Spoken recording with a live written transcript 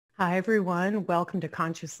Hi, everyone. Welcome to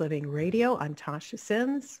Conscious Living Radio. I'm Tasha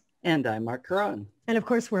Sims. And I'm Marc Caron. And of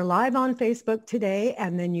course, we're live on Facebook today,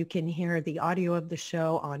 and then you can hear the audio of the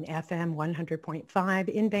show on FM 100.5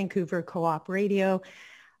 in Vancouver Co-op Radio.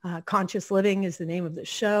 Conscious Living is the name of the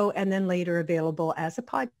show, and then later available as a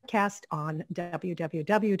podcast on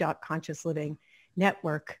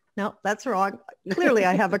www.consciousliving.network. No, that's wrong. Clearly,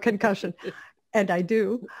 I have a concussion. And I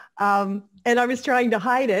do. And I was trying to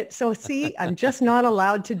hide it. So see, I'm just not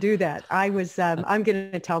allowed to do that. I'm going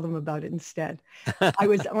to tell them about it instead. I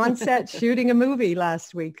was on set shooting a movie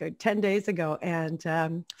last week, 10 days ago,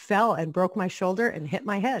 and fell and broke my shoulder and hit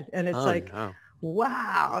my head. And it's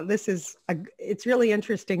wow, it's really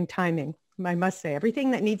interesting timing. I must say,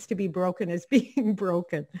 everything that needs to be broken is being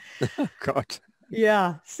broken. God.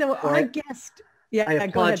 Yeah. So our guest... Yeah, I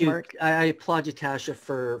applaud go ahead, you. Marc. I applaud you, Tasha,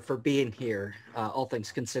 for being here. All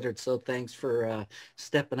things considered. So thanks for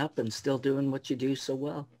stepping up and still doing what you do so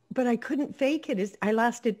well. But I couldn't fake it. I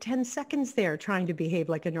lasted 10 seconds there trying to behave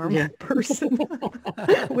like a normal person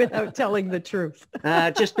without telling the truth.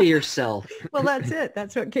 Just be yourself. Well, that's it.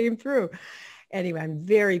 That's what came through. Anyway, I'm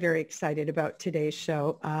very, very excited about today's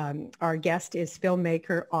show. Our guest is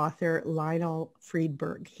filmmaker, author Lionel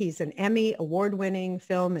Friedberg. He's an Emmy Award-winning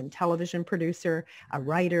film and television producer, a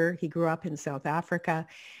writer. He grew up in South Africa,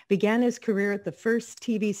 began his career at the first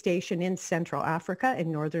TV station in Central Africa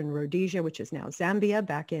in Northern Rhodesia, which is now Zambia,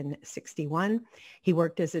 back in '61. He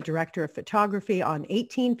worked as a director of photography on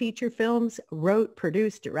 18 feature films, wrote,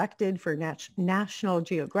 produced, directed for National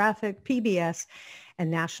Geographic, PBS, and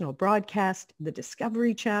National Broadcast, the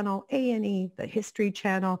Discovery Channel, A&E, the History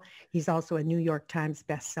Channel. He's also a New York Times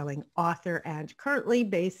bestselling author and currently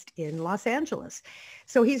based in Los Angeles.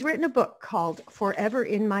 So he's written a book called Forever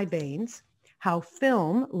in My Veins: How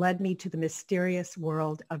Film Led Me to the Mysterious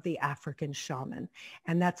World of the African Shaman.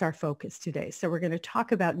 And that's our focus today. So we're going to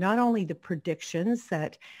talk about not only the predictions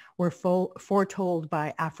that were foretold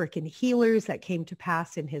by African healers that came to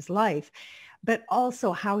pass in his life, but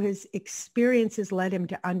also how his experiences led him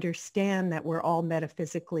to understand that we're all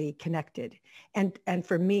metaphysically connected. And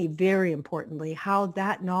for me, very importantly, how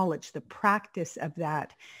that knowledge, the practice of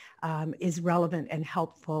that, is relevant and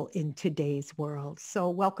helpful in today's world.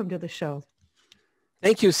 So welcome to the show.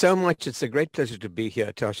 Thank you so much. It's a great pleasure to be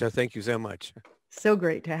here, Tasha. Thank you so much. So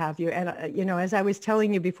great to have you. And, as I was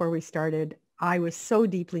telling you before we started, I was so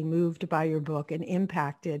deeply moved by your book and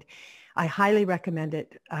impacted. I highly recommend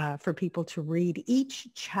it for people to read. Each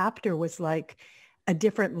chapter was like a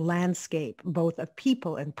different landscape, both of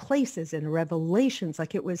people and places and revelations.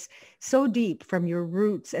 Like it was so deep, from your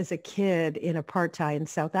roots as a kid in apartheid in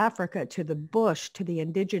South Africa to the bush, to the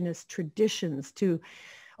indigenous traditions, to,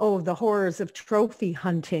 the horrors of trophy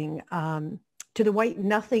hunting, to the white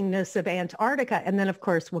nothingness of Antarctica. And then, of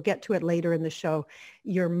course, we'll get to it later in the show,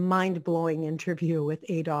 your mind-blowing interview with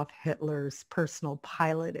Adolf Hitler's personal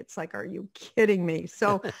pilot. It's like, are you kidding me?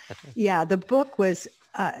 So yeah, the book was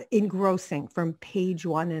engrossing from page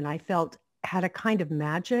one, and I felt had a kind of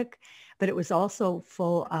magic, but it was also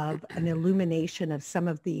full of an illumination of some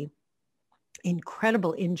of the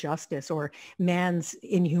incredible injustice or man's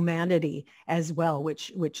inhumanity as well,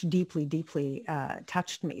 which deeply, deeply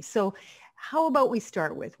touched me. So how about we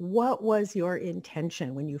start with, what was your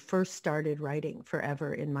intention when you first started writing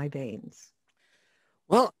Forever in My Veins?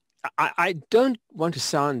 Well, I don't want to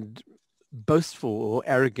sound boastful or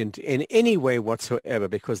arrogant in any way whatsoever,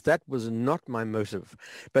 because that was not my motive.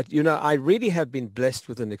 But, I really have been blessed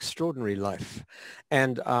with an extraordinary life.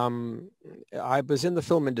 And I was in the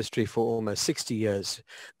film industry for almost 60 years,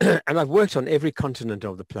 and I've worked on every continent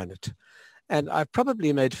of the planet. And I've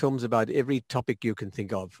probably made films about every topic you can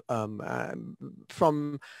think of,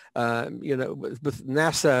 from, with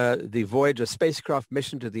NASA, the Voyager spacecraft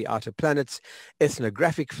mission to the outer planets,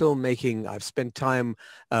 ethnographic filmmaking. I've spent time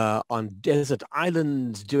on desert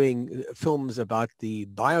islands doing films about the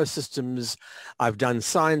biosystems. I've done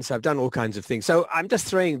science. I've done all kinds of things. So I'm just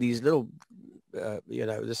throwing these little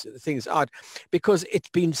things out because it's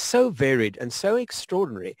been so varied and so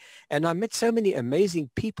extraordinary. And I met so many amazing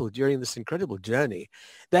people during this incredible journey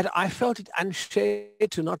that I felt it unfair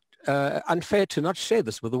to not share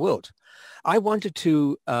this with the world. I wanted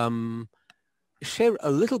to share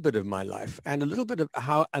a little bit of my life and a little bit of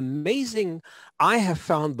how amazing I have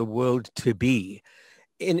found the world to be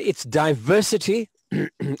in its diversity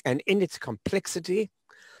and in its complexity,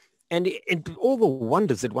 and in all the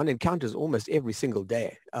wonders that one encounters almost every single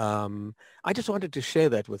day. I just wanted to share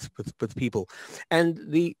that with people. And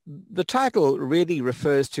the title really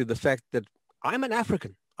refers to the fact that I'm an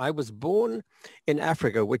African. I was born in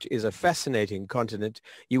Africa, which is a fascinating continent.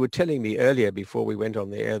 You were telling me earlier before we went on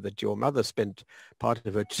the air that your mother spent part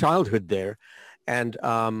of her childhood there. And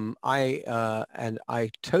I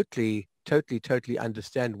totally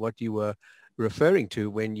understand what you were referring to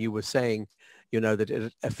when you were saying, that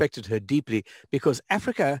it affected her deeply, because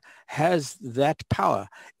Africa has that power.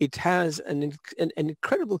 It has an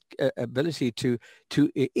incredible ability to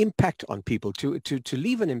impact on people, to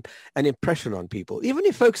leave an impression on people. Even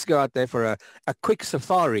if folks go out there for a quick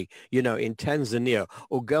safari, in Tanzania,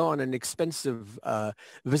 or go on an expensive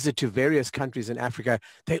visit to various countries in Africa,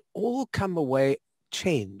 they all come away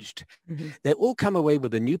changed. Mm-hmm. They all come away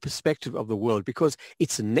with a new perspective of the world, because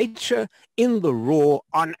it's nature in the raw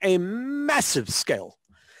on a massive scale.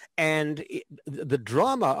 And the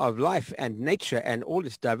drama of life and nature and all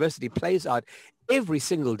its diversity plays out every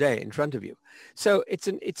single day in front of you. So it's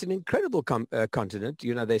an incredible continent.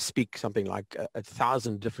 They speak something like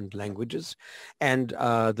 1,000 different languages, and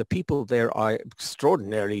the people there are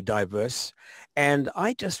extraordinarily diverse. And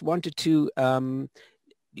I just wanted to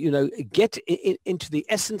get into the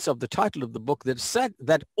essence of the title of the book,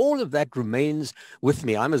 that all of that remains with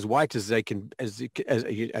me. I'm as white as you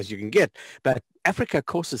can get, but Africa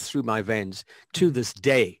courses through my veins to this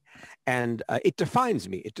day. And it defines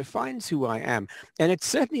me. It defines who I am. And it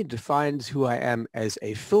certainly defines who I am as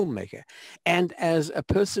a filmmaker and as a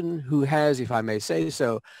person who has, if I may say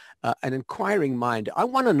so, an inquiring mind. I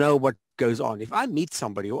want to know what goes on. If I meet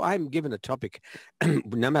somebody or I'm given a topic,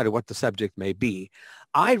 no matter what the subject may be,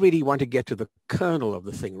 I really want to get to the kernel of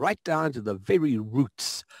the thing, right down to the very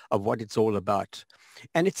roots of what it's all about.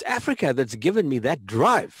 And it's Africa that's given me that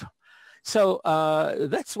drive. So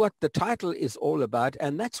that's what the title is all about.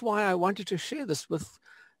 And that's why I wanted to share this with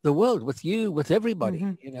the world, with you, with everybody.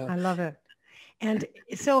 Mm-hmm. I love it. And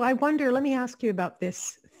so I wonder, let me ask you about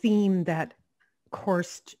this theme that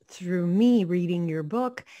coursed through me reading your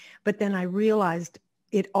book, but then I realized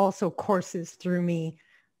it also courses through me.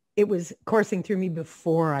 It was coursing through me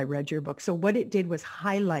before I read your book. So what it did was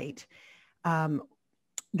highlight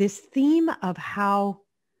this theme of how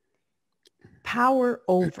power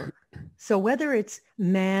over. So whether it's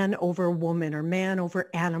man over woman or man over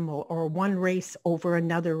animal or one race over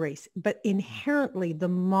another race, but inherently the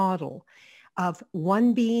model of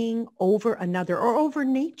one being over another, or over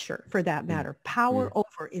nature for that matter, power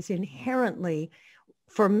over is inherently,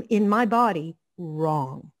 in my body,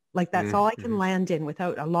 wrong. Like that's all I can land in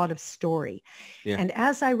without a lot of story. Yeah. And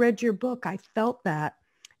as I read your book, I felt that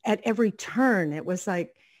at every turn. It was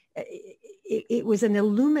like, it was an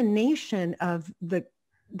illumination of that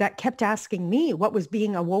kept asking me, what was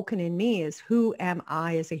being awoken in me is, who am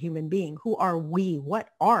I as a human being? Who are we? What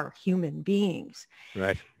are human beings?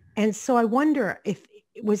 Right. And so I wonder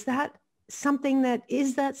is that something that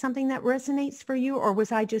resonates for you, or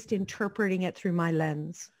was I just interpreting it through my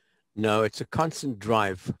lens? No, it's a constant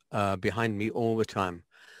drive behind me all the time.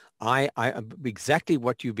 I exactly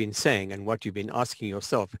what you've been saying and what you've been asking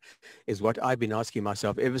yourself is what I've been asking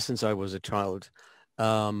myself ever since I was a child.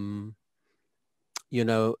 Although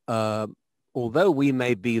we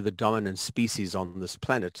may be the dominant species on this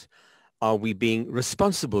planet, are we being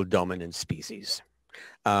responsible dominant species?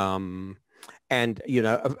 And,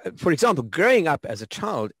 for example, growing up as a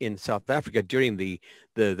child in South Africa during the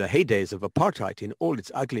heydays of apartheid in all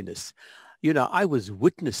its ugliness, I was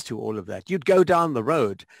witness to all of that. You'd go down the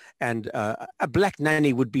road and a black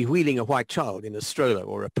nanny would be wheeling a white child in a stroller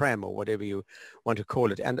or a pram or whatever you want to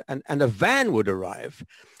call it. And a van would arrive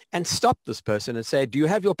and stop this person and say, do you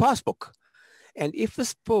have your passbook? And if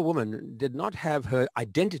this poor woman did not have her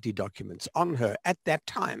identity documents on her at that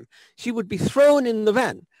time, she would be thrown in the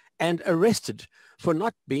van and arrested for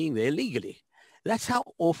not being there legally. That's how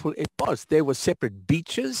awful it was. There were separate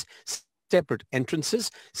beaches, separate entrances,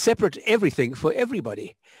 separate everything for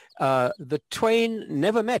everybody. The twain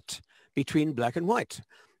never met between black and white.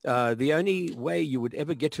 The only way you would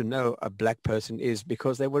ever get to know a black person is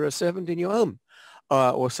because they were a servant in your home.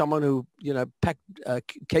 Or someone who, packed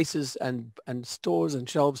cases and stores and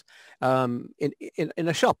shelves in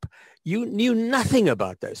a shop. You knew nothing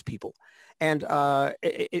about those people. And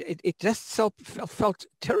it just felt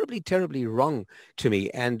terribly, terribly wrong to me.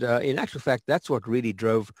 And in actual fact, that's what really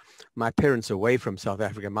drove my parents away from South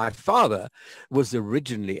Africa. My father was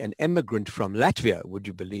originally an immigrant from Latvia, would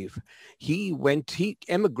you believe? He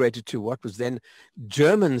emigrated to what was then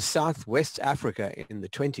German Southwest Africa in the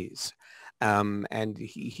 1920s. And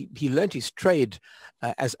he learned his trade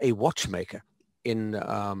as a watchmaker in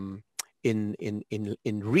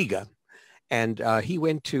Riga. And he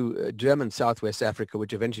went to German Southwest Africa,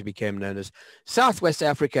 which eventually became known as Southwest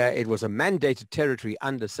Africa. It was a mandated territory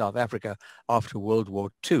under South Africa after World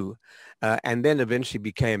War II, and then eventually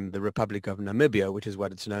became the Republic of Namibia, which is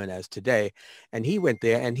what it's known as today. And he went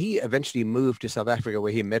there, and he eventually moved to South Africa,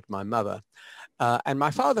 where he met my mother. And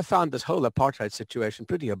my father found this whole apartheid situation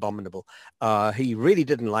pretty abominable. He really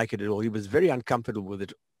didn't like it at all. He was very uncomfortable with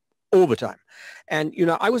it all the time. And, you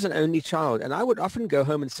know, I was an only child, and I would often go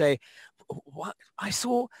home and say, what I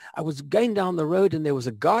was going down the road, and there was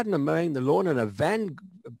a gardener mowing the lawn, and a van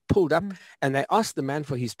pulled up, and they asked the man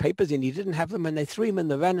for his papers, and he didn't have them, and they threw him in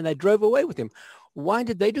the van, and they drove away with him. Why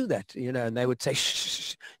did they do that? You know, and they would say,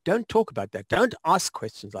 shh, don't talk about that. Don't ask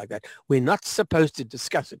questions like that. We're not supposed to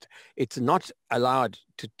discuss it. It's not allowed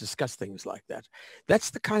to discuss things like that.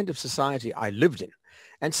 That's the kind of society I lived in.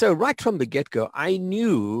 And so right from the get-go, I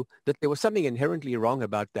knew that there was something inherently wrong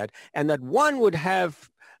about that, and that one would have,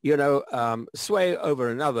 you know, sway over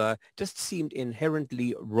another just seemed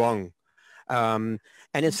inherently wrong. And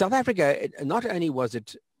in South Africa, not only was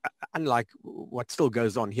it, unlike what still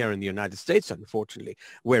goes on here in the United States, unfortunately,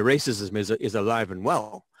 where racism is alive and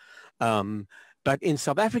well, but in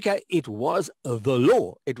South Africa, it was the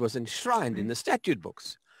law. It was enshrined in the statute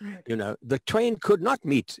books. Right. You know, the twain could not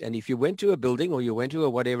meet. And if you went to a building or you went to a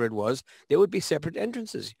whatever it was, there would be separate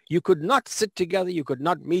entrances. You could not sit together. You could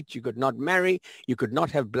not meet. You could not marry. You could not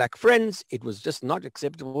have black friends. It was just not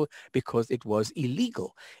acceptable because it was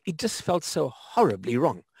illegal. It just felt so horribly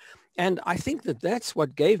wrong. And I think that that's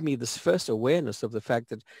what gave me this first awareness of the fact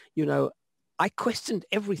that, you know, I questioned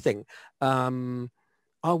everything.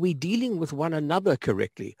 Are we dealing with one another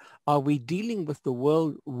correctly? Are we dealing with the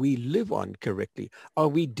world we live on correctly? Are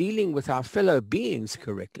we dealing with our fellow beings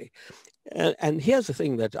correctly? And here's the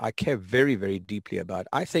thing that I care very, very deeply about.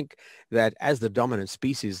 I think that as the dominant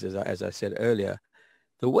species, as I said earlier,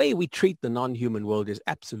 the way we treat the non-human world is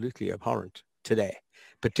absolutely abhorrent today,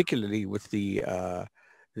 particularly with the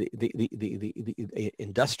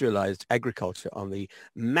industrialized agriculture on the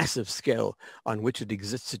massive scale on which it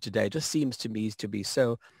exists today. Just seems to me to be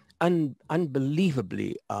so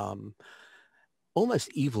unbelievably almost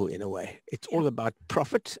evil in a way. It's all about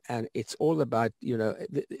profit, and it's all about, you know,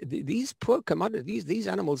 these poor commodities. These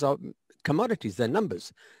animals are commodities. They're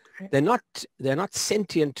numbers. They're not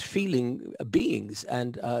sentient feeling beings,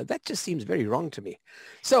 and that just seems very wrong to me.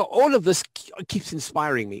 So all of this keeps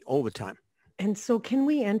inspiring me all the time. And so can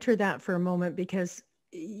we enter that for a moment? Because,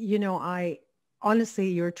 you know, honestly,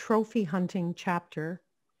 your trophy hunting chapter,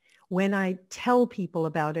 when I tell people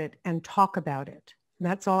about it and talk about it,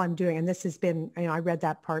 that's all I'm doing. And this has been, you know, I read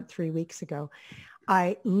that part 3 weeks ago.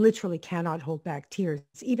 I literally cannot hold back tears.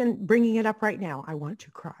 Even bringing it up right now, I want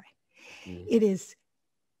to cry. It is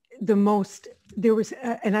the most, there was,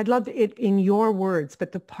 and I'd love it in your words,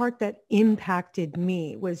 but the part that impacted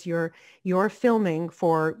me was your filming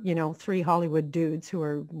for, you know, 3 Hollywood dudes who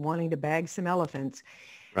are wanting to bag some elephants.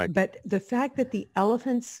 Right. But the fact that the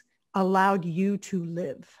elephants allowed you to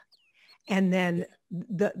live, and then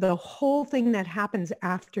the whole thing that happens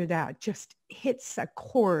after that just hits a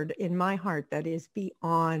chord in my heart that is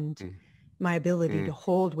beyond my ability to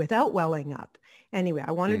hold without welling up. Anyway,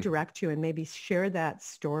 I want to direct you and maybe share that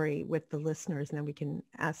story with the listeners, and then we can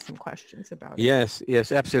ask some questions about it. Yes,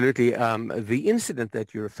 absolutely. The incident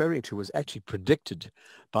that you're referring to was actually predicted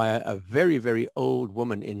by a very, very old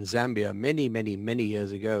woman in Zambia many, many, many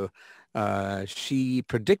years ago. She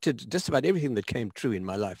predicted just about everything that came true in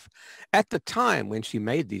my life. At the time when she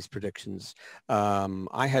made these predictions,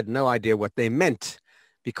 I had no idea what they meant,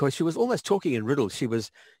 because she was almost talking in riddles. She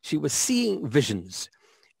was seeing visions.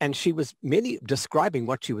 And she was merely describing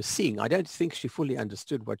what she was seeing. I don't think she fully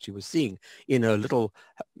understood what she was seeing in a little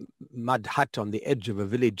mud hut on the edge of a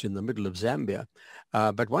village in the middle of Zambia.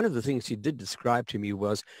 But one of the things she did describe to me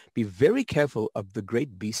was, be very careful of the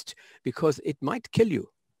great beast, because it might kill you.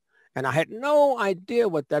 And I had no idea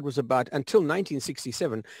what that was about until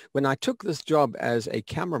 1967, when I took this job as a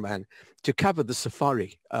cameraman to cover the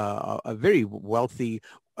safari, a very wealthy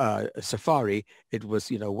safari. It was,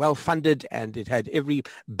 you know, well funded, and it had every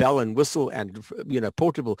bell and whistle, and, you know,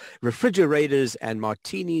 portable refrigerators and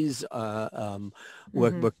martinis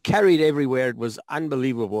were carried everywhere. It was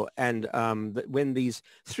unbelievable. And when these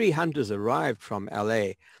 3 hunters arrived from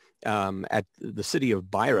LA at the city of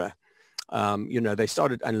Beira, you know, they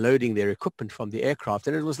started unloading their equipment from the aircraft,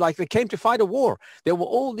 and it was like they came to fight a war. There were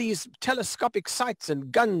all these telescopic sights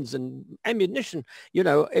and guns and ammunition. You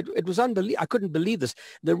know, it was unbelievable. I couldn't believe this.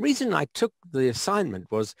 The reason I took the assignment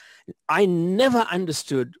was I never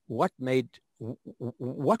understood what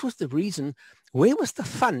was the reason, where was the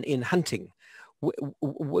fun in hunting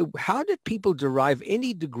How did people derive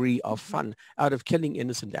any degree of fun out of killing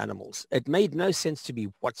innocent animals? It made no sense to me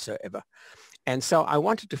whatsoever. And so I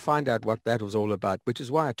wanted to find out what that was all about, which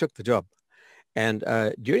is why I took the job. And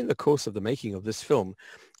during the course of the making of this film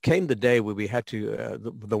came the day where we had to,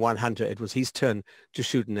 the one hunter, it was his turn to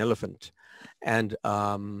shoot an elephant. And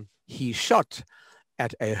he shot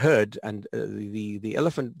at a herd, and the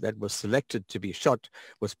elephant that was selected to be shot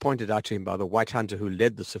was pointed out to him by the white hunter who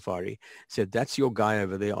led the safari. Said, "That's your guy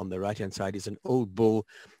over there on the right-hand side. He's an old bull.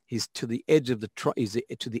 He's to the edge of he's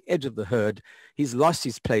to the edge of the herd. He's lost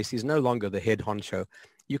his place. He's no longer the head honcho.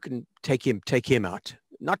 You can take him out.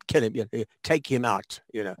 Not kill him, take him out,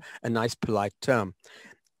 a nice polite term."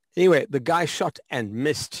 Anyway, the guy shot and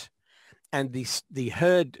missed, and the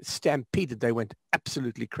herd stampeded. They went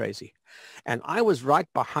absolutely crazy. And I was right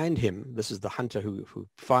behind him. This is the hunter who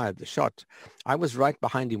fired the shot. I was right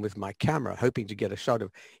behind him with my camera, hoping to get a shot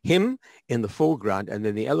of him in the foreground and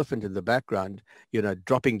then the elephant in the background,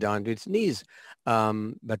 dropping down to its knees.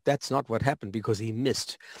 But that's not what happened, because he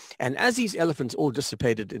missed. And as these elephants all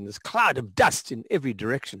dissipated in this cloud of dust in every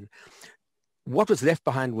direction, what was left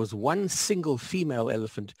behind was one single female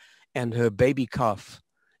elephant and her baby calf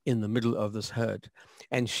in the middle of this herd.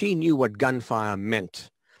 And she knew what gunfire meant.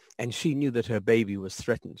 And she knew that her baby was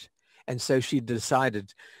threatened. And so she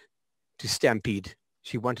decided to stampede.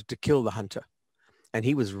 She wanted to kill the hunter. And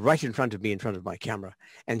he was right in front of me, in front of my camera.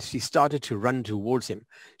 And she started to run towards him.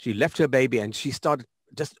 She left her baby and she started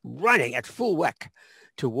just running at full whack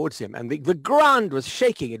towards him. And the ground was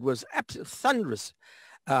shaking. It was absolutely thunderous.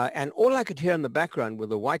 And all I could hear in the background were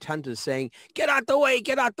the white hunters saying, "Get out the way,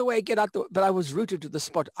 get out the way, get out the way." But I was rooted to the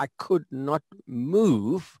spot. I could not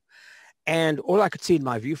move. And all I could see in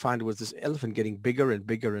my viewfinder was this elephant getting bigger and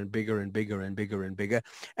bigger and bigger and bigger and bigger and bigger.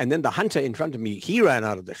 And then the hunter in front of me, he ran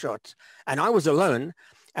out of the shot. And I was alone.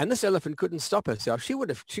 And this elephant couldn't stop herself. She would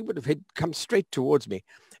have come straight towards me.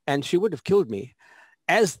 And she would have killed me,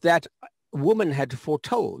 as that woman had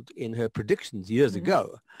foretold in her predictions years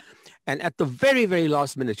ago. And at the very, very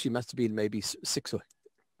last minute, she must have been maybe 6 or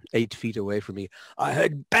 8 feet away from me. I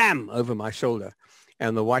heard bam over my shoulder.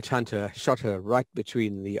 And the white hunter shot her right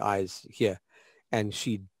between the eyes here. And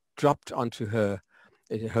she dropped onto her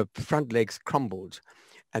front legs crumbled.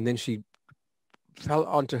 And then she fell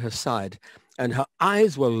onto her side. And her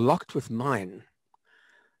eyes were locked with mine.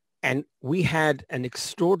 And we had an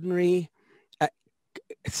extraordinary,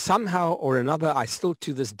 somehow or another, I still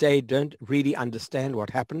to this day don't really understand what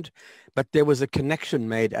happened. But there was a connection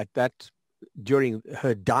made at that during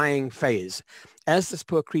her dying phase. As this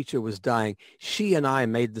poor creature was dying, she and I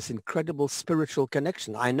made this incredible spiritual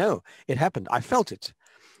connection. I know it happened. I felt it.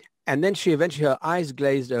 And then she eventually, her eyes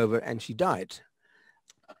glazed over and she died.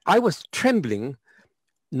 I was trembling,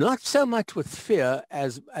 not so much with fear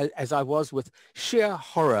as I was with sheer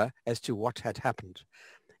horror as to what had happened.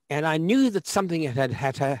 And I knew that something had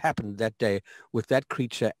happened that day with that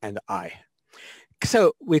creature and I.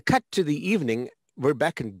 So we cut to the evening. We're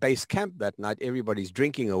back in base camp that night. Everybody's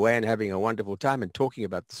drinking away and having a wonderful time and talking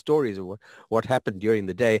about the stories of what happened during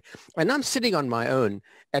the day. And I'm sitting on my own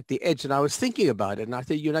at the edge, and I was thinking about it. And I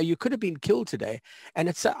thought, you could have been killed today.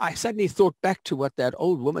 And I suddenly thought back to what that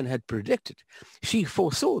old woman had predicted. She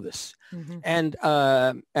foresaw this. Mm-hmm.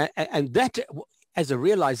 And that, as a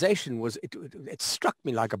realization, was it struck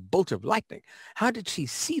me like a bolt of lightning. How did she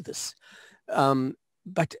see this?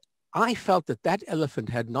 But I felt that elephant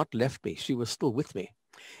had not left me. She was still with me.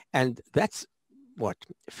 And that's,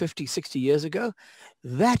 50, 60 years ago?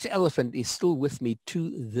 That elephant is still with me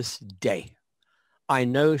to this day. I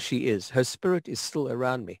know she is. Her spirit is still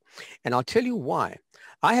around me. And I'll tell you why.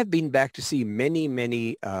 I have been back to see many,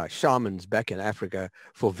 many shamans back in Africa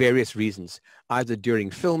for various reasons, either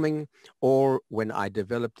during filming or when I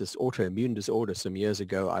developed this autoimmune disorder some years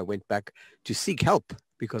ago. I went back to seek help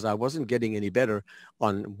because I wasn't getting any better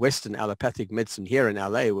on Western allopathic medicine here in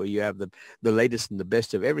LA, where you have the latest and the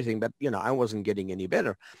best of everything. But, I wasn't getting any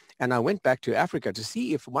better. And I went back to Africa to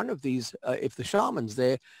see if one of these, if the shamans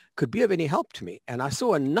there could be of any help to me. And I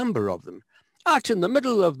saw a number of them out in the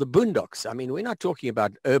middle of the boondocks. I mean, we're not talking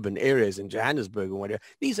about urban areas in Johannesburg or whatever.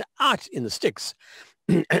 These are out in the sticks.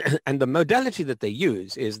 And the modality that they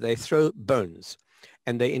use is they throw bones.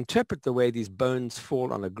 And they interpret the way these bones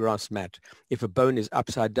fall on a grass mat. If a bone is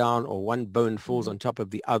upside down or one bone falls on top of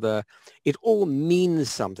the other, it all means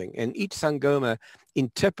something. And each Sangoma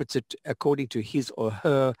interprets it according to his or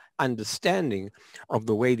her understanding of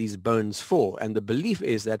the way these bones fall. And the belief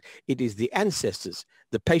is that it is the ancestors,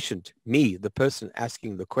 the patient, me, the person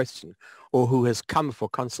asking the question, or who has come for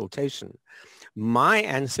consultation, my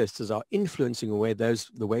ancestors are influencing the way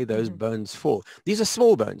those bones fall. These are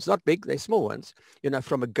small bones, not big, they're small ones. You know,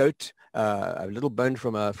 from a goat, a little bone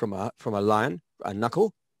from a lion, a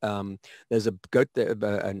knuckle. There's a goat,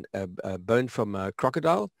 a bone from a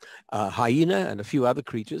crocodile, a hyena, and a few other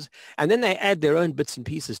creatures. And then they add their own bits and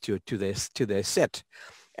pieces to their set.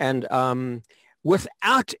 And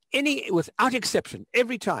without exception,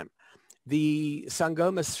 every time the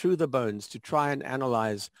Sangomas threw the bones to try and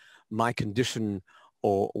analyze my condition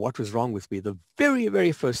or what was wrong with me, the very,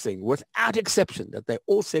 very first thing, without exception, that they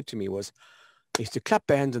all said to me was, they used to clap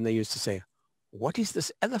their hands and they used to say, "What is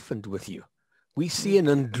this elephant with you? We see an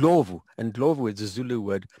ndlovu." Ndlovu is the Zulu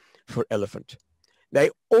word for elephant. They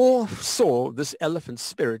all saw this elephant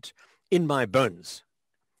spirit in my bones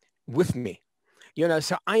with me. You know,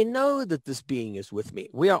 so I know that this being is with me.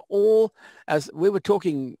 We are all, as we were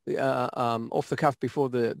talking off the cuff before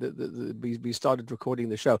we started recording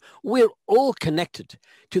the show, we're all connected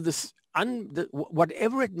to this,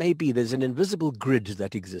 whatever it may be. There's an invisible grid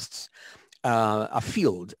that exists, a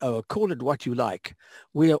field, call it what you like.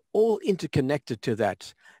 We are all interconnected to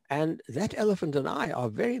that. And that elephant and I are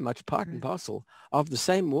very much part and parcel of the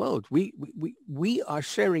same world. We are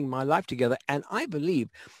sharing my life together, and I believe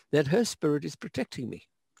that her spirit is protecting me.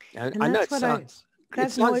 And I know it sounds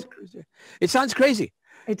crazy.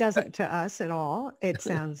 It doesn't to us at all. It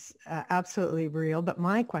sounds absolutely real. But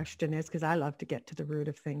my question is, because I love to get to the root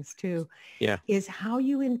of things too, is how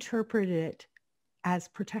you interpret it as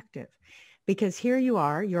protective. Because here you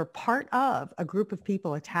are, you're part of a group of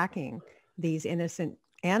people attacking these innocent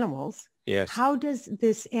animals. Yes. How does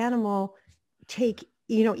this animal take,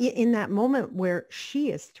 you know, in that moment where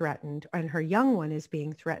she is threatened and her young one is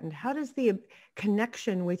being threatened, how does the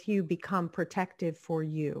connection with you become protective for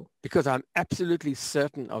you? Because I'm absolutely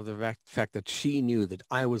certain of the fact that she knew that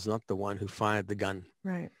I was not the one who fired the gun.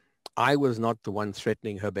 Right. I was not the one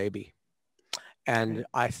threatening her baby. And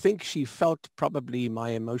I think she felt probably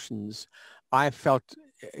my emotions. I felt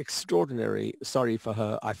extraordinary sorry for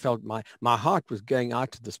her. I felt my heart was going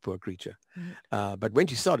out to this poor creature. But when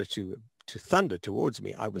she started to thunder towards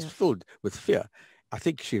me, I was filled with fear. I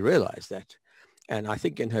think she realized that. And I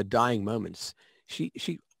think in her dying moments, she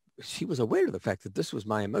was aware of the fact that this was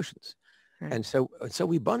my emotions. Right. And so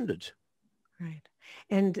we bonded. Right.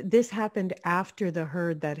 And this happened after the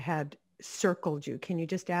herd that had circled you. Can you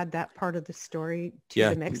just add that part of the story to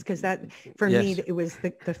the mix? Because that, for me, it was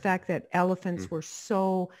the fact that elephants were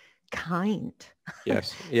so kind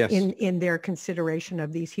in their consideration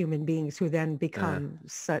of these human beings who then become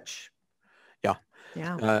such.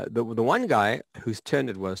 The one guy whose turn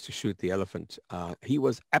it was to shoot the elephant, he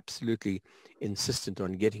was absolutely insistent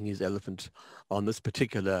on getting his elephant on this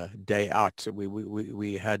particular day out.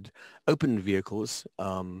 We had open vehicles,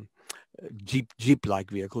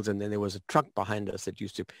 Jeep-like vehicles, and then there was a truck behind us that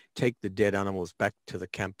used to take the dead animals back to the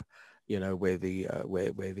camp, you know, where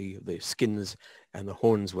the skins and the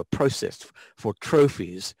horns were processed for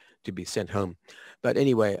trophies to be sent home. But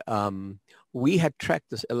anyway, we had tracked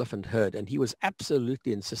this elephant herd, and he was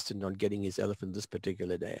absolutely insistent on getting his elephant this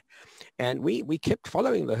particular day. And we kept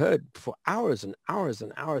following the herd for hours and hours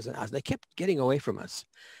and hours and hours. They kept getting away from us.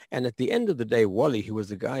 And at the end of the day, Wally, who was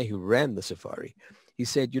the guy who ran the safari, he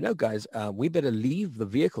said, you know, guys, we better leave the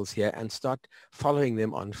vehicles here and start following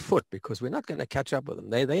them on foot, because we're not going to catch up with them.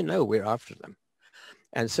 They know we're after them.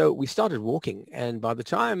 And so we started walking. And by the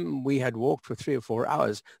time we had walked for 3 or 4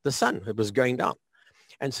 hours, the sun was going down.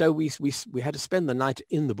 And so we had to spend the night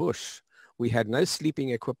in the bush. We had no sleeping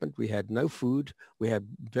equipment. We had no food. We had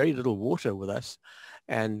very little water with us.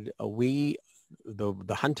 And the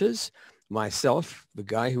hunters, myself, the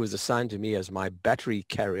guy who was assigned to me as my battery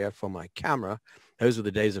carrier for my camera, those were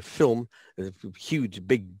the days of film, a huge,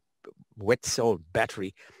 big, wet-soled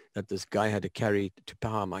battery that this guy had to carry to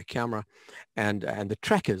power my camera. And the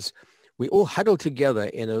trackers, we all huddled together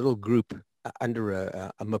in a little group under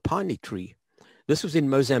a mapani tree. This was in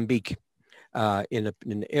Mozambique, in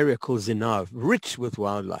an area called Zinav, rich with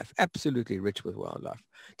wildlife, absolutely rich with wildlife.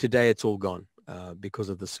 Today it's all gone because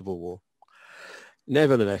of the civil war.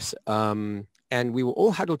 Nevertheless, and we were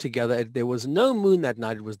all huddled together. There was no moon that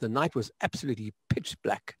night. The night was absolutely pitch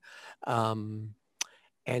black. And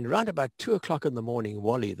around about 2 o'clock in the morning,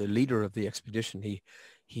 Wally, the leader of the expedition,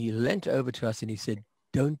 he leant over to us and he said,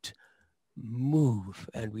 "Don't move."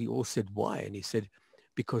 And we all said, "Why?" And he said,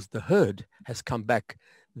 "Because the herd has come back.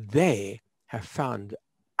 They have found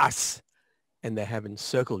us and they have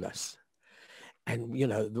encircled us." And, you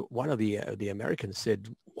know, one of the Americans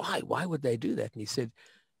said, why would they do that? And he said,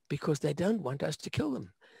 because they don't want us to kill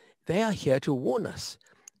them. They are here to warn us.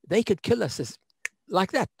 They could kill us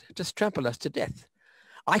like that, just trample us to death.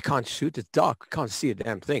 I can't shoot. It's dark. I can't see a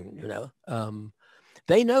damn thing, you know.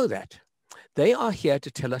 They know that. They are here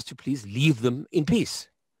to tell us to please leave them in peace.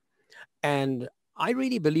 And I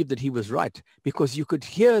really believe that he was right, because you could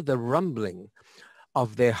hear the rumbling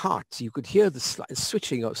of their hearts. You could hear the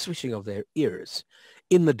switching of their ears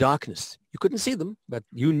in the darkness. You couldn't see them, but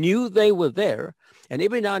you knew they were there. And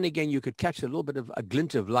every now and again, you could catch a little bit of a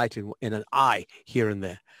glint of light in an eye here and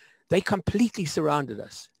there. They completely surrounded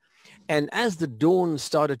us. And as the dawn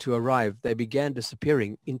started to arrive, they began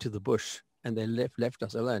disappearing into the bush, and they left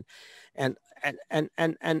us alone. And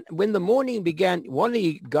when the morning began,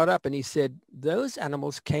 Wally got up and he said, those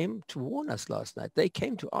animals came to warn us last night. They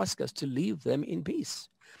came to ask us to leave them in peace.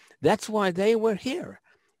 That's why they were here.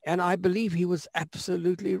 And I believe he was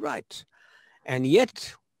absolutely right. And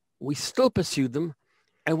yet we still pursued them,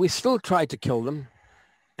 and we still tried to kill them.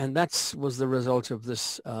 And that was the result of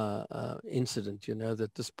this incident, you know,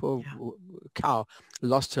 that this poor cow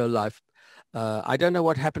lost her life. I don't know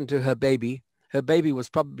what happened to her baby. Her baby was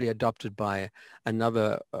probably adopted by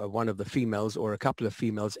another one of the females or a couple of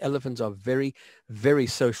females. Elephants are very, very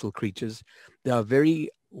social creatures. They are very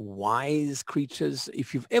wise creatures.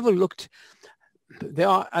 If you've ever looked, there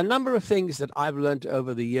are a number of things that I've learned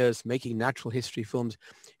over the years making natural history films.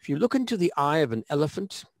 If you look into the eye of an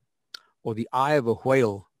elephant or the eye of a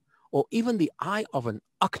whale or even the eye of an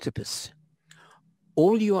octopus,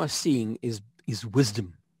 all you are seeing is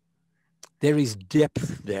wisdom. There is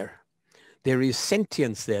depth there. There is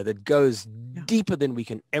sentience there that goes deeper than we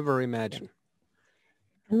can ever imagine.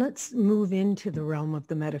 And let's move into the realm of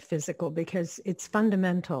the metaphysical, because it's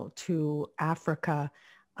fundamental to Africa,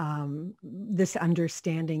 this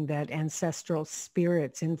understanding that ancestral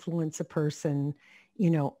spirits influence a person, you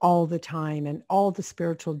know, all the time, and all the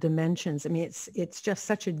spiritual dimensions. I mean, it's just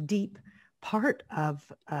such a deep part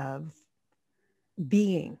of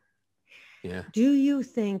being. Yeah. Do you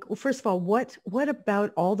think, well, first of all, what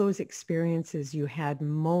about all those experiences you had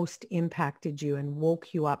most impacted you and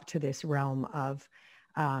woke you up to this realm of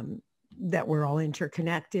that we're all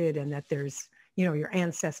interconnected, and that there's, you know, your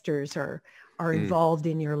ancestors are involved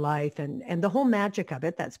in your life, and the whole magic of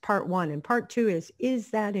it? That's part one. And part two is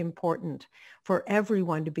that important for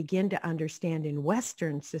everyone to begin to understand in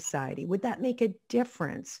Western society? Would that make a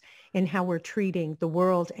difference in how we're treating the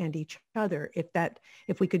world and each other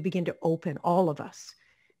if we could begin to open all of us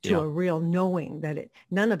to a real knowing that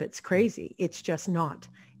none of it's crazy? It's just not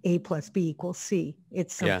A plus B equals C.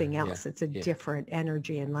 It's something else. It's a different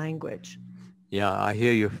energy and language. Yeah, I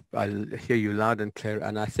hear you loud and clear.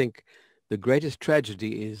 And I think the greatest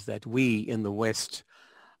tragedy is that we in the West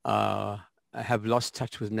have lost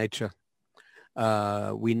touch with nature.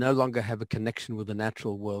 We no longer have a connection with the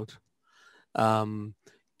natural world.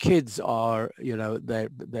 Kids are, you know,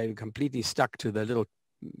 they're completely stuck to their little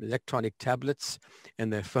electronic tablets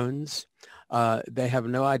and their phones. They have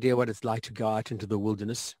no idea what it's like to go out into the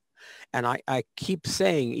wilderness. And I keep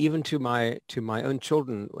saying, even to my own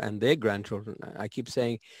children and their grandchildren, I keep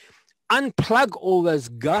saying, unplug all those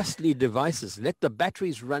ghastly devices. Let the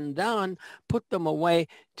batteries run down, put them away.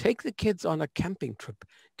 Take the kids on a camping trip.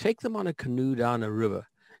 Take them on a canoe down a river.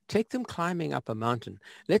 Take them climbing up a mountain.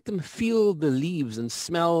 Let them feel the leaves and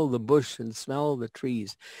smell the bush and smell the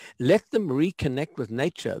trees. Let them reconnect with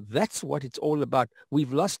nature. That's what it's all about.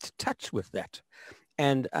 We've lost touch with that.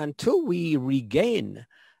 And until we regain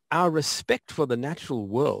our respect for the natural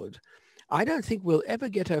world, I don't think we'll ever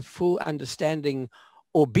get a full understanding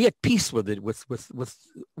or be at peace with it,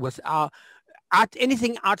 with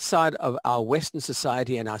anything outside of our Western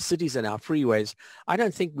society and our cities and our freeways. I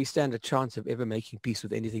don't think we stand a chance of ever making peace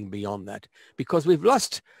with anything beyond that, because we've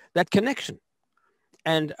lost that connection.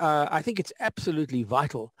 And I think it's absolutely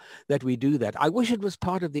vital that we do that. I wish it was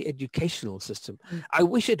part of the educational system. I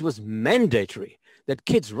wish it was mandatory that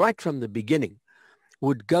kids right from the beginning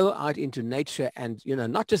would go out into nature and, you know,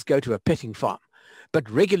 not just go to a petting farm, but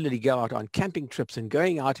regularly go out on camping trips and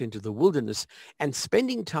going out into the wilderness and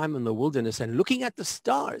spending time in the wilderness and looking at the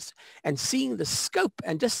stars and seeing the scope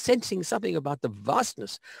and just sensing something about the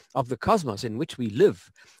vastness of the cosmos in which we live,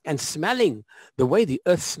 and smelling the way the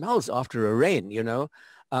earth smells after a rain, you know.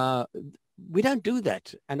 We don't do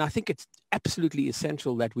that. And I think it's absolutely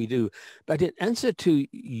essential that we do. But in answer to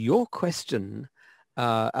your question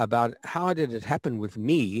about how did it happen with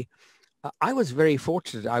me, I was very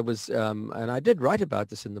fortunate. I was, and I did write about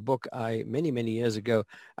this in the book. Many years ago,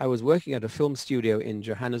 I was working at a film studio in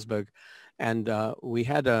Johannesburg, and we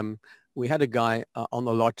had a guy on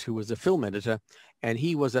the lot who was a film editor, and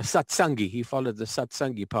he was a satsangi. He followed the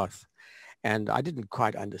satsangi path, And I didn't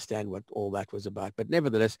quite understand what all that was about. But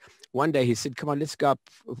nevertheless, one day he said, come on, let's go up,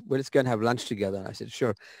 let's go and have lunch together. And I said,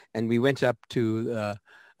 sure. And we went up to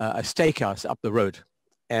a steakhouse up the road.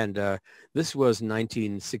 And this was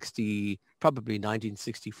 1960, probably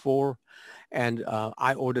 1964. And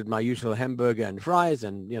I ordered my usual hamburger and fries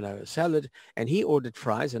and, a salad. And he ordered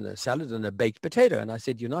fries and a salad and a baked potato. And I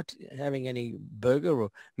said, you're not having any burger or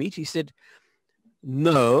meat? He said,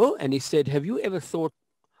 no. And he said, have you ever thought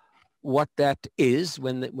what that is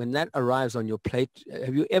when that arrives on your plate?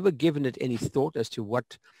 Have you ever given it any thought as to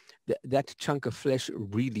what that chunk of flesh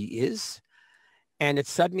really is? And it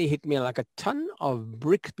suddenly hit me like a ton of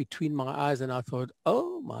bricks between my eyes. And I thought,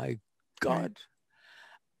 oh my God.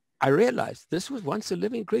 I realized this was once a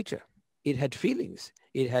living creature. It had feelings.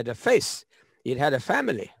 It had a face. It had a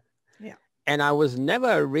family. Yeah. And I'd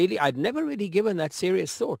never really given that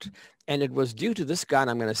serious thought. And it was due to this guy,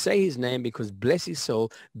 and I'm going to say his name because bless his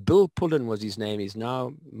soul, Bill Pullen was his name. He's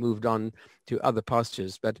now moved on to other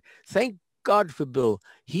pastures. But thank God for Bill.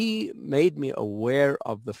 He made me aware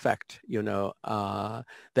of the fact,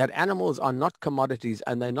 that animals are not commodities,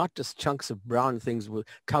 and they're not just chunks of brown things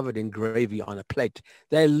covered in gravy on a plate.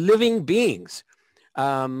 They're living beings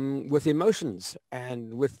with emotions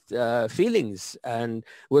and with feelings and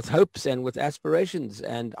with hopes and with aspirations.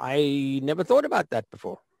 And I never thought about that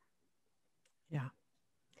before. Yeah.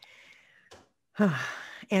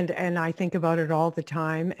 And I think about it all the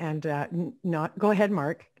time. And go ahead,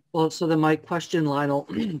 Marc. Well, so then my question, Lionel,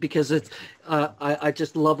 because it's, I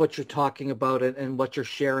just love what you're talking about and what you're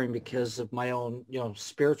sharing because of my own,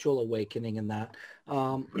 spiritual awakening and that,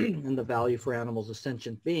 and the value for animals as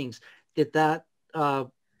sentient beings. Did that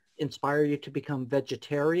inspire you to become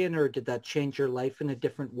vegetarian, or did that change your life in a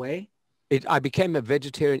different way? I became a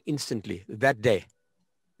vegetarian instantly that day.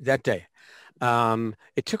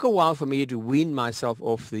 It took a while for me to wean myself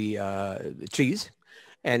off the cheese,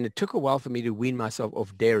 and it took a while for me to wean myself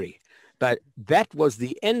off dairy. But that was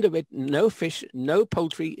the end of it. No fish, no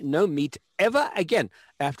poultry, no meat ever again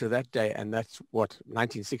after that day. And that's what,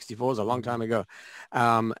 1964 is a long time ago.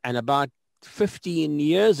 And about 15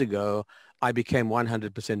 years ago, I became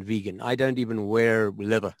 100% vegan. I don't even wear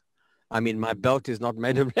leather. I mean, my belt is not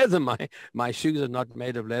made of leather. My shoes are not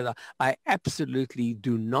made of leather. I absolutely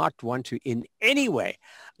do not want to in any way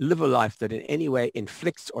live a life that in any way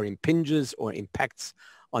inflicts or impinges or impacts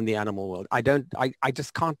on the animal world. I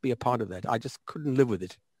just can't be a part of that. I just couldn't live with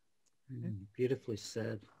it. Beautifully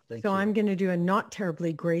said. Thank you. So I'm going to do a not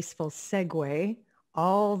terribly graceful segue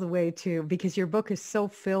all the way to, because your book is so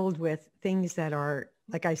filled with things that are,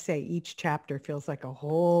 like I say, each chapter feels like a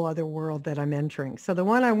whole other world that I'm entering. So the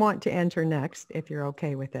one I want to enter next, if you're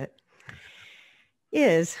okay with it,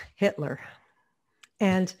 is Hitler.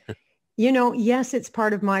 And, yes, it's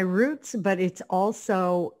part of my roots, but it's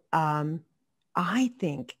also, I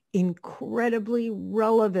think, incredibly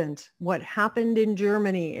relevant. What happened in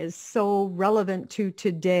Germany is so relevant to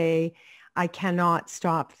today. I cannot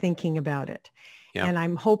stop thinking about it. Yeah. And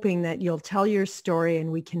I'm hoping that you'll tell your story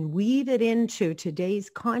and we can weave it into today's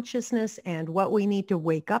consciousness and what we need to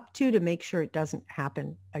wake up to make sure it doesn't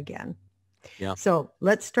happen again. Yeah. So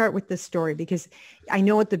let's start with the story, because I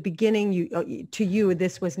know at the beginning,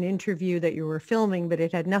 this was an interview that you were filming, but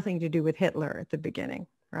it had nothing to do with Hitler at the beginning,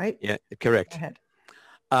 right? Yeah, correct. Go ahead.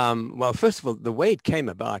 Well, first of all, the way it came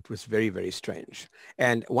about was very, very strange.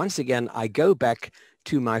 And once again, I go back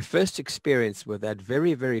to my first experience with that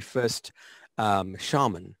very, very first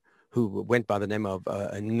shaman who went by the name of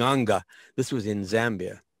Nganga. This was in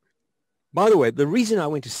Zambia. By the way, the reason I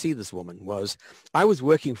went to see this woman was I was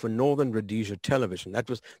working for Northern Rhodesia Television. That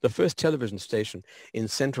was the first television station in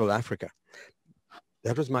Central Africa.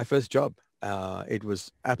 That was my first job. It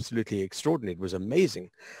was absolutely extraordinary. It was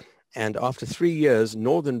amazing. And after 3 years,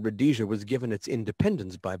 Northern Rhodesia was given its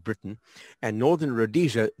independence by Britain, and Northern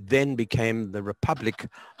Rhodesia then became the Republic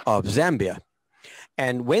of Zambia.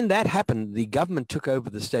 And when that happened, the government took over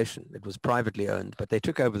the station. It was privately owned, but they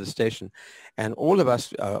took over the station. And all of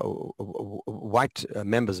us white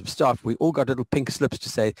members of staff, we all got little pink slips to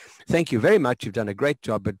say, thank you very much. You've done a great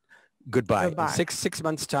job, but goodbye. In six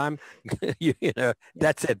months' time,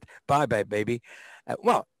 that's it. Bye-bye, baby.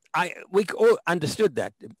 We all understood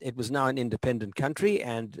that it was now an independent country,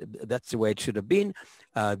 and that's the way it should have been.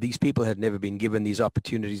 These people had never been given these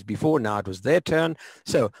opportunities before. Now it was their turn.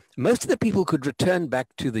 So most of the people could return back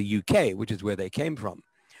to the UK, which is where they came from,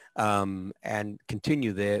 and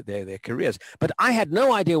continue their careers. But I had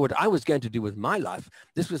no idea what I was going to do with my life.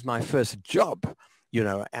 This was my first job,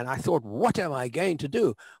 and I thought, what am I going to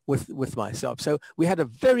do with myself? So we had a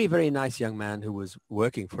very, very nice young man who was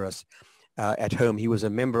working for us at home. He was a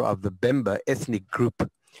member of the Bemba ethnic group.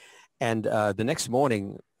 And the next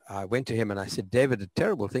morning, I went to him and I said, David, a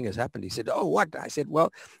terrible thing has happened. He said, oh, what? I said,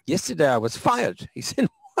 well, yesterday I was fired. He said,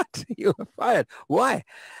 what? You were fired? Why?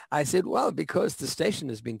 I said, well, because the station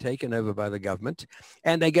has been taken over by the government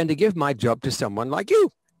and they're going to give my job to someone like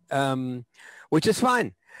you, which is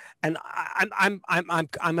fine. And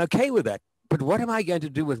I'm okay with that. But what am I going to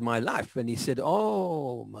do with my life? And he said,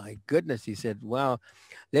 oh, my goodness. He said, well,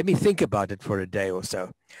 let me think about it for a day or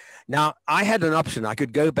so. Now, I had an option. I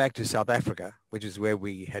could go back to South Africa, which is where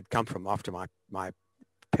we had come from after my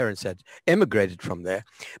parents had emigrated from there.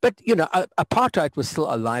 But, you know, apartheid was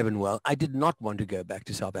still alive and well. I did not want to go back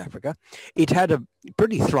to South Africa. It had a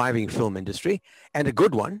pretty thriving film industry, and a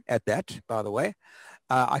good one at that, by the way.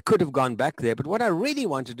 I could have gone back there, but what I really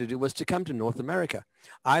wanted to do was to come to North America,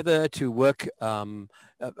 either to work in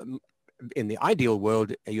the ideal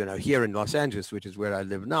world, you know, here in Los Angeles, which is where I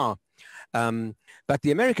live now. But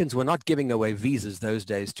the Americans were not giving away visas those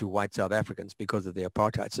days to white South Africans because of the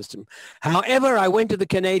apartheid system. However, I went to the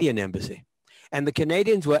Canadian embassy, and the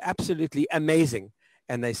Canadians were absolutely amazing.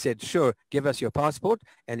 And they said, sure, give us your passport.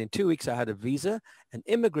 And in 2 weeks, I had a visa, an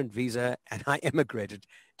immigrant visa, and I emigrated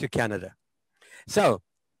to Canada. So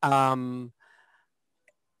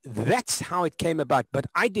that's how it came about. But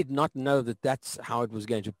I did not know that that's how it was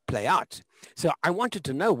going to play out. So I wanted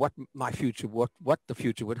to know what my future, what the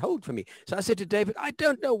future would hold for me. So I said to David, I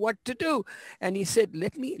don't know what to do. And he said,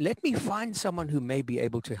 let me find someone who may be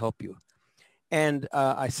able to help you. And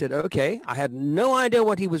I said, okay. I had no idea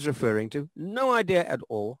what he was referring to, no idea at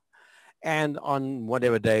all. And on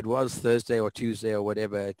whatever day it was, Thursday or Tuesday or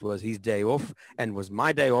whatever it was, his day off and was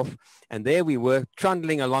my day off. And there we were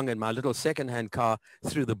trundling along in my little second-hand car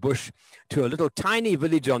through the bush to a little tiny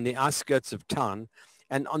village on the outskirts of town.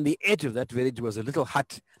 And on the edge of that village was a little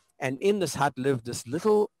hut. And in this hut lived this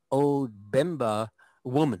little old Bemba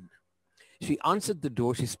woman. She answered the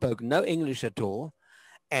door. She spoke no English at all.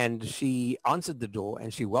 And she answered the door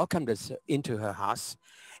and she welcomed us into her house.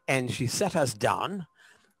 And she sat us down.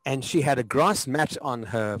 And she had a grass mat on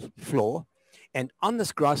her floor. And on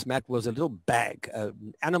this grass mat was a little bag,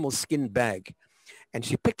 an animal skin bag. And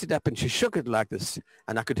she picked it up and she shook it like this.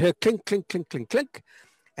 And I could hear clink, clink, clink, clink, clink.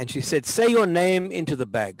 And she said, say your name into the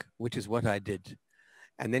bag, which is what I did.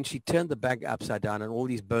 And then she turned the bag upside down and all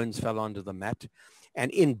these bones fell onto the mat. And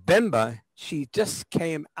in Bemba, she just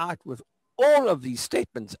came out with all of these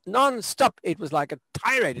statements non-stop. It was like a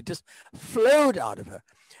tirade. It just flowed out of her.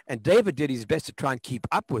 And David did his best to try and keep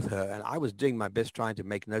up with her. And I was doing my best trying to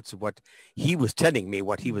make notes of what he was telling me,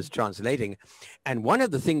 what he was translating. And one of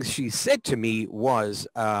the things she said to me was,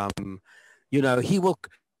 you know, he will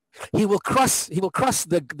cross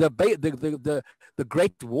the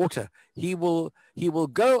great water. He will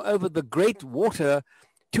go over the great water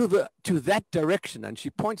to that direction. And she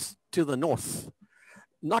points to the north,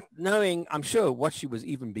 not knowing, I'm sure, what she was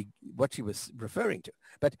referring to.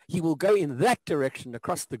 But he will go in that direction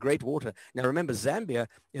across the great water. Now, remember, Zambia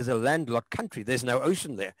is a landlocked country. There's no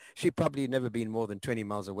ocean there. She probably never been more than 20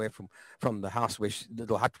 miles away from the house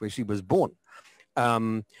little hut where she was born.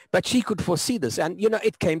 But she could foresee this. And, you know,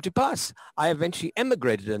 it came to pass. I eventually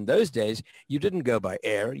emigrated. In those days, you didn't go by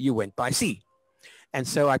air. You went by sea. And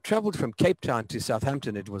so I traveled from Cape Town to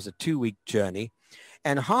Southampton. It was a 2-week journey.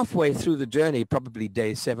 And halfway through the journey, probably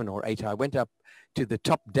day 7 or 8, I went up to the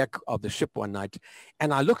top deck of the ship one night,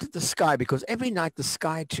 and I looked at the sky because every night the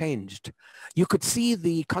sky changed. You could see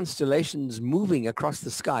the constellations moving across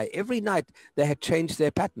the sky. Every night they had changed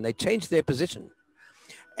their pattern. They changed their position.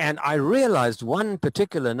 And I realized one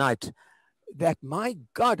particular night that, my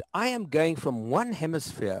God, I am going from one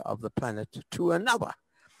hemisphere of the planet to another.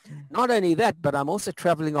 Not only that, but I'm also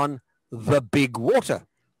traveling on the big water.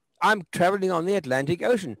 I'm traveling on the Atlantic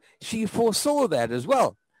Ocean. She foresaw that as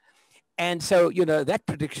well. And so, you know, that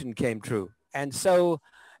prediction came true. And so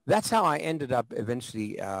that's how I ended up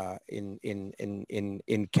eventually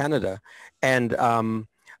in Canada. And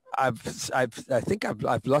I think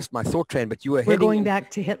I've lost my thought train, but you were We're going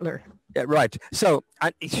back to Hitler. Yeah, right. So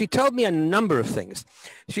she told me a number of things.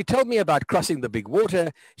 She told me about crossing the big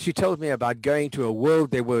water. She told me about going to a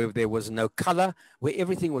world where there was no color, where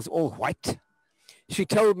everything was all white. She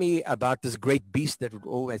told me about this great beast that would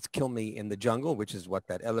always kill me in the jungle, which is what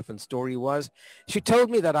that elephant story was. She told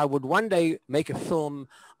me that I would one day make a film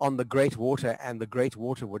on the great water and the great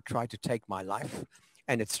water would try to take my life.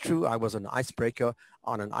 And it's true, I was on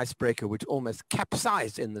an icebreaker which almost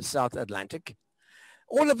capsized in the South Atlantic.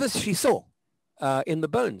 All of this she saw in the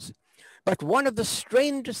bones. But one of the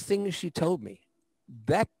strangest things she told me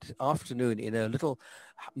that afternoon in a little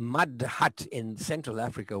mud hut in Central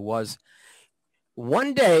Africa was,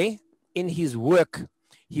 one day in his work,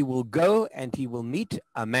 he will go and he will meet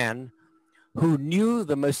a man who knew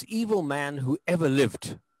the most evil man who ever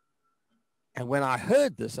lived. And when I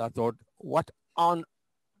heard this, I thought, what on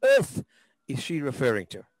earth is she referring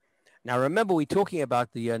to? Now, remember, we're talking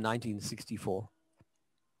about the year 1964.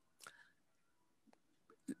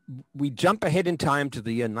 We jump ahead in time to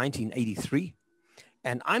the year 1983,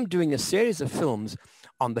 and I'm doing a series of films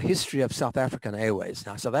on the history of South African Airways.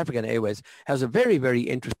 Now, South African Airways has a very, very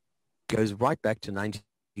interesting, goes right back to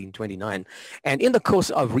 1929. And in the course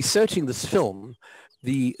of researching this film,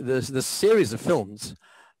 the series of films,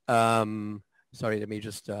 sorry, let me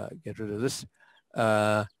just get rid of this.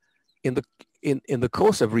 In the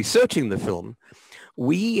course of researching the film,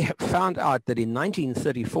 we found out that in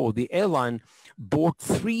 1934, the airline bought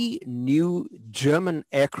 3 new German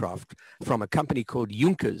aircraft from a company called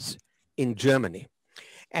Junkers in Germany.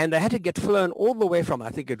 And they had to get flown all the way from, I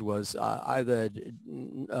think it was either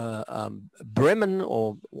Bremen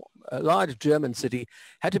or a large German city,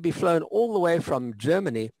 had to be flown all the way from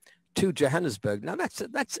Germany to Johannesburg. Now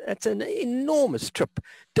that's an enormous trip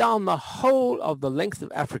down the whole of the length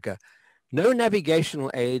of Africa. No navigational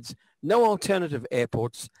aids, no alternative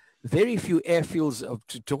airports, very few airfields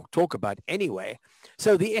to talk about anyway.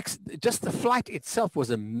 So just the flight itself was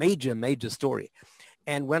a major, major story.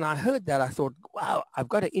 And when I heard that, I thought, wow, I've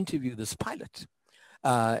got to interview this pilot.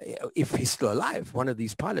 If he's still alive, one of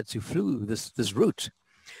these pilots who flew this route.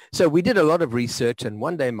 So we did a lot of research, and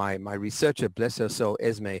one day my researcher, bless her soul,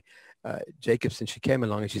 Esme Jacobson, she came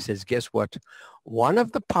along and she says, guess what? One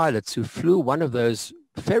of the pilots who flew one of those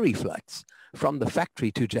ferry flights from the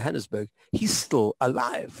factory to Johannesburg, he's still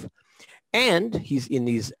alive. And he's in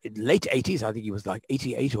his late 80s, I think he was like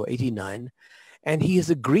 88 or 89, and he has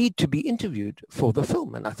agreed to be interviewed for the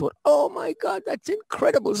film. And I thought, oh my God, that's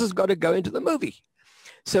incredible. This has got to go into the movie.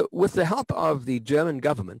 So with the help of the German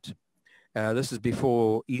government, this is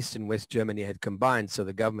before East and West Germany had combined, so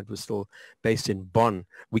the government was still based in Bonn.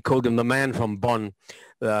 We called him the man from Bonn.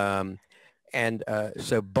 So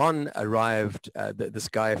Bonn arrived, this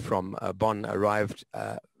guy from Bonn arrived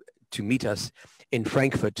to meet us in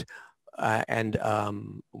Frankfurt, and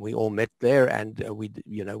we all met there, and we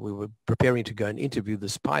were preparing to go and interview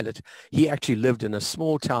this pilot. He actually lived in a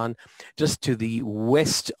small town just to the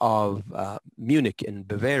west of Munich in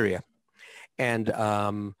Bavaria. And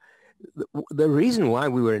the reason why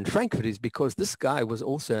we were in Frankfurt is because this guy was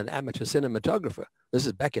also an amateur cinematographer. This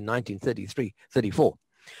is back in 1933, 34.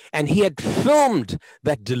 And he had filmed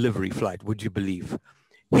that delivery flight, would you believe?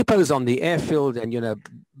 Hippos on the airfield and,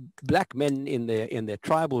 black men in their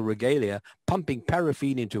tribal regalia pumping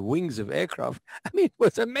paraffin into wings of aircraft. I mean, it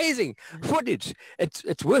was amazing footage.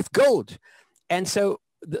 It's worth gold. And so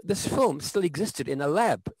this film still existed in a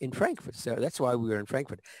lab in Frankfurt. So that's why we were in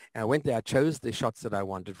Frankfurt. And I went there, I chose the shots that I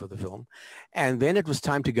wanted for the film. And then it was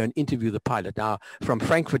time to go and interview the pilot. Now, from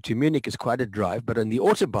Frankfurt to Munich is quite a drive, but on the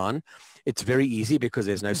Autobahn, it's very easy because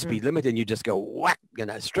there's no speed limit, and you just go whack,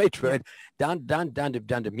 straight for it, down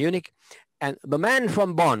to Munich. And the man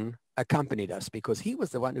from Bonn accompanied us because he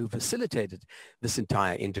was the one who facilitated this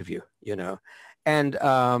entire interview, And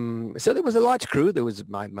so there was a large crew. There was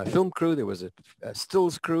my film crew. There was a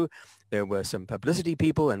stills crew. There were some publicity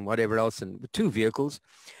people and whatever else, and 2 vehicles.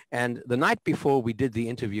 And the night before we did the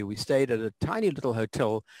interview, we stayed at a tiny little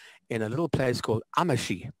hotel in a little place called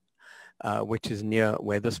Amashi, which is near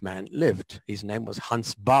where this man lived. His name was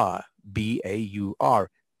Hans Baur, B-A-U-R.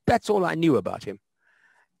 That's all I knew about him.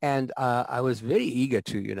 And I was very eager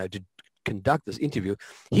to conduct this interview.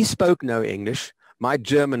 He spoke no English. My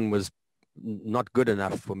German was not good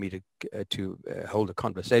enough for me to hold a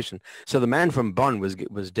conversation. So the man from Bonn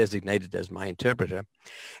was designated as my interpreter.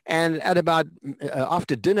 And at about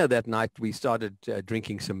after dinner that night, we started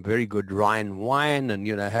drinking some very good Rhine wine and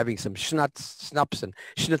having some schnapps and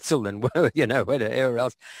schnitzel and whatever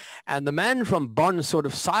else. And the man from Bonn sort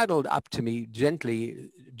of sidled up to me gently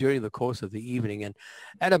during the course of the evening, and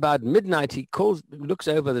at about midnight he looks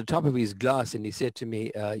over the top of his glass, and he said to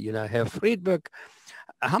me, Herr Friedberg,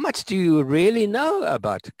 how much do you really know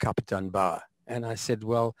about Captain Baur? And I said,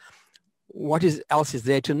 well, what else is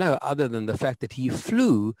there to know other than the fact that he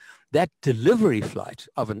flew that delivery flight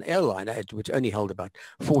of an airliner, which only held about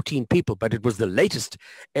 14 people, but it was the latest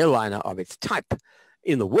airliner of its type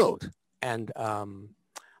in the world. And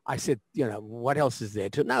I said, what else is there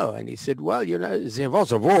to know? And he said, well, there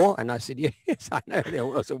was a war. And I said, yes, I know there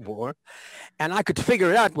was a war. And I could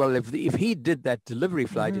figure out, well, if he did that delivery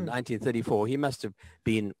flight in 1934, he must have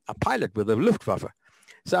been a pilot with the Luftwaffe.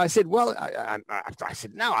 So I said, well, I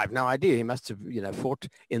said, no, I have no idea. He must have, fought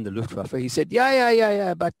in the Luftwaffe. He said,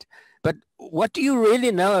 yeah. But what do you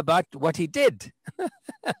really know about what he did?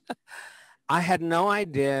 I had no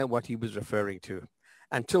idea what he was referring to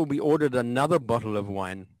until we ordered another bottle of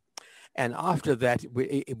wine. And after that,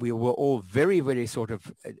 we were all very, very sort of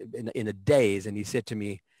in a daze. And he said to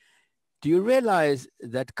me, do you realize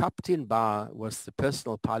that Captain Bar was the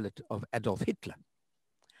personal pilot of Adolf Hitler?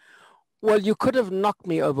 Well, you could have knocked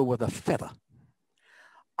me over with a feather.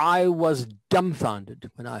 I was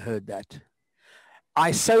dumbfounded when I heard that.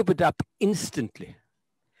 I sobered up instantly.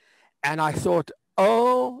 And I thought,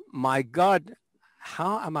 oh my God,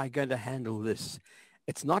 how am I going to handle this?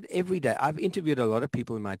 It's not every day. I've interviewed a lot of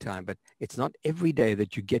people in my time, but it's not every day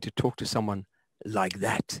that you get to talk to someone like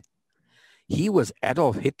that. He was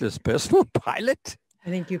Adolf Hitler's personal pilot. I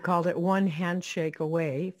think you called it one handshake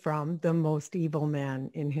away from the most evil man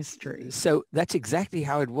in history. So that's exactly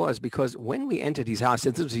how it was, because when we entered his house,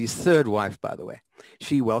 and this was his third wife, by the way,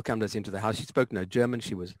 she welcomed us into the house. She spoke no German.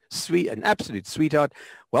 She was sweet, an absolute sweetheart,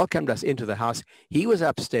 welcomed us into the house. He was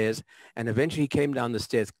upstairs, and eventually he came down the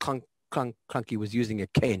stairs, clunk, clunk, clunk. He was using a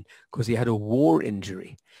cane because he had a war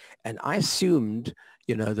injury. And I assumed,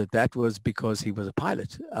 that was because he was a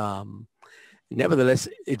pilot. Nevertheless,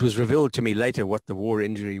 it was revealed to me later what the war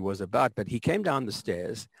injury was about, but he came down the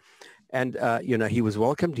stairs and, he was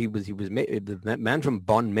welcomed. The man from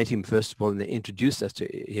Bonn met him first of all, and they introduced us to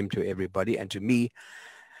him to everybody and to me.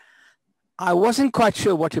 I wasn't quite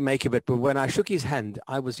sure what to make of it, but when I shook his hand,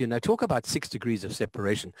 I was, talk about 6 degrees of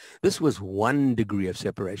separation. This was 1 degree of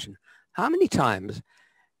separation. How many times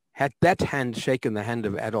had that hand shaken the hand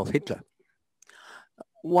of Adolf Hitler,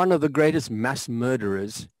 one of the greatest mass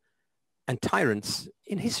murderers and tyrants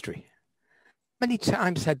in history? Many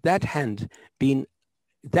times had that hand been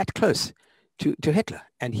that close to Hitler.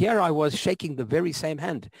 And here I was shaking the very same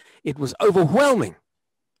hand. It was overwhelming.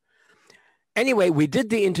 Anyway, we did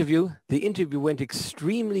the interview. The interview went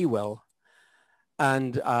extremely well.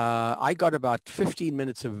 And I got about 15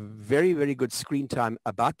 minutes of very, very good screen time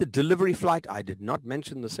about the delivery flight. I did not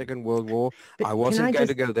mention the Second World War. But I wasn't going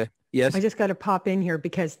to go there. Yes. I just got to pop in here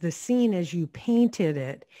because the scene as you painted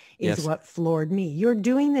it is Yes. what floored me. You're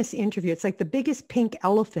doing this interview. It's like the biggest pink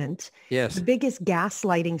elephant, Yes. the biggest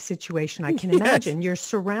gaslighting situation I can Yes. imagine. You're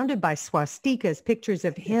surrounded by swastikas, pictures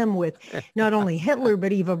of him with not only Hitler,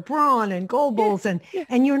 but Eva Braun and Goebbels,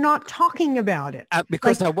 and you're not talking about it.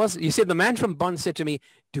 Because you said the man from Bonn said to me,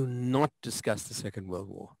 do not discuss the Second World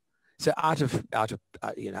War. So out of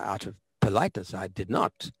politeness, I did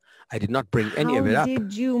not bring any of it up. How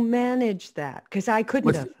did you manage that? Because I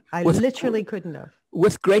couldn't have. I literally couldn't have.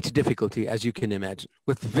 With great difficulty, as you can imagine,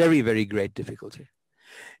 with very, very great difficulty.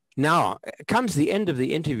 Now comes the end of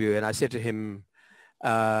the interview, and I said to him,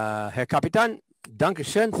 Herr Kapitän, danke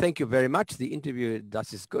schön, thank you very much. The interview,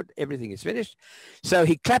 das ist good, everything is finished. So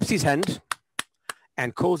he claps his hand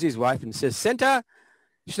and calls his wife and says, Senta,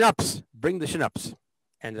 schnapps, bring the schnapps.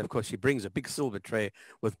 And of course, she brings a big silver tray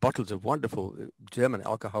with bottles of wonderful German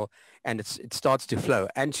alcohol, and it starts to flow.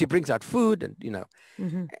 And she brings out food, and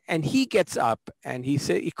Mm-hmm. and he gets up and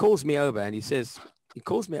he calls me over, and he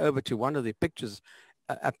calls me over to one of the pictures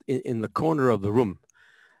in the corner of the room.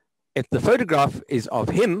 The photograph is of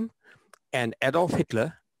him and Adolf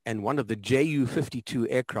Hitler and one of the Ju-52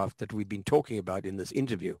 aircraft that we've been talking about in this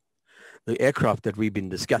interview, the aircraft that we've been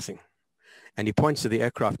discussing. And he points to the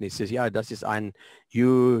aircraft and he says, yeah, das ist ein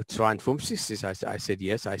Ju-52. I said,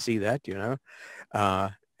 yes, I see that,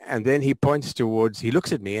 and then he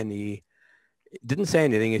looks at me and he didn't say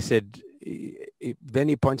anything. He said, then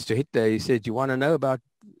he points to Hitler. He said, you want to know about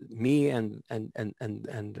me and him?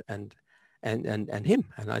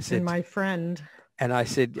 And I said, And my friend. And I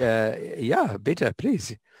said, yeah, bitte,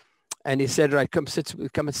 please. And he said, right, come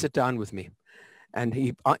and sit down with me. And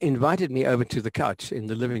he invited me over to the couch in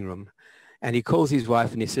the living room. And he calls his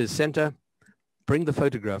wife and he says, Senta, bring the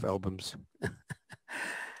photograph albums.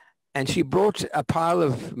 And she brought a pile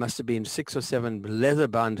of, must have been 6 or 7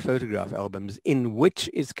 leather-bound photograph albums in which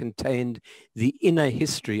is contained the inner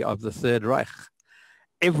history of the Third Reich.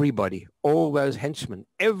 Everybody, all those henchmen,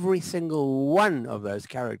 every single one of those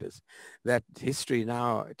characters that history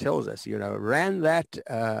now tells us, ran that,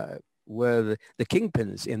 were the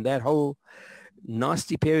kingpins in that whole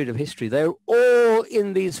nasty period of history. They're all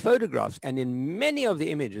in these photographs. And in many of the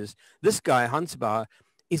images, this guy, Hans Bauer,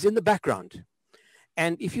 is in the background.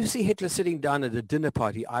 And if you see Hitler sitting down at a dinner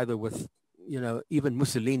party, either with, even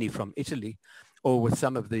Mussolini from Italy, or with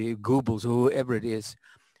some of the Goebbels or whoever it is,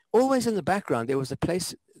 always in the background, there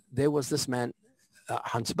was this man,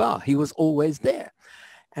 Hans Bauer. He was always there.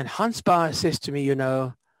 And Hans Bauer says to me,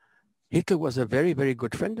 Hitler was a very, very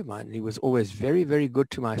good friend of mine. He was always very, very good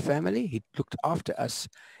to my family. He looked after us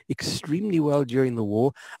extremely well during the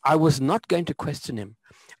war. I was not going to question him.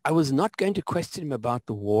 I was not going to question him about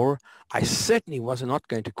the war. I certainly was not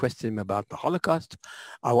going to question him about the Holocaust.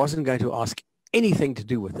 I wasn't going to ask anything to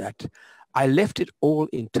do with that. I left it all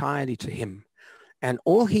entirely to him. And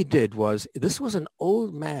all he did was, this was an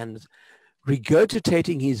old man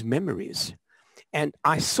regurgitating his memories. And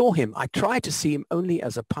I saw him, I tried to see him only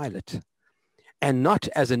as a pilot and not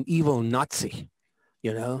as an evil Nazi,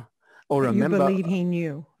 you know, or a member. You believe he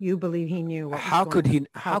knew. You believe he knew what was How could going he, on.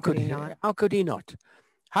 how could he not? How could he not?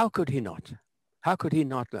 How could he not? How could he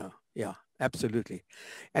not know? Yeah, absolutely.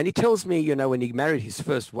 And he tells me, you know, when he married his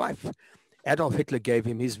first wife, Adolf Hitler gave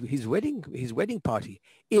him his wedding party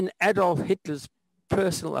in Adolf Hitler's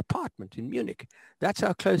personal apartment in Munich. That's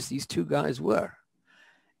how close these two guys were.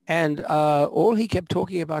 And all he kept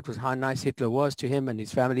talking about was how nice Hitler was to him and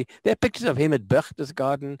his family. There are pictures of him at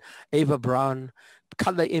Berchtesgaden, Eva Braun,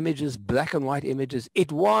 color images, black and white images.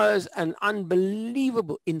 It was an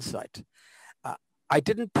unbelievable insight. I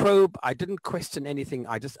didn't probe. I didn't question anything.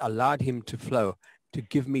 I just allowed him to flow, to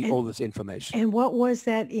give me all this information. And what was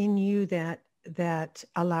that in you that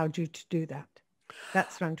allowed you to do that?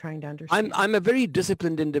 That's what I'm trying to understand. I'm a very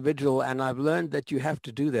disciplined individual, and I've learned that you have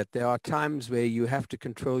to do that. There are times where you have to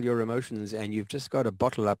control your emotions, and you've just got to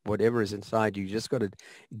bottle up whatever is inside you. You just got to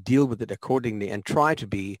deal with it accordingly and try to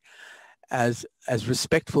be as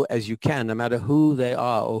respectful as you can, no matter who they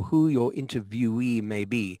are or who your interviewee may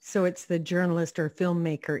be. So it's the journalist or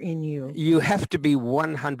filmmaker in you. You have to be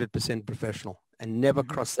 100% professional and never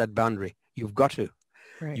cross that boundary. You've got to.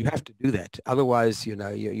 Right. You have to do that. Otherwise, you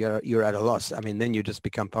know, you're at a loss. I mean, then you just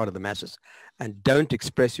become part of the masses. And don't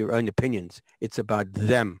express your own opinions. It's about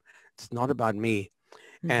them. It's not about me.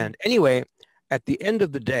 Mm-hmm. And anyway, at the end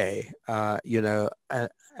of the day, you know,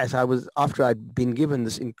 after I'd been given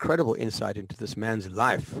this incredible insight into this man's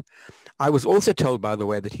life, I was also told, by the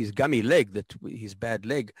way, that his gummy leg, his bad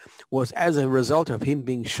leg, was as a result of him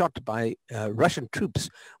being shot by Russian troops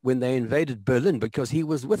when they invaded Berlin, because he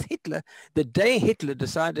was with Hitler the day Hitler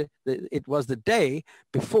decided, that it was the day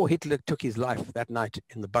before Hitler took his life that night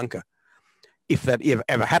in the bunker, if that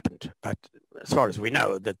ever happened. But as far as we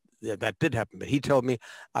know, that did happen. But he told me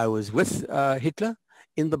I was with Hitler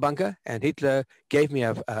in the bunker, and Hitler gave me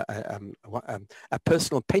a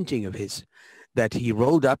personal painting of his that he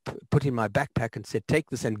rolled up, put in my backpack, and said, "Take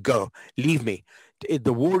this and go. Leave me.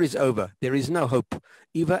 The war is over. There is no hope.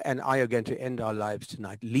 Eva and I are going to end our lives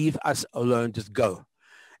tonight. Leave us alone. Just go."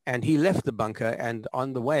 And he left the bunker, and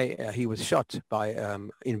on the way, he was shot by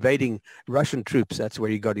invading Russian troops. That's where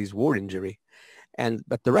he got his war injury.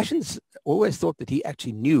 But the Russians always thought that he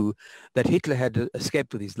actually knew that Hitler had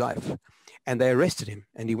escaped with his life. And they arrested him,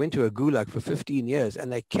 and he went to a gulag for 15 years,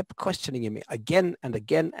 and they kept questioning him again and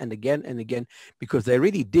again and again and again, because they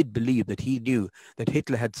really did believe that he knew that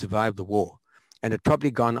Hitler had survived the war and had probably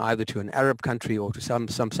gone either to an Arab country or to some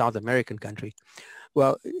South American country.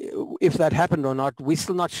 Well, if that happened or not, we're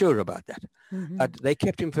still not sure about that. Mm-hmm. But they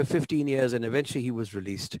kept him for 15 years, and eventually he was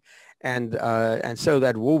released. And so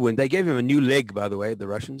that war wound, they gave him a new leg, by the way, the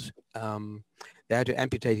Russians. They had to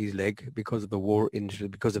amputate his leg because of the war injury,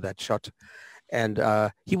 because of that shot. And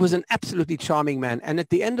he was an absolutely charming man. And at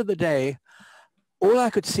the end of the day, all I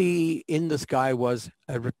could see in this guy was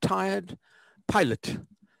a retired pilot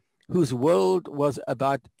whose world was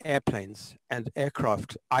about airplanes and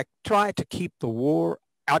aircraft. I tried to keep the war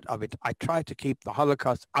out of it. I tried to keep the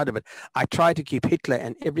Holocaust out of it. I tried to keep Hitler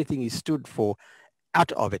and everything he stood for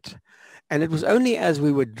out of it. And it was only as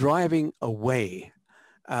we were driving away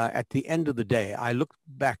at the end of the day, I looked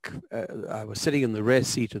back. I was sitting in the rear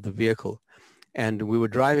seat of the vehicle, and we were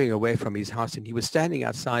driving away from his house, and he was standing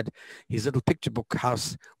outside his little picture book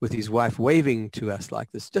house with his wife, waving to us like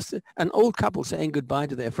this, just an old couple saying goodbye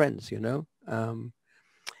to their friends, you know.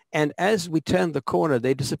 And as we turned the corner,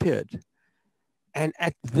 they disappeared. And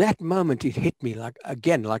at that moment, it hit me like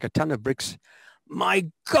a ton of bricks. My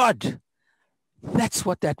God, that's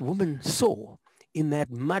what that woman saw in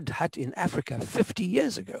that mud hut in Africa 50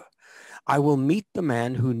 years ago. I will meet the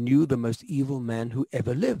man who knew the most evil man who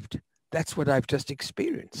ever lived. That's what I've just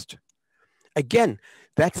experienced. Again,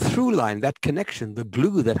 that through line, that connection, the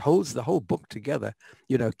glue that holds the whole book together,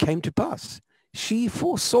 you know, came to pass. She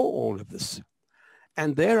foresaw all of this.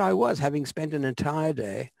 And there I was, having spent an entire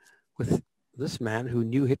day with this man who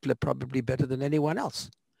knew Hitler probably better than anyone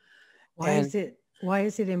else. Why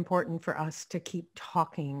is it important for us to keep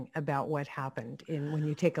talking about what happened when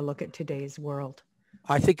you take a look at today's world?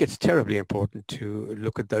 I think it's terribly important to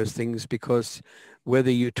look at those things, because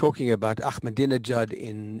whether you're talking about Ahmadinejad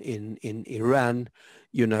in Iran,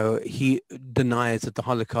 you know, he denies that the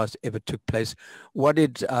Holocaust ever took place. What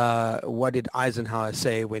did Eisenhower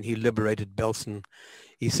say when he liberated Belsen?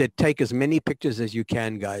 He said, take as many pictures as you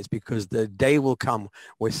can, guys, because the day will come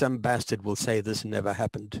where some bastard will say this never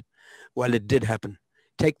happened. Well, it did happen.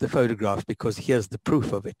 Take the photographs because here's the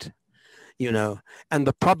proof of it, you know. And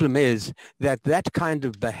the problem is that that kind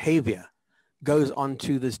of behavior goes on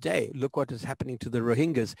to this day. Look what is happening to the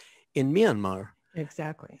Rohingyas in Myanmar.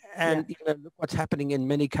 Exactly. And you know, look what's happening in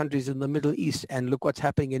many countries in the Middle East, and look what's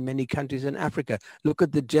happening in many countries in Africa. Look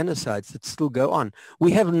at the genocides that still go on.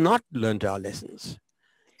 We have not learned our lessons.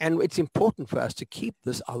 And it's important for us to keep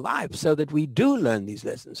this alive so that we do learn these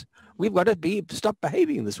lessons. We've got to stop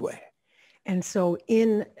behaving this way. And so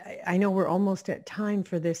I know we're almost at time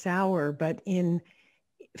for this hour, but in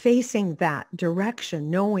facing that direction,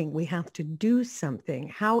 knowing we have to do something,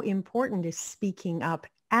 how important is speaking up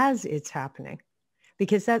as it's happening?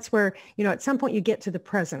 Because that's where, you know, at some point you get to the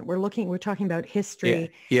present. We're talking about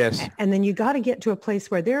history. Yeah. Yes. And then you got to get to a place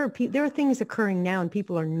where there are things occurring now and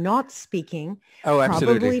people are not speaking. Oh,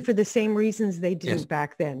 absolutely. Probably for the same reasons they didn't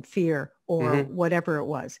back then, fear or whatever it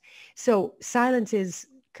was. So silence is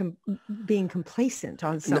being complacent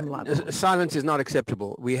on some level. Silence is not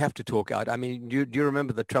acceptable. We have to talk out. I mean, do you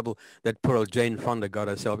remember the trouble that poor old Jane Fonda got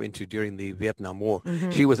herself into during the Vietnam War?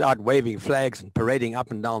 She was out waving flags and parading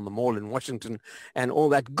up and down the mall in Washington and all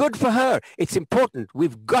that. Good for her. It's important.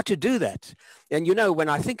 We've got to do that. And, you know, when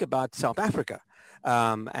I think about South Africa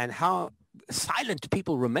and how silent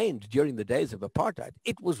people remained during the days of apartheid,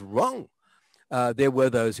 it was wrong. There were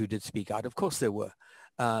those who did speak out. Of course there were.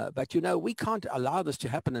 But, you know, we can't allow this to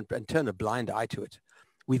happen and turn a blind eye to it.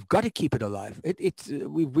 We've got to keep it alive.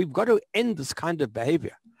 We've got to end this kind of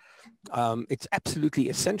behavior. It's absolutely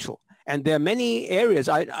essential. And there are many areas,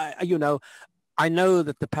 I know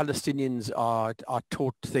that the Palestinians are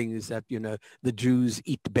taught things that, you know, the Jews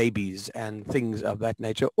eat babies and things of that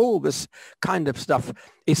nature. All this kind of stuff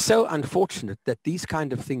is so unfortunate that these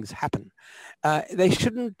kind of things happen.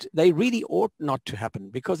 They really ought not to happen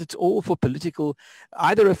because it's all for political,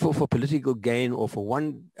 either for political gain or for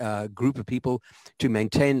one group of people to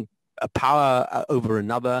maintain a power over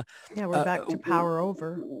another. Yeah, we're back to power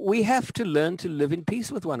over. We have to learn to live in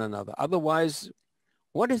peace with one another. Otherwise,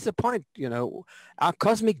 what is the point? You know, our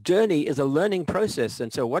cosmic journey is a learning process.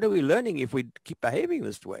 And so what are we learning if we keep behaving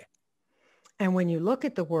this way? And when you look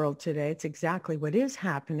at the world today, it's exactly what is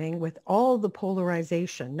happening with all the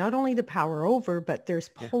polarization, not only the power over, but there's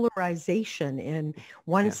polarization in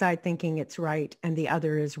one side thinking it's right and the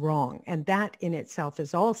other is wrong. And that in itself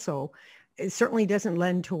is also, it certainly doesn't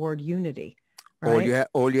lend toward unity. Right?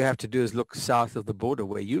 All you have to do is look south of the border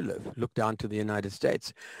where you live. Look down to the United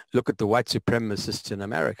States. Look at the white supremacists in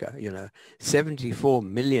America. You know, 74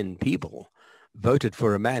 million people voted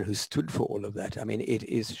for a man who stood for all of that. I mean, it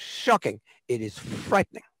is shocking. It is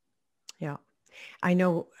frightening. Yeah. I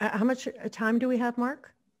know. How much time do we have,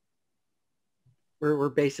 Marc? We're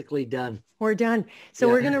basically done. We're done. So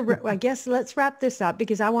we're going to, I guess, let's wrap this up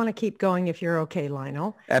because I want to keep going if you're okay,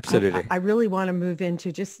 Lionel. Absolutely. I really want to move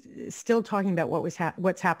into just still talking about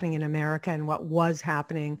what's happening in America and what was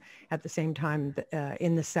happening at the same time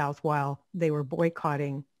in the South while they were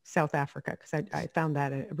boycotting South Africa, because I found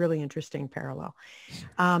that a really interesting parallel.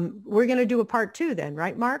 We're going to do a part 2 then,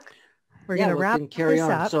 right, Marc? We're going to wrap carry this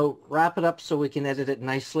on. up. So wrap it up so we can edit it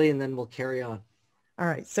nicely and then we'll carry on. All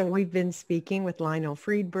right. So we've been speaking with Lionel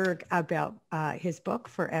Friedberg about his book,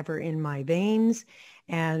 Forever in My Veins.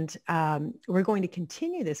 And we're going to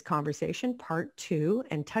continue this conversation, part 2,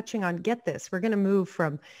 and touching on, get this, we're going to move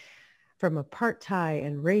from apartheid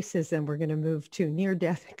and racism, we're going to move to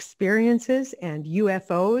near-death experiences and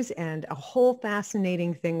UFOs and a whole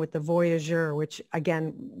fascinating thing with the Voyager, which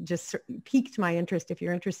again, just piqued my interest. If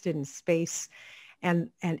you're interested in space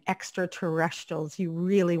and extraterrestrials, you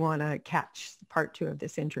really want to catch part 2 of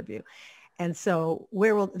this interview. And so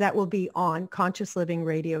that will be on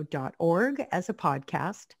consciouslivingradio.org as a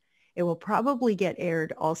podcast. It will probably get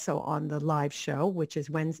aired also on the live show, which is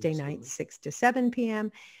Wednesday night, 6 to 7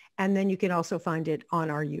 p.m. And then you can also find it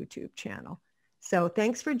on our YouTube channel. So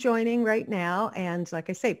thanks for joining right now. And like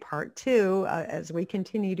I say, part 2, as we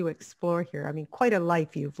continue to explore here. I mean, quite a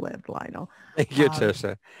life you've lived, Lionel. Thank you,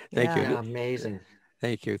 Tasha. Thank you. Yeah, amazing.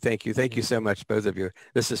 Thank you. Thank you so much, both of you.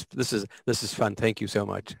 This is fun. Thank you so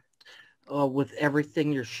much. With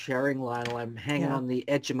everything you're sharing, Lionel, I'm hanging on the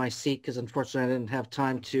edge of my seat because unfortunately I didn't have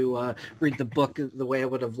time to read the book the way I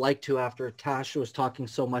would have liked to after Tasha was talking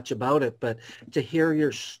so much about it. But to hear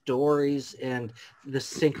your stories and the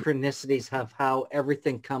synchronicities of how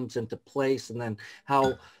everything comes into place, and then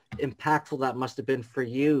how impactful that must have been for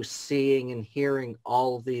you, seeing and hearing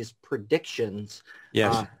all of these predictions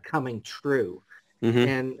coming true.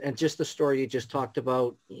 And just the story you just talked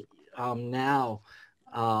about now,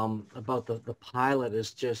 about the pilot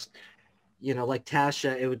is just, like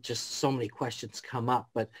Tasha, it would just so many questions come up.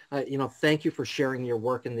 But, thank you for sharing your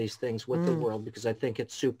work in these things with the world, because I think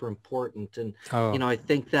it's super important. And, I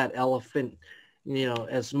think that elephant,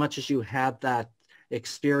 as much as you had that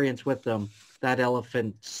experience with them, that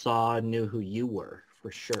elephant saw and knew who you were for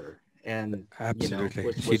sure. And, Absolutely.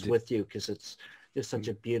 Was with you, because it's such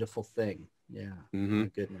a beautiful thing. Yeah. My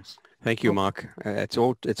goodness. Thank you, Marc. It's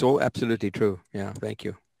all absolutely true. Yeah. Thank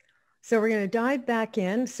you. So we're going to dive back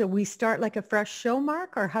in. So we start like a fresh show,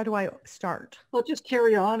 Marc, or how do I start? Well, just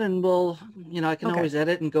carry on, and we'll, I can always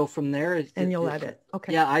edit and go from there. And you'll edit.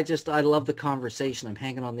 Okay. Yeah. I love the conversation. I'm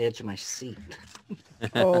hanging on the edge of my seat.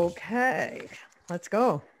 Okay. Let's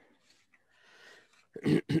go.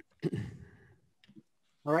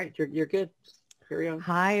 All right. You're good. Carry on.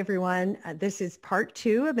 Hi, everyone. This is part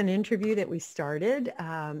 2 of an interview that we started,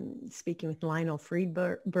 speaking with Lionel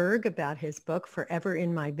Friedberg about his book, Forever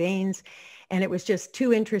in My Veins. And it was just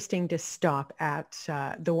too interesting to stop at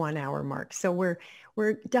the 1 hour mark. So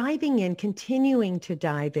we're diving in, continuing to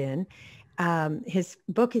dive in. His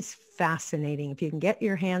book is fascinating. If you can get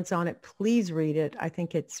your hands on it, please read it. I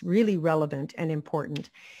think it's really relevant and important.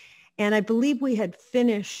 And I believe we had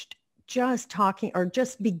finished just talking, or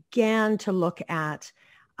just began to look at,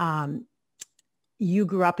 you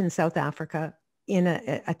grew up in South Africa in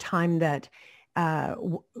a time that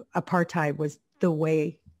apartheid was the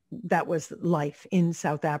way, that was life in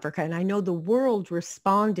South Africa. And I know the world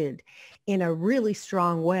responded in a really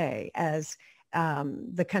strong way as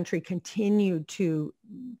the country continued to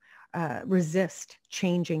resist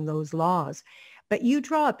changing those laws. But you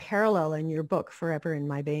draw a parallel in your book, Forever in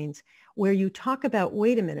My Veins, where you talk about,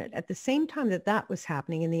 wait a minute, at the same time that was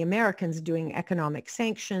happening and the Americans doing economic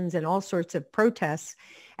sanctions and all sorts of protests,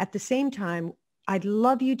 at the same time, I'd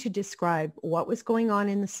love you to describe what was going on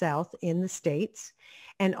in the South, in the States,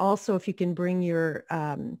 and also if you can bring your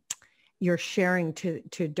sharing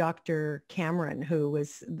to Dr. Caron, who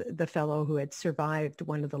was the fellow who had survived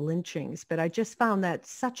one of the lynchings. But I just found that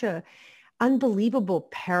such a unbelievable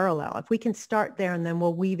parallel. If we can start there, and then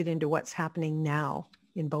we'll weave it into what's happening now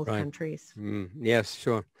in both countries. Yes,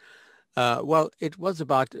 sure. Well, it was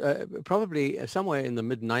about probably somewhere in the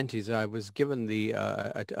mid-90s, I was given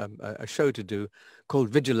a show to do called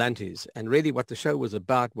Vigilantes. And really what the show was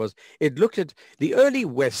about was, it looked at the early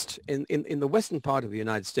West in the western part of the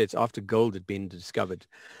United States after gold had been discovered.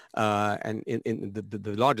 And in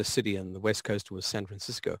the largest city on the West Coast was San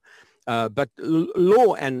Francisco. But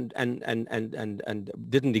law and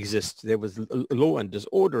didn't exist. There was law and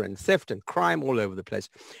disorder and theft and crime all over the place.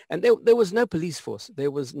 And there was no police force.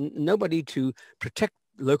 There was nobody to protect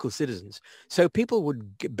local citizens. So people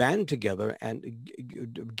would band together and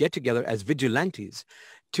get together as vigilantes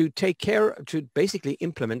to to basically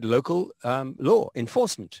implement local law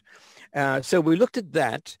enforcement. So we looked at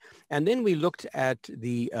that, and then we looked at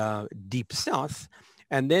the Deep South.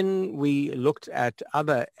 And then we looked at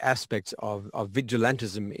other aspects of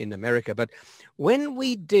vigilantism in America. But when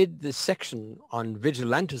we did the section on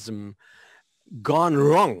vigilantism gone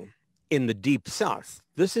wrong in the Deep South,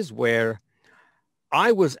 this is where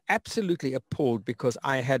I was absolutely appalled, because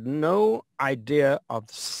I had no idea of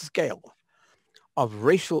the scale of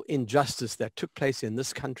racial injustice that took place in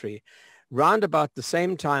this country round about the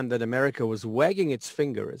same time that America was wagging its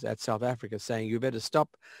fingers at South Africa, saying, you better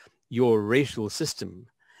stop your racial system,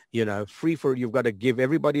 you've got to give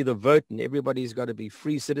everybody the vote, and everybody's got to be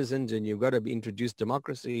free citizens, and you've got to introduce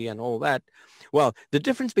democracy and all that. Well, the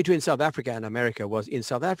difference between South Africa and America was, in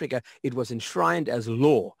South Africa, it was enshrined as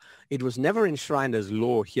law. It was never enshrined as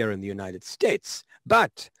law here in the United States.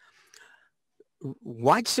 But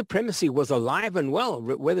white supremacy was alive and well,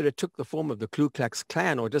 whether it took the form of the Ku Klux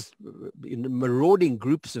Klan or just marauding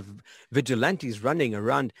groups of vigilantes running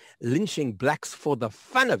around lynching blacks for the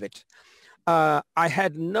fun of it. I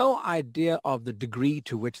had no idea of the degree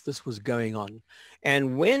to which this was going on.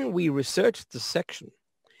 And when we researched the section,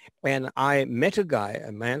 and I met a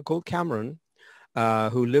man called Caron,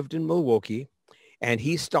 who lived in Milwaukee, and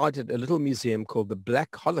he started a little museum called the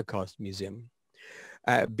Black Holocaust Museum,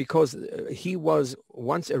 because he was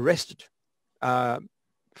once arrested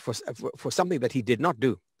for something that he did not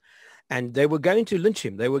do. And they were going to lynch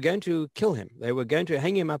him. They were going to kill him. They were going to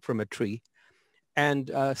hang him up from a tree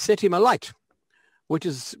and set him alight, which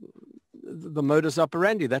is the modus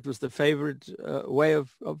operandi. That was the favorite way of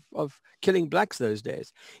killing blacks those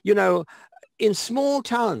days. In small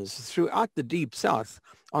towns throughout the Deep South,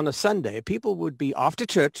 on a Sunday, people would be, after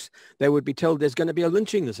church, they would be told there's going to be a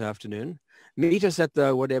lynching this afternoon. Meet us at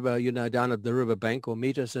the whatever, down at the riverbank, or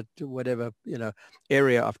meet us at whatever,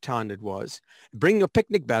 area of town it was. Bring your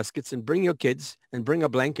picnic baskets and bring your kids and bring a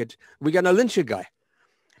blanket. We're going to lynch a guy.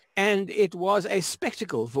 And it was a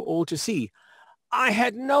spectacle for all to see. I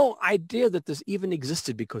had no idea that this even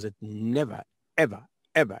existed because it never, ever,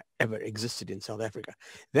 ever, ever existed in South Africa.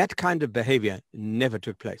 That kind of behavior never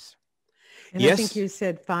took place. And yes. I think you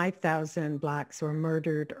said 5,000 blacks were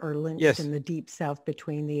murdered or lynched yes. in the Deep South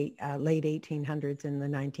between the late 1800s and the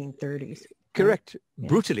 1930s. Correct. Right?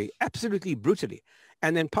 Brutally, absolutely brutally.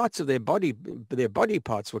 And then parts of their body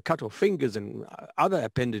parts were cut off, fingers and other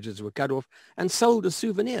appendages were cut off and sold as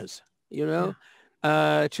souvenirs,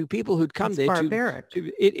 to people who'd come there. Barbaric.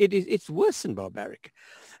 It's worse than barbaric.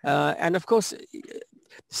 And of course,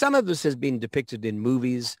 some of this has been depicted in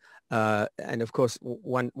movies. And of course,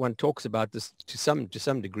 one talks about this to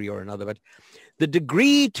some degree or another, but the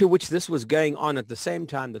degree to which this was going on at the same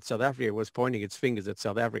time that South Africa was pointing its fingers at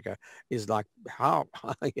South Africa is like, how,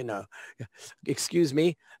 excuse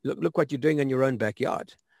me, look what you're doing in your own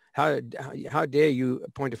backyard. How dare you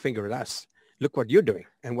point a finger at us? Look what you're doing,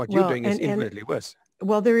 and what you're doing is infinitely worse.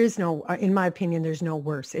 Well, there is no, in my opinion, there's no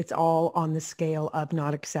worse. It's all on the scale of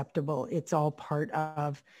not acceptable. It's all part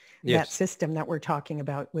of that system that we're talking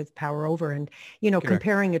about with power over. And,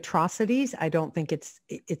 comparing atrocities, I don't think it's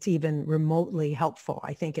even remotely helpful.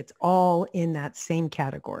 I think it's all in that same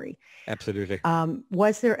category. Absolutely.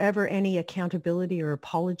 Was there ever any accountability or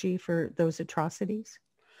apology for those atrocities?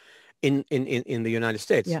 In the United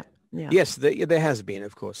States? Yeah. Yeah. Yes, there has been,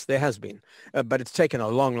 of course. There has been. But it's taken a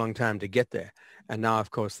long, long time to get there. And now,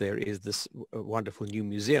 of course, there is this wonderful new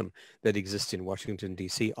museum that exists in Washington,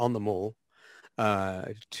 D.C. on the Mall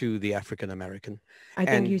to the African American. I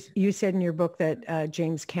think you said in your book that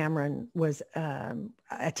James Cameron was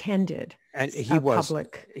attended. And he was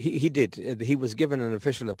public. He did. He was given an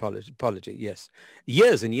official apology. Yes,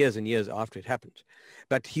 years and years and years after it happened.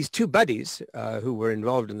 But his two buddies who were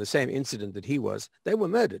involved in the same incident that he was, they were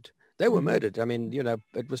murdered. They were murdered. I mean,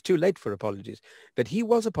 it was too late for apologies. But he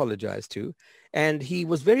was apologized to, and he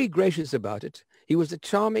was very gracious about it. He was a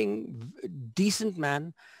charming, decent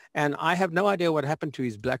man. And I have no idea what happened to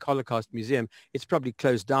his Black Holocaust Museum. It's probably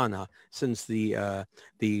closed down now since the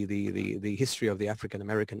history of the African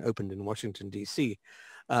American opened in Washington, D.C.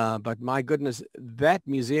 But my goodness, that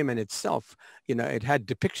museum in itself, it had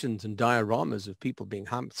depictions and dioramas of people being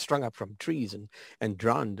strung up from trees and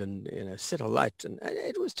drowned and set alight. And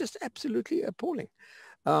it was just absolutely appalling.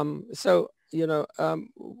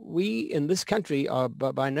 We in this country are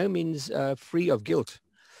by no means free of guilt.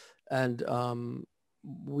 And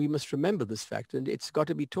we must remember this fact, and it's got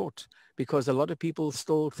to be taught, because a lot of people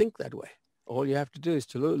still think that way. All you have to do is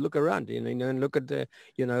to look around, and look at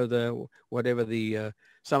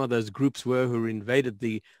some of those groups were who invaded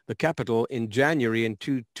the Capitol in January in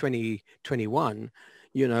 2021,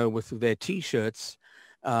 with their T-shirts,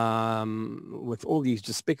 with all these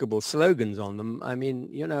despicable slogans on them. I mean,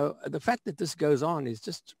 the fact that this goes on is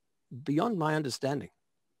just beyond my understanding.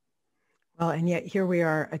 Well, and yet here we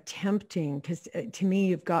are attempting, because to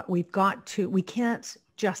me, we can't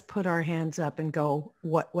just put our hands up and go,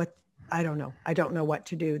 what, I don't know what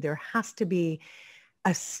to do. There has to be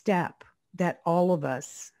a step that all of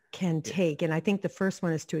us can take. And I think the first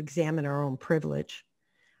one is to examine our own privilege.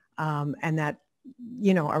 And that,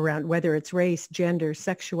 around whether it's race, gender,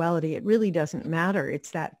 sexuality, it really doesn't matter. It's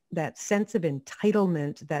that sense of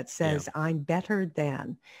entitlement that says, I'm better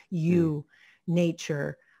than you,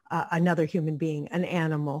 nature, another human being, an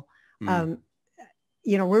animal.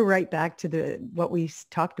 We're right back to what we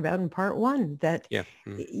talked about in part one, that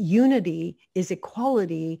unity is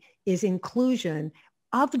equality, is inclusion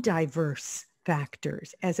of diverse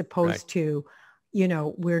factors, as opposed to,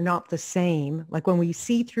 we're not the same. Like when we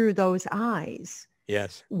see through those eyes,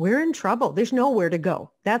 we're in trouble. There's nowhere to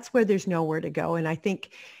go. That's where there's nowhere to go. And I think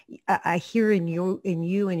I hear in you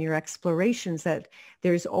and your explorations that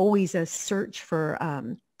there's always a search for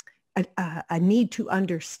a need to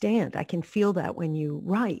understand. I can feel that when you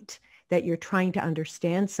write, that you're trying to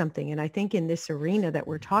understand something. And I think in this arena that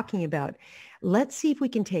we're talking about, let's see if we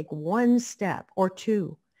can take one step or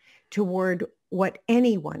two toward what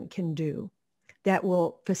anyone can do that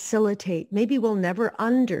will facilitate. Maybe we'll never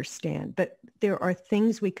understand, but there are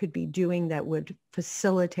things we could be doing that would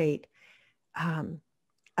facilitate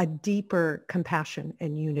a deeper compassion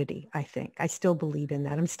and unity, I think. I still believe in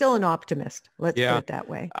that. I'm still an optimist. Let's put it that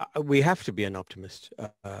way. We have to be an optimist.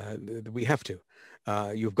 We have to.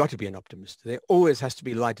 You've got to be an optimist. There always has to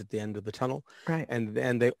be light at the end of the tunnel. Right.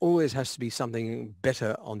 And there always has to be something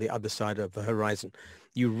better on the other side of the horizon.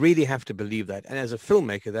 You really have to believe that. And as a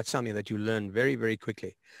filmmaker, that's something that you learn very, very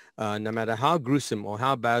quickly. No matter how gruesome or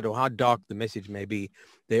how bad or how dark the message may be,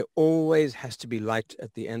 there always has to be light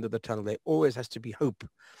at the end of the tunnel. There always has to be hope.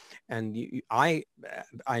 And I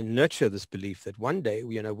nurture this belief that one day,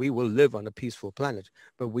 we will live on a peaceful planet,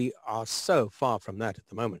 but we are so far from that at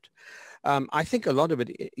the moment. I think a lot of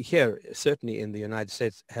it here, certainly in the United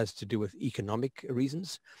States, has to do with economic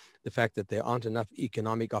reasons, the fact that there aren't enough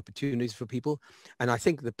economic opportunities for people. And I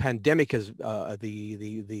think the pandemic has,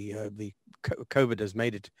 the COVID has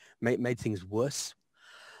made things worse.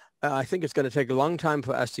 I think it's going to take a long time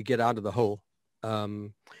for us to get out of the hole.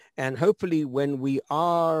 And hopefully when we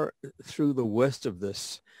are through the worst of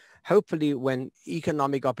this, hopefully when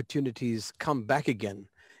economic opportunities come back again,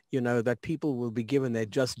 that people will be given their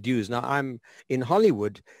just dues. Now, I'm in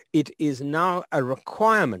Hollywood. It is now a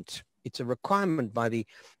requirement. It's a requirement by the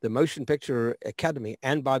Motion Picture Academy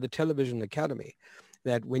and by the Television Academy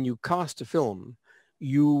that when you cast a film,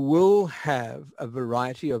 you will have a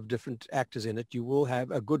variety of different actors in it. You will have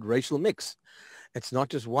a good racial mix. It's not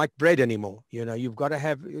just white bread anymore. You've got to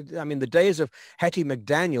have, the days of Hattie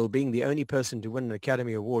McDaniel being the only person to win an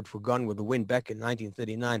Academy Award for Gone with the Wind back in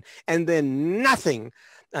 1939, and then nothing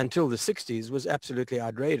until the 60s was absolutely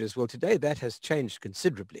outrageous. Well, today that has changed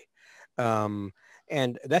considerably.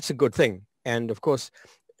 And that's a good thing. And of course,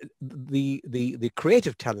 the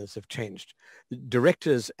creative talents have changed.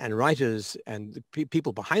 Directors and writers and the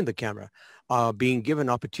people behind the camera are being given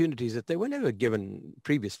opportunities that they were never given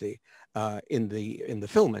previously in the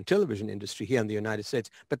film and television industry here in the United States,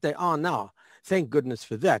 but they are now. Thank goodness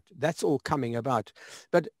for that. That's all coming about.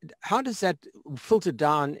 But how does that filter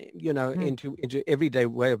down, into everyday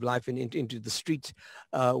way of life and into the streets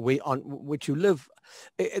on which you live?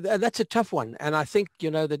 That's a tough one. And I think,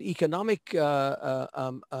 that economic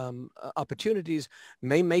opportunities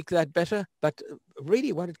may make that better. But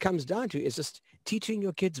really what it comes down to is just teaching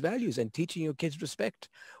your kids values and teaching your kids respect.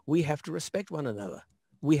 We have to respect one another.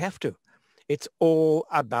 We have to. It's all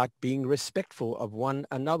about being respectful of one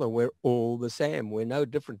another. We're all the same. We're no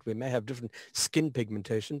different. We may have different skin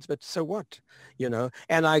pigmentations, but so what?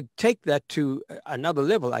 And I take that to another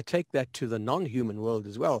level. I take that to the non-human world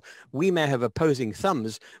as well. We may have opposing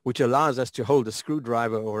thumbs, which allows us to hold a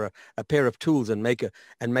screwdriver or a pair of tools and make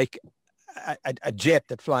a jet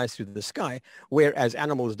that flies through the sky, whereas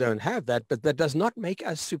animals don't have that, but that does not make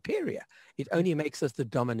us superior. It only makes us the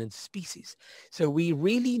dominant species. So we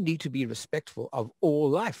really need to be respectful of all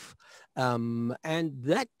life. And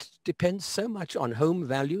that depends so much on home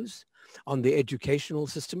values, on the educational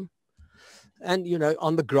system, and,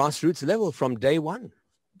 on the grassroots level from day one.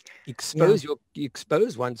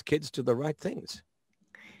 Expose one's kids to the right things.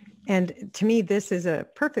 And to me, this is a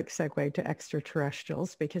perfect segue to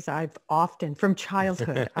extraterrestrials, because I've often, from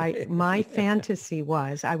childhood, my fantasy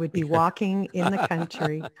was I would be walking in the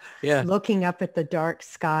country, looking up at the dark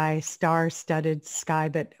sky, star-studded sky,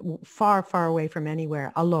 but far, far away from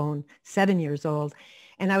anywhere, alone, 7 years old.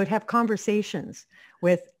 And I would have conversations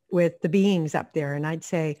with the beings up there. And I'd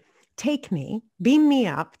say, take me, beam me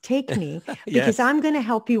up, take me, because I'm going to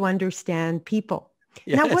help you understand people.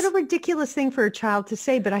 Yes. Now, what a ridiculous thing for a child to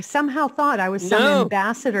say, but I somehow thought I was some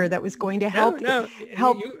ambassador that was going to help.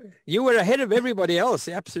 You were ahead of everybody else.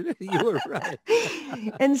 Absolutely. You were right.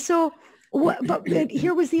 And so, but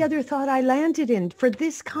here was the other thought I landed in. For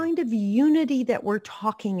this kind of unity that we're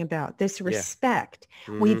talking about, this respect,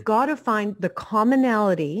 we've got to find the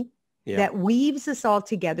commonality that weaves us all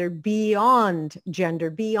together beyond gender,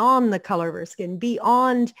 beyond the color of our skin,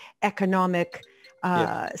 beyond economic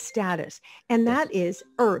status. And that is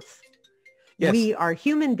Earth. Yes. We are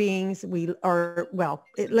human beings. We are,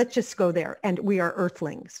 let's just go there. And we are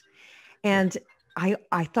Earthlings. And I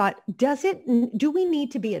thought, do we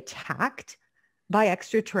need to be attacked by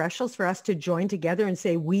extraterrestrials for us to join together and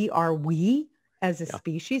say, we are we as a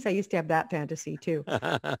species? I used to have that fantasy too.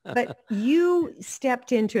 But you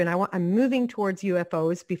stepped into, and I'm moving towards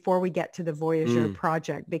UFOs before we get to the Voyager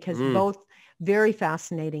project, because both very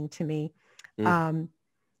fascinating to me.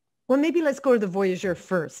 Well, maybe let's go to the Voyager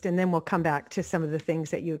first, and then we'll come back to some of the things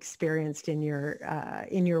that you experienced in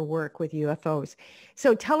your work with UFOs.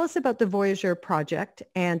 So tell us about the Voyager project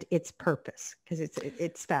and its purpose, because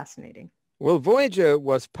it's fascinating. Well, Voyager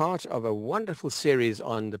was part of a wonderful series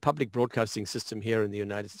on the public broadcasting system here in the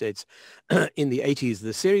United States in the 80s.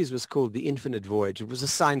 The series was called The Infinite Voyage. It was a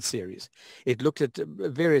science series. It looked at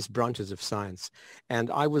various branches of science. And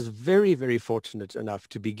I was very, very fortunate enough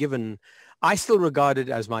to be given, I still regard it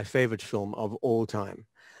as my favorite film of all time.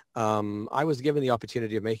 I was given the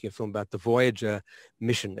opportunity of making a film about the Voyager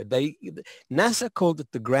mission. NASA called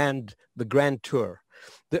it the Grand Tour.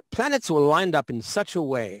 The planets were lined up in such a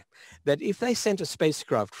way that if they sent a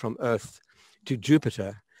spacecraft from Earth to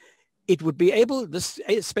Jupiter, this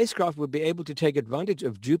spacecraft would be able to take advantage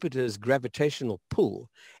of Jupiter's gravitational pull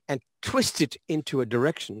and twist it into a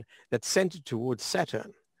direction that sent it towards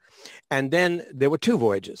Saturn. And then there were 2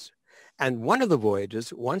 voyages. And one of the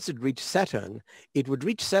voyages, once it reached Saturn, it would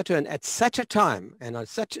reach Saturn at such a time and on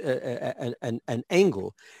such an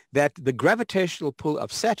angle that the gravitational pull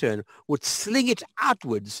of Saturn would sling it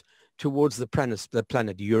outwards towards the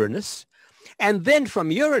planet Uranus. And then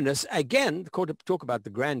from Uranus, again, talk about the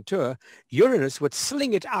Grand Tour, Uranus would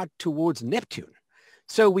sling it out towards Neptune.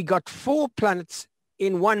 So we got 4 planets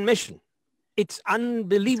in one mission. It's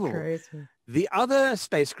unbelievable. That's crazy. The other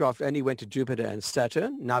spacecraft only went to Jupiter and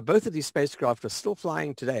Saturn. Now, both of these spacecraft are still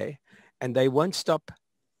flying today, and they won't stop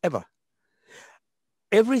ever.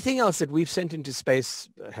 Everything else that we've sent into space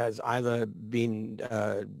has either been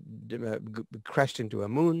crashed into a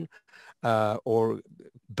moon or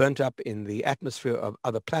burnt up in the atmosphere of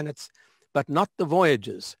other planets, but not the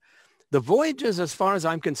Voyagers. The Voyagers, as far as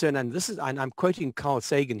I'm concerned, and I'm quoting Carl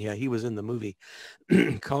Sagan here, he was in the movie.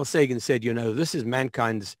 Carl Sagan said, this is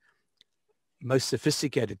mankind's most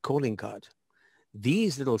sophisticated calling card.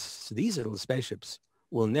 These little spaceships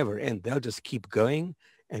will never end. They'll just keep going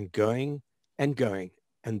and going and going,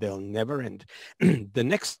 and they'll never end. The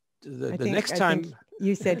next time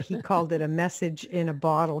you said he called it a message in a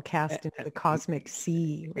bottle cast into the cosmic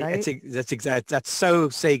sea, right? That's exact. That's so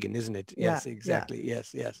Sagan, isn't it? Yes, Yeah, exactly. Yeah.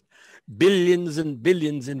 Yes. Billions and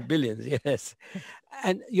billions and billions. Yes.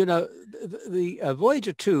 And, the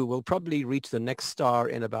Voyager 2 will probably reach the next star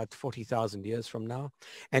in about 40,000 years from now.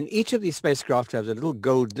 And each of these spacecraft has a little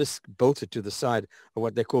gold disc bolted to the side of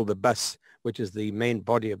what they call the bus, which is the main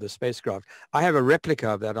body of the spacecraft. I have a replica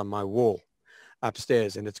of that on my wall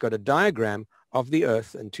upstairs, and it's got a diagram of the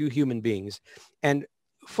Earth and 2 human beings. And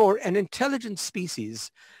for an intelligent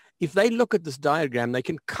species, if they look at this diagram, they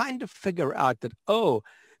can kind of figure out that,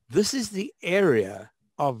 this is the area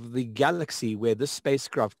of the galaxy where this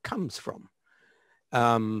spacecraft comes from.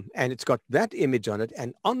 And it's got that image on it.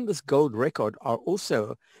 And on this gold record are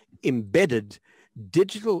also embedded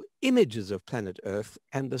digital images of planet Earth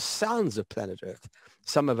and the sounds of planet Earth,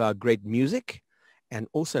 some of our great music, and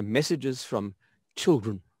also messages from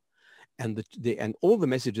children. And and all the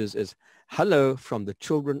messages is hello from the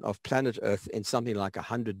children of planet Earth in something like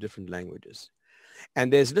 100 different languages.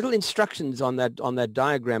 And there's little instructions on that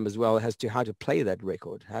diagram as well as to how to play that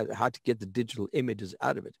record, how to get the digital images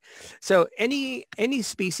out of it. So any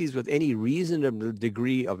species with any reasonable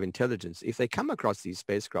degree of intelligence, if they come across these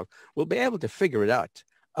spacecraft, will be able to figure it out.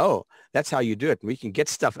 Oh, that's how you do it. We can get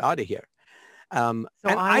stuff out of here. So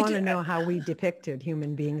I want to know how we depicted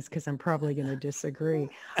human beings, because I'm probably going to disagree.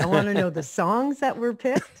 I want to know the songs that were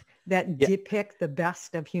picked that depict the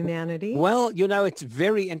best of humanity. Well, it's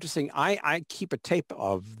very interesting. I keep a tape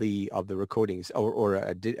of the recordings or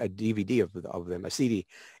a DVD of them, a CD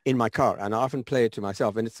in my car, and I often play it to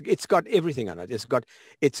myself. And it's got everything on it. It's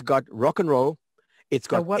got rock and roll. It's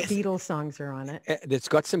got what Beatles songs are on it? It's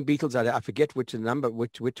got some Beatles. I forget which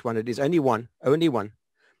one it is. Only one.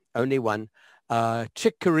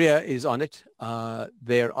 Chick Corea is on it.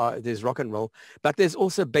 There's rock and roll, but there's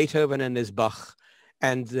also Beethoven and there's Bach.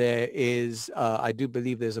 And there is, I do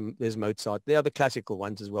believe there's Mozart. There are the classical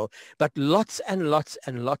ones as well, but lots and lots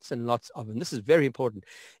and lots and lots of them. This is very important.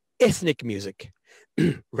 Ethnic music,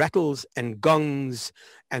 rattles and gongs,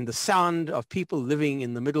 and the sound of people living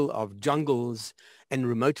in the middle of jungles and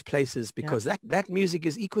remote places, because that music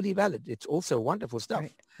is equally valid. It's also wonderful stuff.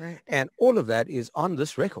 Right. And all of that is on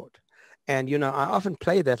this record. And, I often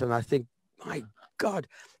play that and I think, my God,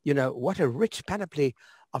 what a rich panoply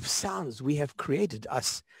of sounds we have created,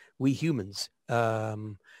 we humans.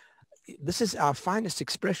 This is our finest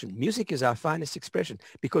expression. Music is our finest expression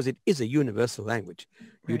because it is a universal language.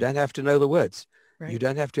 Right. You don't have to know the words. Right. You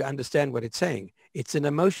don't have to understand what it's saying. It's an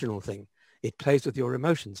emotional thing. It plays with your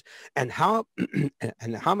emotions. And how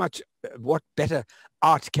much, what better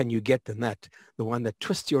art can you get than that? The one that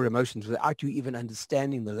twists your emotions without you even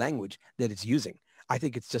understanding the language that it's using. I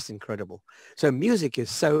think it's just incredible. So music is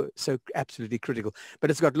so absolutely critical, but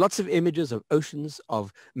it's got lots of images of oceans,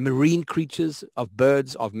 of marine creatures, of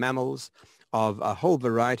birds, of mammals, of a whole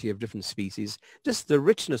variety of different species, just the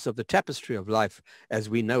richness of the tapestry of life as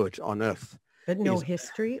we know it on Earth. But no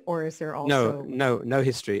history, or is there also? No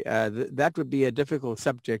history. That would be a difficult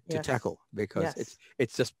subject to tackle because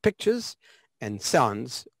it's just pictures and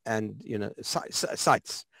sounds and,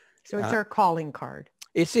 sights. So it's our calling card.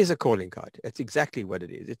 It is a calling card. It's exactly what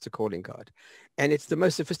it is. It's a calling card. And it's the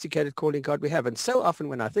most sophisticated calling card we have. And so often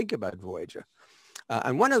when I think about Voyager,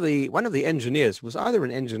 and one of the engineers was either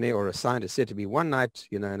an engineer or a scientist, said to me one night,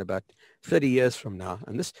 in about 30 years from now,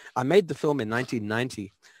 and this, I made the film in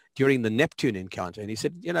 1990 during the Neptune encounter. And he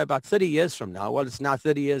said, about 30 years from now, well, it's now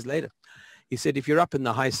 30 years later. He said, if you're up in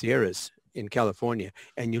the high Sierras in California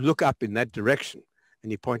and you look up in that direction,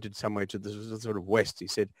 and he pointed somewhere to the sort of west, he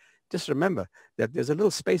said, just remember that there's a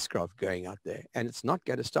little spacecraft going out there and it's not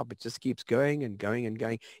going to stop. It just keeps going and going and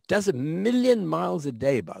going. It does 1 million miles a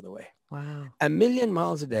day, by the way. Wow. 1 million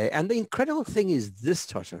miles a day. And the incredible thing is this,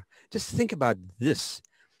 Tasha, just think about this.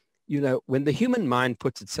 When the human mind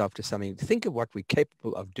puts itself to something, think of what we're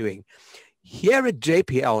capable of doing. Here at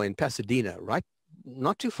JPL in Pasadena, right?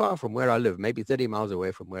 Not too far from where I live, maybe 30 miles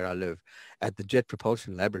away from where I live, at the Jet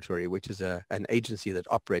Propulsion Laboratory, which is an agency that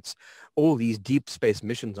operates all these deep space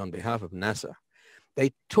missions on behalf of NASA.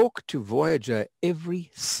 They talk to Voyager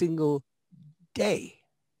every single day.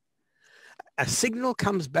 A signal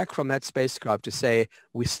comes back from that spacecraft to say,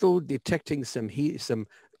 we're still detecting some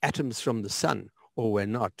atoms from the sun, or we're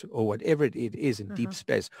not, or whatever it is in deep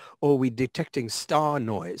space, or we're detecting star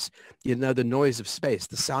noise, the noise of space,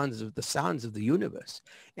 the sounds of the universe,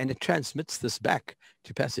 and it transmits this back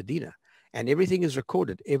to Pasadena, and everything is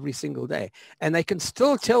recorded every single day, and they can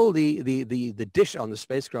still tell the dish on the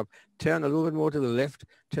spacecraft, turn a little bit more to the left,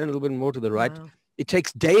 turn a little bit more to the right. Wow. It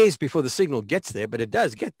takes days before the signal gets there, but it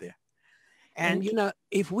does get there. And,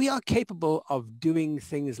 if we are capable of doing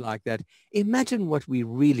things like that, imagine what we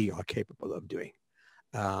really are capable of doing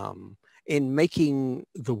in making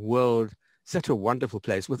the world such a wonderful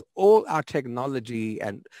place with all our technology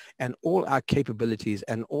and all our capabilities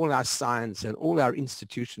and all our science and all our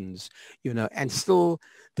institutions, and still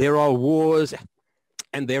there are wars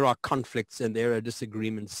and there are conflicts and there are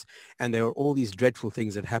disagreements and there are all these dreadful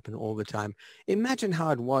things that happen all the time. Imagine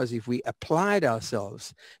how it was if we applied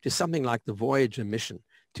ourselves to something like the Voyager mission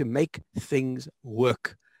to make things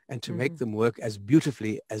work and to make them work as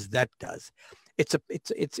beautifully as that does. It's a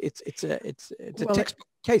textbook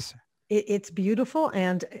case. It's beautiful.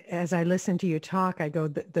 And as I listen to you talk, I go,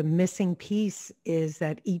 the missing piece is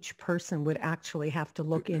that each person would actually have to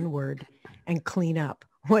look inward and clean up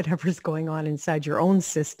whatever's going on inside your own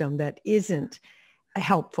system that isn't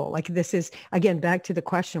helpful. Like, this is, again, back to the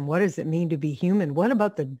question, what does it mean to be human? What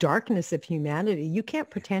about the darkness of humanity? You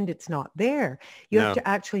can't pretend it's not there. You have to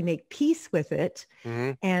actually make peace with it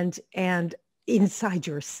and inside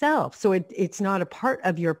yourself. So it's not a part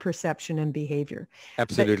of your perception and behavior.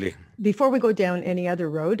 Absolutely. But before we go down any other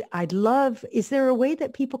road, is there a way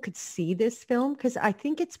that people could see this film? Because I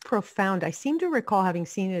think it's profound. I seem to recall having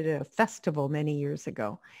seen it at a festival many years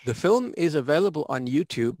ago. The film is available on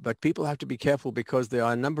YouTube, but people have to be careful because there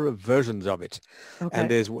are a number of versions of it. Okay. And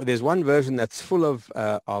there's one version that's full of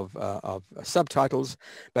subtitles,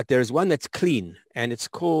 but there's one that's clean, and it's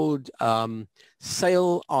called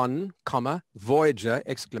Sail On, Voyager, !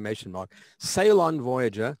 Sail On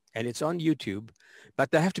Voyager, and it's on YouTube, but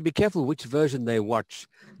they have to be careful which version they watch.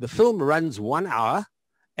 The film runs 1 hour,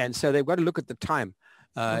 and so they've got to look at the time.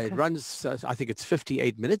 It runs, I think it's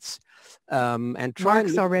 58 minutes. And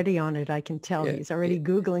Marc's already on it, I can tell. Yeah, he's already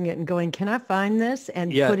Googling it and going, can I find this?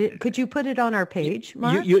 And could you put it on our page,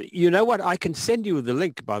 Marc? You know what? I can send you the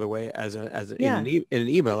link, by the way, in an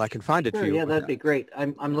email. I can find it for you. Yeah, that'd be great.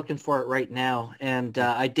 I'm looking for it right now. And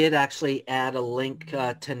I did actually add a link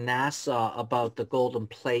to NASA about the golden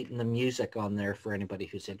plate and the music on there for anybody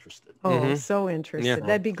who's interested. Oh, so interested. Yeah.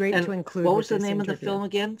 That'd be great to include. What was the name of the film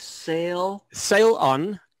again? Sail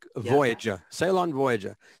On Voyager. Sail On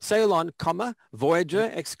Voyager. Sail On,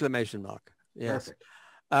 Voyager, ! Yes. Perfect.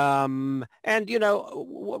 And,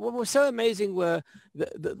 what was so amazing were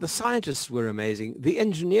the scientists were amazing. The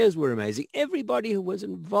engineers were amazing. Everybody who was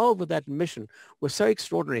involved with that mission was so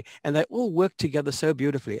extraordinary, and they all worked together so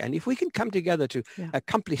beautifully. And if we can come together to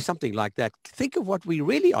accomplish something like that, think of what we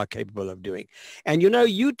really are capable of doing. And,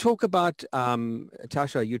 you talk about,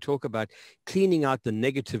 Tasha, you talk about cleaning out the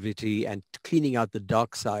negativity and cleaning out the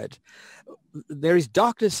dark side. There is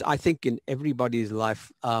darkness, I think, in everybody's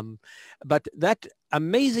life. But that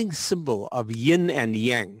amazing symbol of yin and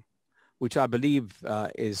yang, which I believe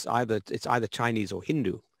is either Chinese or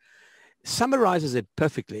Hindu, summarizes it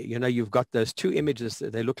perfectly. You've got those two images,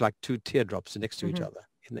 they look like two teardrops next to each other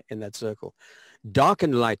in that circle. Dark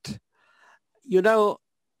and light. The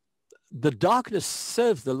darkness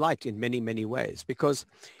serves the light in many, many ways, because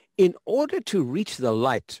in order to reach the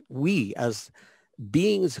light, we as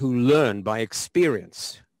beings who learn by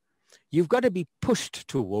experience, you've got to be pushed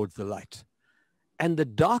towards the light. And the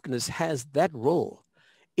darkness has that role.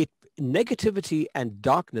 negativity and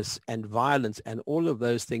darkness and violence and all of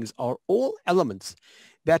those things are all elements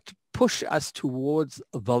that push us towards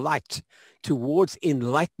the light, towards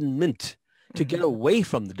enlightenment, to get away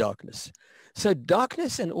from the darkness. So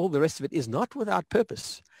darkness and all the rest of it is not without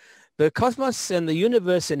purpose. The cosmos and the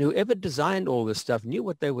universe and whoever designed all this stuff knew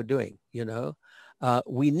what they were doing, you know.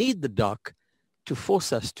 We need the dark to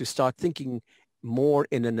force us to start thinking more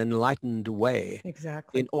in an enlightened way.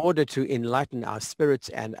 Exactly. In order to enlighten our spirits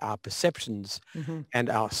and our perceptions and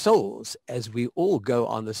our souls as we all go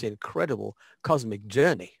on this incredible cosmic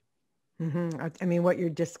journey. I mean, what you're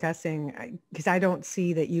discussing, because I don't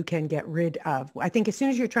see that you can get rid of. I think as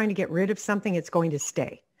soon as you're trying to get rid of something, it's going to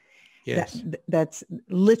stay. Yes. That's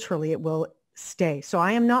literally, it will stay. So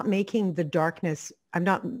I am not making the darkness, I'm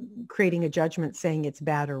not creating a judgment saying it's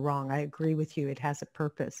bad or wrong. I agree with you. It has a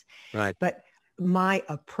purpose. Right. But my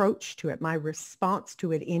approach to it, my response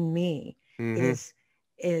to it in me is,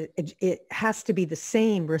 it has to be the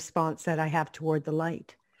same response that I have toward the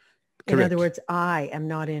light. Correct. In other words, I am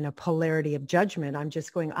not in a polarity of judgment. I'm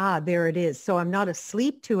just going, there it is. So I'm not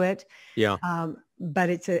asleep to it. Yeah. But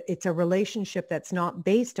it's a relationship that's not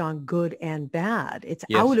based on good and bad. It's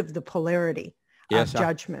Yes. out of the polarity of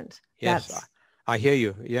judgment. Yes, I hear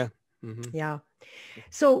you. Yeah. Yeah.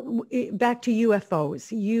 So back to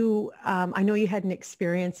UFOs. You, I know you had an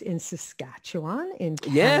experience in Saskatchewan, in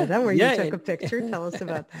Canada, where you took a picture. Tell us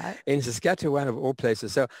about that. In Saskatchewan, of all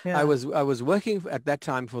places. So I was working at that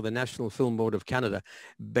time for the National Film Board of Canada,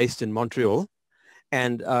 based in Montreal,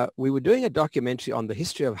 and we were doing a documentary on the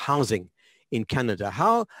history of housing in Canada,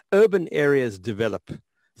 how urban areas develop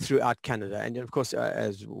throughout Canada. And of course,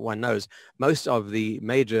 as one knows, most of the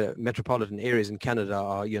major metropolitan areas in Canada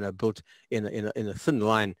are, you know, built in a thin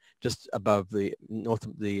line just above the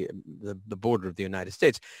the border of the United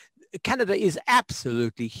States. Canada is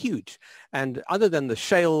absolutely huge, and other than the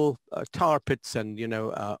shale tar pits and, you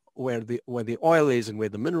know, where the oil is and where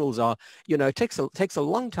the minerals are, you know, it takes a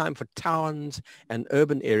long time for towns and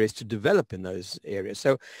urban areas to develop in those areas.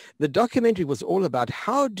 So the documentary was all about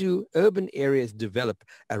how do urban areas develop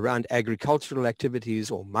around agricultural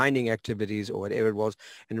activities or mining activities or whatever it was.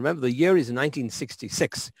 And remember, the year is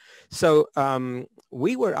 1966. So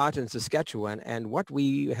we were out in Saskatchewan, and what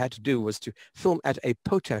we had to do was to film at a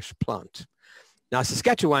potash plant. Now,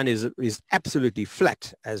 Saskatchewan is absolutely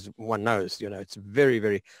flat, as one knows. You know, it's a very,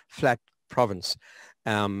 very flat province.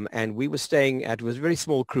 And we were staying at, it was a very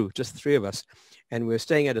small crew, just 3 of us. And we were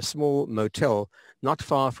staying at a small motel not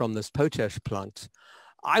far from this potash plant.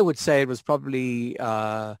 I would say it was probably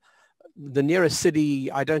the nearest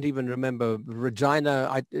city, I don't even remember,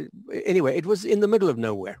 Regina. Anyway, it was in the middle of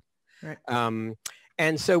nowhere. Right.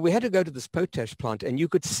 And so we had to go to this potash plant, and you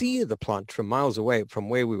could see the plant from miles away from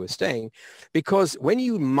where we were staying, because when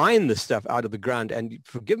you mine the stuff out of the ground, and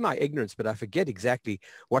forgive my ignorance, but I forget exactly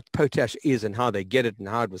what potash is and how they get it and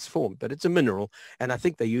how it was formed, but it's a mineral, and I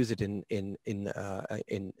think they use it in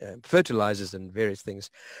fertilizers and various things.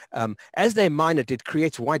 As they mine it, it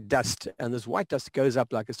creates white dust, and this white dust goes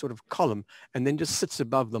up like a sort of column and then just sits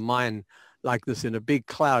above the mine like this in a big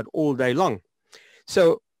cloud all day long.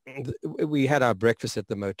 So we had our breakfast at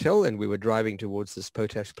the motel, and we were driving towards this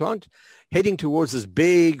potash plant, heading towards this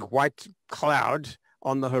big white cloud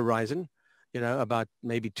on the horizon, you know, about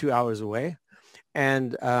maybe 2 hours away.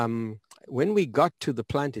 And when we got to the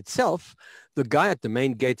plant itself, the guy at the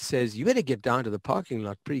main gate says, you better get down to the parking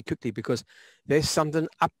lot pretty quickly because there's something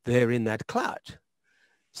up there in that cloud.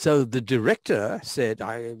 So the director said,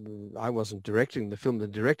 I wasn't directing the film. The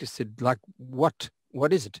director said, like, what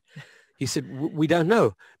is it? He said, we don't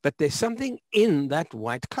know, but there's something in that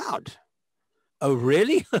white cloud. Oh,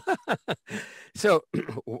 really? So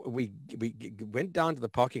we went down to the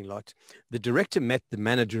parking lot. The director met the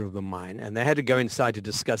manager of the mine, and they had to go inside to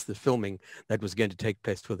discuss the filming that was going to take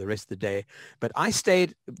place for the rest of the day. But I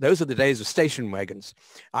stayed, those are the days of station wagons.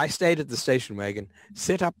 I stayed at the station wagon,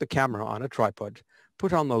 set up the camera on a tripod,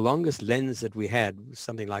 put on the longest lens that we had,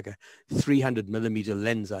 something like a 300 millimeter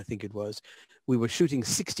lens, I think it was. We were shooting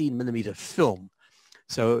 16 millimeter film.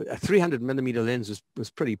 So a 300 millimeter lens was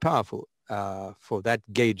pretty powerful for that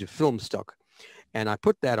gauge of film stock. And I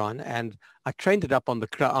put that on, and I trained it up on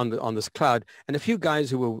this cloud. And a few guys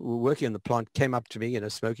who were working on the plant came up to me, you know,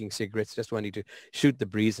 smoking cigarettes, just wanting to shoot the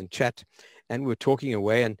breeze and chat. And we were talking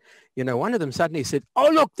away, and, you know, one of them suddenly said,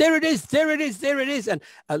 oh, look, there it is, there it is, there it is. And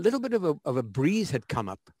a little bit of a breeze had come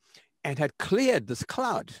up and had cleared this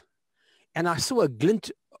cloud. And I saw a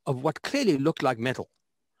glint of what clearly looked like metal,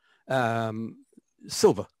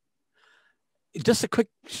 silver. Just a quick,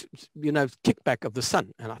 you know, kickback of the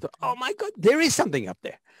sun. And I thought, oh my God, there is something up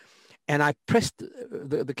there. And I pressed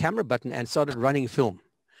the camera button and started running film.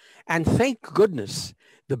 And thank goodness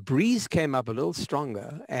the breeze came up a little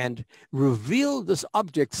stronger and revealed this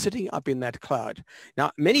object sitting up in that cloud.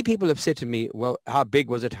 Now, many people have said to me, well, how big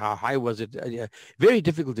was it? How high was it? Very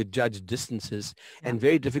difficult to judge distances and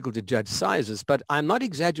very difficult to judge sizes. But I'm not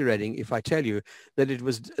exaggerating if I tell you that it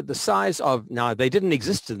was the size of, now, they didn't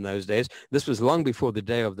exist in those days. This was long before the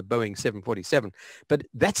day of the Boeing 747. But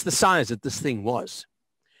that's the size that this thing was.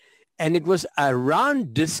 And it was a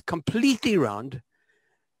round disc, completely round,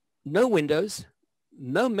 no windows,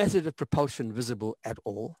 no method of propulsion visible at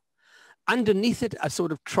all. Underneath it, a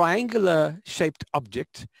sort of triangular shaped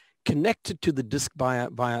object connected to the disc by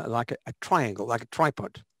like a triangle, like a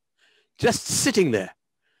tripod, just sitting there.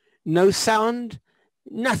 No sound,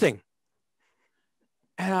 nothing.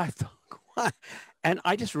 And I thought, what? And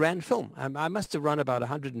I just ran film. I must have run about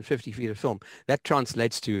 150 feet of film. That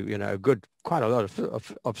translates to, you know, quite a lot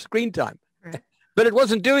of screen time. Right. But it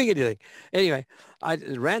wasn't doing anything. Anyway, I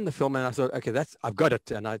ran the film and I thought, okay, I've got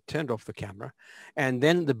it. And I turned off the camera. And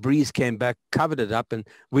then the breeze came back, covered it up, and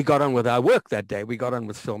we got on with our work that day. We got on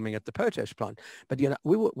with filming at the potash plant. But, you know,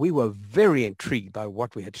 we were very intrigued by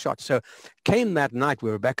what we had shot. So came that night,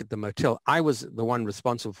 we were back at the motel. I was the one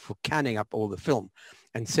responsible for canning up all the film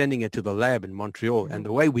and sending it to the lab in Montreal. And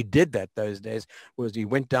the way we did that those days was you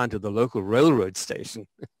went down to the local railroad station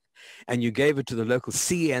and you gave it to the local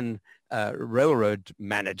CN railroad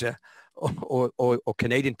manager or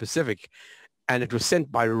Canadian Pacific, and it was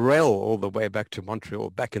sent by rail all the way back to Montreal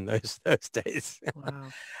back in those days.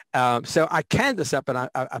 Wow. So I canned this up and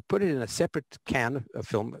I put it in a separate can of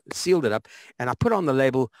film, sealed it up, and I put on the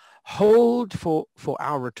label, "Hold for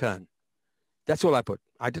our return." That's all I put.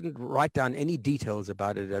 I didn't write down any details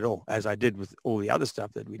about it at all, as I did with all the other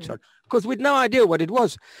stuff that we'd shot, because we'd no idea what it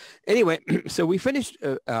was. Anyway, so we finished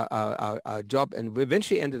our job, and we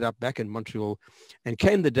eventually ended up back in Montreal, and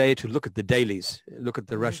came the day to look at the dailies, look at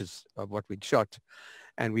the rushes of what we'd shot.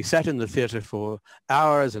 And we sat in the theater for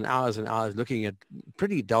hours and hours and hours looking at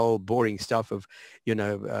pretty dull, boring stuff of, you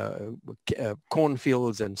know,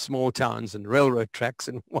 cornfields and small towns and railroad tracks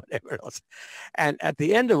and whatever else. And at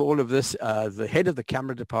the end of all of this, the head of the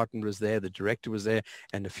camera department was there, the director was there,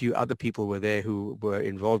 and a few other people were there who were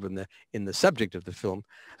involved in the subject of the film.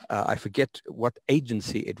 I forget what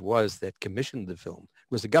agency it was that commissioned the film.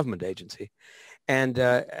 It was a government agency. And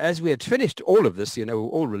as we had finished all of this, you know, we were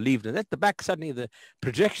all relieved. And at the back, suddenly the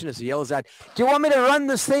projectionist yells out, "Do you want me to run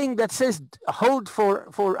this thing that says hold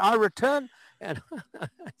for our return?" And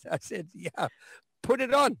I said, "Yeah, put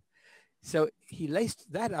it on." So he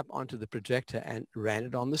laced that up onto the projector and ran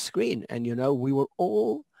it on the screen. And, you know, we were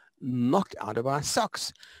all knocked out of our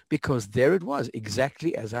socks, because there it was,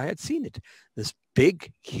 exactly as I had seen it. This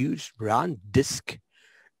big, huge, round disc.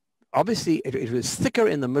 Obviously, it was thicker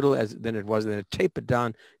in the middle than it was, then it tapered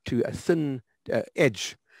down to a thin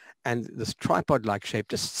edge, and this tripod-like shape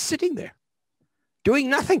just sitting there, doing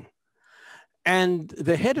nothing. And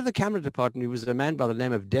the head of the camera department, who was a man by the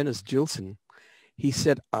name of Dennis Gilson, he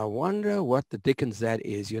said, "I wonder what the dickens that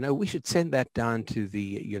is. You know, we should send that down to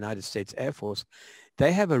the United States Air Force.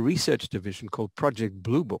 They have a research division called Project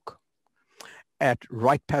Blue Book at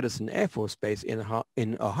Wright-Patterson Air Force Base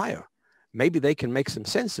in Ohio. Maybe they can make some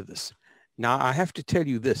sense of this." Now, I have to tell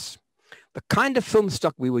you this. The kind of film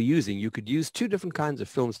stock we were using, you could use two different kinds of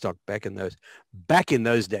film stock back in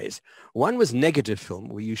those days. One was negative film,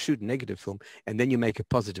 where you shoot negative film, and then you make a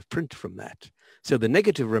positive print from that. So the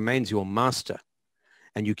negative remains your master,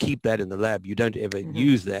 and you keep that in the lab. You don't ever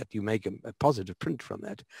use that. You make a positive print from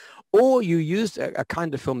that. Or you used a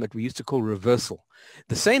kind of film that we used to call reversal.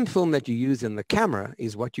 The same film that you use in the camera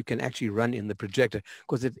is what you can actually run in the projector,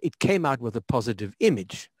 because it came out with a positive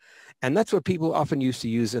image. And that's what people often used to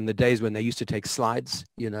use in the days when they used to take slides.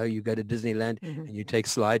 You know, you go to Disneyland and you take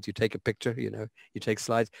slides, you take a picture, you know, you take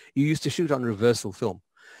slides. You used to shoot on reversal film.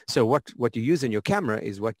 So what you use in your camera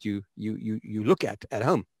is what you look at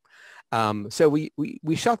home. So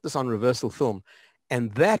we shot this on reversal film,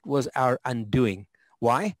 and that was our undoing.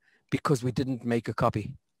 Why? Because we didn't make a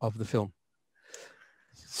copy of the film.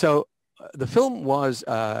 So the film was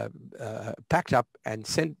packed up and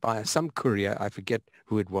sent by some courier. I forget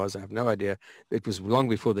who it was. I have no idea. It was long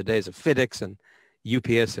before the days of FedEx and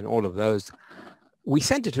UPS and all of those. We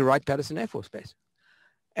sent it to Wright-Patterson Air Force Base.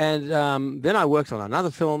 And then I worked on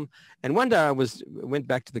another film. And one day I went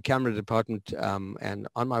back to the camera department, and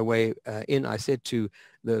on my way in, I said to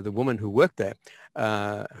the woman who worked there,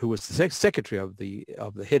 who was the secretary of the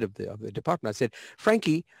head of the department, I said,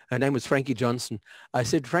 Frankie, her name was Frankie Johnson. I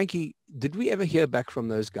said, Frankie, did we ever hear back from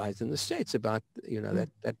those guys in the States about, you know,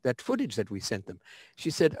 that footage that we sent them? She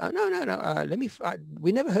said, no.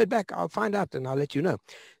 We never heard back. I'll find out and I'll let you know.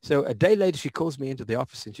 So a day later, she calls me into the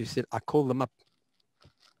office and she said, I called them up.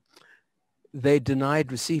 They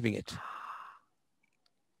denied receiving it.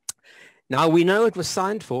 Now, we know it was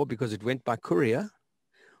signed for because it went by courier.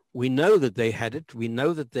 We know that they had it. We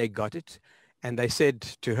know that they got it. And they said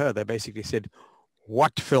to her, they basically said,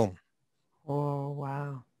 what film? Oh,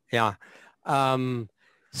 wow. Yeah. Does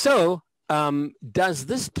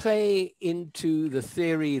this play into the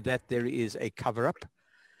theory that there is a cover-up?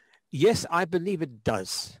 Yes, I believe it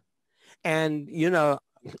does. And, you know,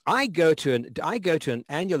 I go to an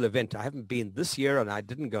annual event. I haven't been this year, and I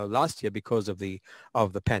didn't go last year because of the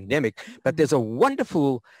pandemic. But there's a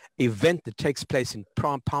wonderful event that takes place in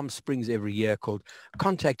Palm Springs every year called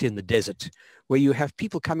Contact in the Desert, where you have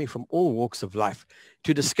people coming from all walks of life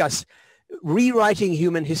to discuss rewriting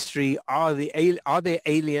human history. Are there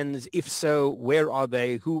aliens? If so, where are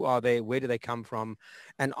they? Who are they? Where do they come from?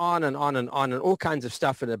 And on and on and on, and all kinds of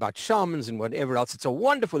stuff, and about shamans and whatever else. It's a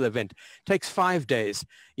wonderful event. It takes 5 days,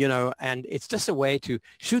 you know, and it's just a way to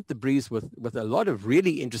shoot the breeze with a lot of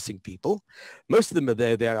really interesting people. Most of them are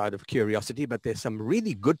there out of curiosity, but there's some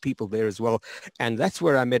really good people there as well. And that's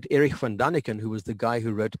where I met Erich von Däniken, who was the guy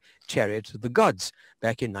who wrote Chariot of the Gods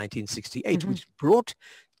back in 1968, which brought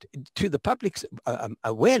to the public's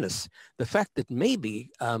awareness the fact that maybe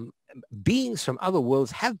beings from other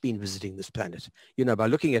worlds have been visiting this planet, you know, by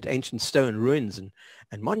looking at ancient stone ruins and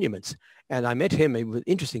monuments. And I met him, an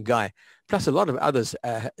interesting guy, plus a lot of others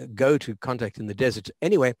go to Contact in the Desert.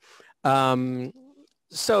 Anyway,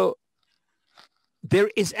 so there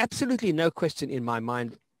is absolutely no question in my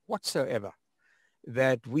mind whatsoever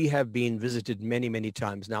that we have been visited many, many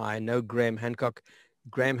times. Now, I know Graham Hancock.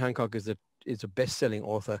 Graham Hancock is a best-selling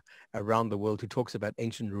author around the world who talks about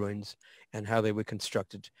ancient ruins and how they were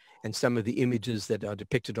constructed and some of the images that are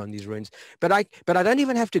depicted on these ruins. But I don't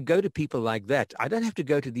even have to go to people like that. I don't have to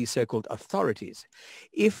go to these so-called authorities.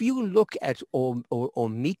 If you look at or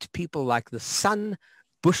meet people like the San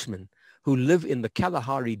Bushmen who live in the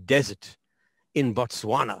Kalahari Desert in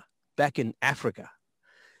Botswana, back in Africa,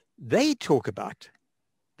 they talk about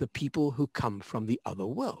the people who come from the other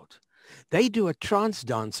world. They do a trance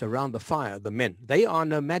dance around the fire, the men. They are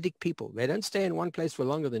nomadic people. They don't stay in one place for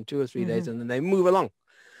longer than 2 or 3 days, and then they move along.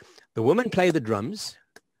 The women play the drums.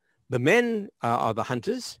 The men are the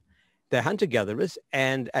hunters. They're hunter-gatherers.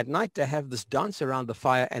 And at night, they have this dance around the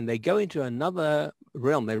fire, and they go into another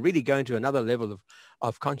realm. They really go into another level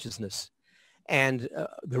of consciousness. And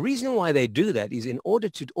the reason why they do that is in order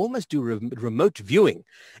to almost do remote viewing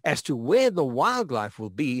as to where the wildlife will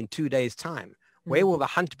be in 2 days' time. Where will the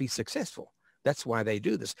hunt be successful? That's why they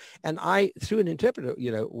do this. And I, through an interpreter,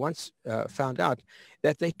 you know, once found out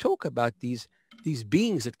that they talk about these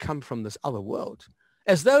beings that come from this other world,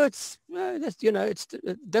 as though it's, you know, it's,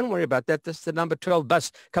 don't worry about that. That's the number 12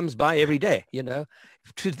 bus comes by every day, you know.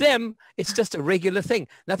 To them, it's just a regular thing.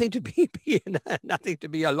 Nothing to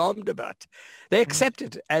be alarmed about. They accept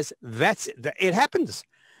it as it happens.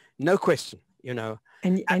 No question, you know.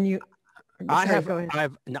 And you...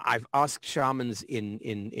 I've asked shamans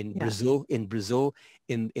in Brazil,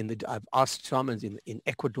 I've asked shamans in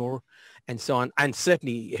Ecuador and so on, and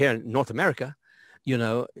certainly here in North America, you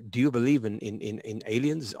know, do you believe in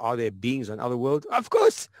aliens? Are there beings on other worlds? Of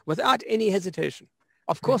course, without any hesitation.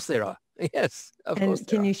 Of course there are. Yes, of course. And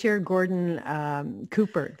can you share Gordon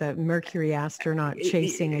Cooper, the Mercury astronaut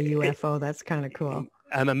chasing a UFO? That's kind of cool.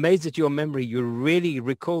 I'm amazed at your memory. You really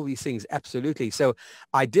recall these things. Absolutely. So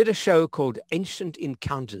I did a show called Ancient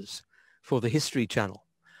Encounters for the History Channel.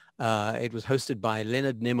 It was hosted by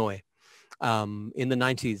Leonard Nimoy in the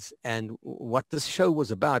 90s. And what this show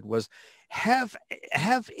was about was, have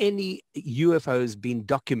any UFOs been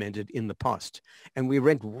documented in the past? And we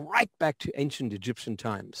went right back to ancient Egyptian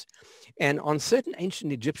times. And on certain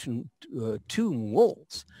ancient Egyptian tomb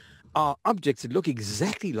walls, are objects that look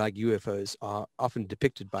exactly like UFOs are often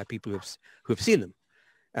depicted by people who have seen them,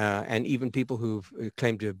 and even people who've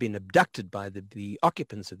claimed to have been abducted by the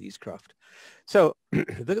occupants of these craft. So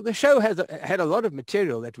the show had a lot of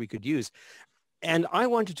material that we could use. And I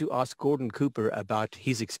wanted to ask Gordon Cooper about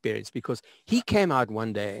his experience, because he came out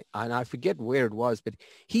one day, and I forget where it was, but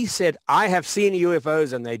he said, I have seen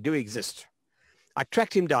UFOs and they do exist. I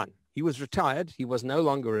tracked him down. He was retired. He was no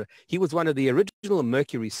longer, he was one of the original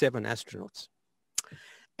Mercury 7 astronauts.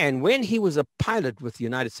 And when he was a pilot with the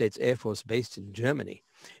United States Air Force based in Germany,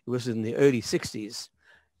 it was in the early 60s,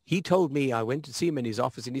 he told me, I went to see him in his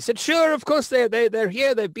office, and he said, sure, of course, they're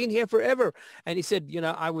here. They've been here forever. And he said, you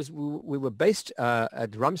know, we were based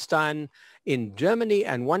at Ramstein in Germany,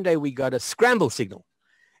 and one day we got a scramble signal.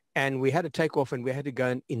 And we had to take off, and we had to go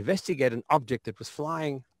and investigate an object that was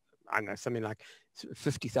flying, I don't know, something like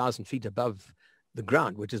 50,000 feet above the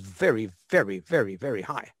ground, which is very, very, very, very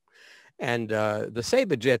high. And the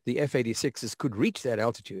Sabre jet, the F-86s, could reach that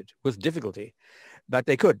altitude with difficulty, but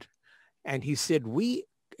they could. And he said, we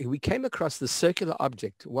came across the circular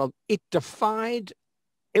object. Well, it defied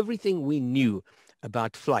everything we knew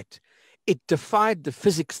about flight. It defied the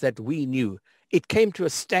physics that we knew. It came to a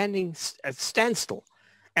standstill,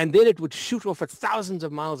 and then it would shoot off at thousands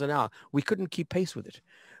of miles an hour. We couldn't keep pace with it.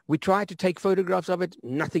 We tried to take photographs of it,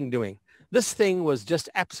 nothing doing. This thing was just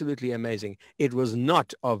absolutely amazing. It was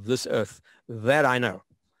not of this earth, that I know.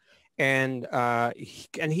 And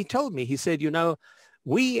he told me, he said, you know,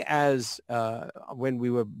 we when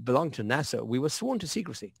we belonged to NASA, we were sworn to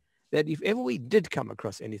secrecy, that if ever we did come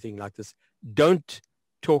across anything like this, don't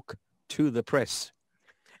talk to the press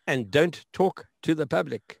and don't talk to the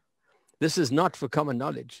public. This is not for common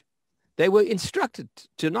knowledge. They were instructed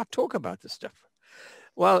to not talk about this stuff.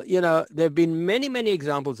 Well, you know, there have been many, many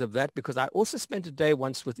examples of that, because I also spent a day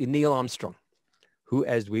once with Neil Armstrong, who,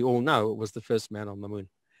 as we all know, was the first man on the moon.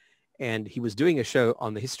 And he was doing a show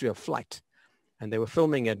on the history of flight. And they were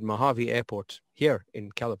filming at Mojave Airport here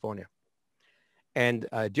in California. And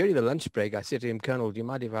during the lunch break, I said to him, Colonel, do you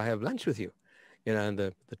mind if I have lunch with you? You know, and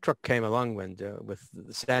the truck came along and with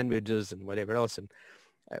the sandwiches and whatever else. And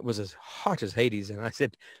it was as hot as Hades. And I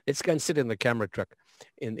said, let's go and sit in the camera truck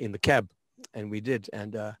in the cab. And we did.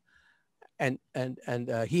 And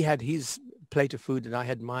he had his plate of food and I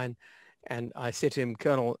had mine. And I said to him,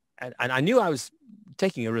 Colonel, and I knew I was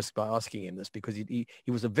taking a risk by asking him this, because he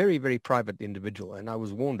was a very, very private individual, and I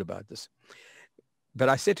was warned about this. But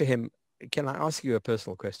I said to him, can I ask you a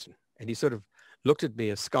personal question? And he sort of looked at me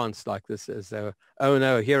askance like this, as though, oh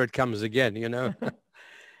no, here it comes again, you know.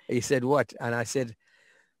 He said, what? And I said,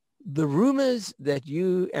 the rumors that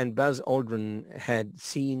you and Buzz Aldrin had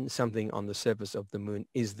seen something on the surface of the moon,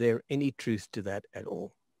 is there any truth to that at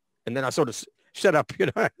all? And then I sort of shut up, you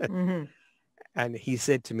know. Mm-hmm. And he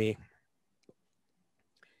said to me,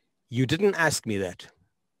 you didn't ask me that,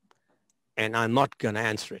 and I'm not going to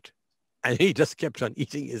answer it. And he just kept on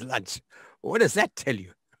eating his lunch. What does that tell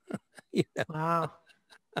you? You know? Wow.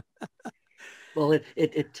 Well,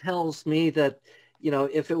 it tells me that, you know,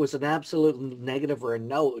 if it was an absolute negative or a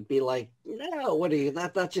no, it would be like, no, what are you,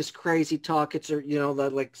 that's just crazy talk. It's, you know,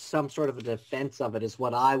 that like some sort of a defense of it is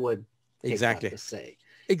what I would exactly to say.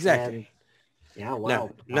 Exactly. And, yeah,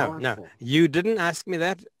 wow. No. You didn't ask me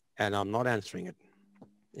that, and I'm not answering it.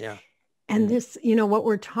 Yeah. And this, you know, what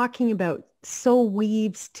we're talking about so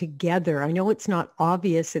weaves together. I know it's not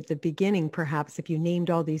obvious at the beginning, perhaps, if you named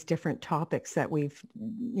all these different topics that we've,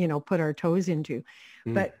 you know, put our toes into.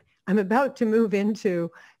 But I'm about to move into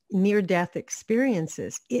near-death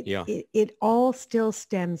experiences. It all still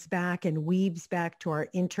stems back and weaves back to our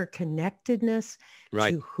interconnectedness,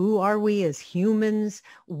 to who are we as humans?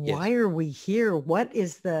 Why are we here? What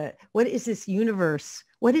is this universe?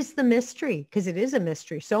 What is the mystery? Because it is a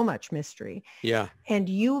mystery, so much mystery. Yeah. And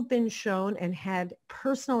you've been shown and had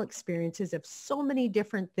personal experiences of so many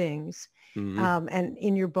different things. Mm-hmm. And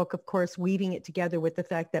in your book, of course, weaving it together with the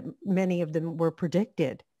fact that many of them were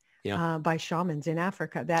predicted by shamans in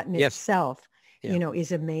Africa. That in itself, you know,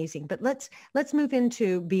 is amazing. But let's move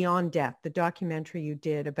into Beyond Death, the documentary you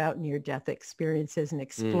did about near-death experiences and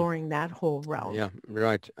exploring that whole realm. Yeah,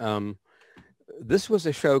 right. This was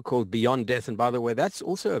a show called Beyond Death. And by the way, that's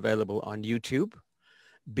also available on YouTube,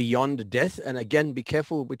 Beyond Death. And again, be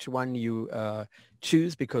careful which one you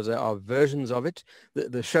choose, because there are versions of it.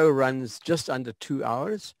 The show runs just under 2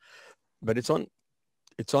 hours, but it's on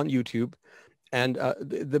YouTube. And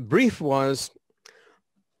the brief was,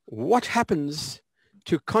 what happens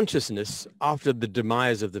to consciousness after the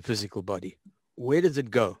demise of the physical body? Where does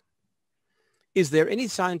it go? Is there any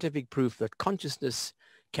scientific proof that consciousness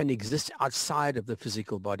can exist outside of the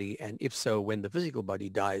physical body? And if so, when the physical body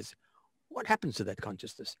dies, what happens to that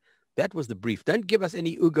consciousness? That was the brief. Don't give us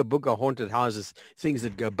any ooga booga haunted houses, things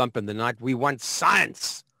that go bump in the night. We want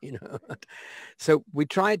science, you know. So we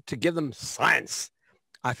tried to give them science.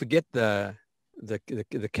 I forget the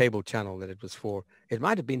cable channel that it was for. It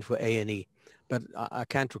might have been for A&E, but I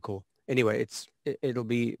can't recall. Anyway,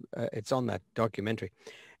 it's on that documentary.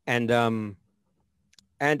 And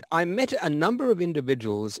I met a number of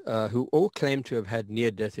individuals who all claim to have had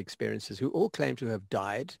near-death experiences, who all claim to have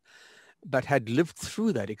died. but had lived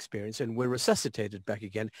through that experience and were resuscitated back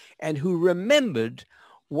again, and who remembered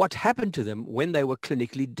what happened to them when they were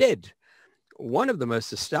clinically dead. One of the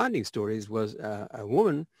most astounding stories was a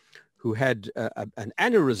woman who had an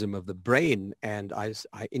aneurysm of the brain, and I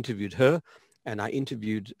interviewed her, and I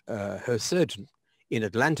interviewed her surgeon in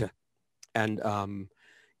Atlanta, and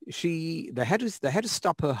they had to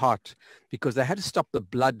stop her heart because they had to stop the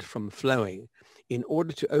blood from flowing in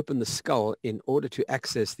order to open the skull, in order to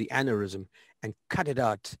access the aneurysm and cut it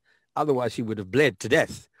out. Otherwise, she would have bled to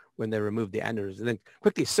death when they removed the aneurysm. And then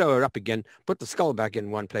quickly sew her up again, put the skull back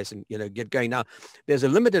in one place, and get going. Now, there's a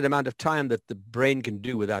limited amount of time that the brain can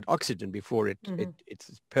do without oxygen before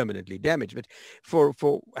it's permanently damaged. But for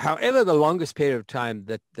however the longest period of time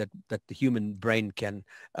that the human brain can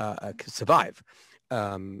survive,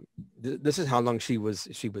 this is how long she was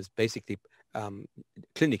basically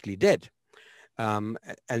clinically dead.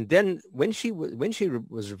 And then when she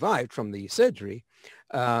was revived from the surgery,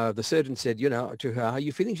 the surgeon said, to her, "How are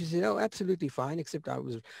you feeling?" She said, "Oh, absolutely fine, except I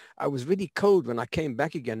was really cold when I came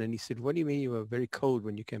back again." And he said, "What do you mean you were very cold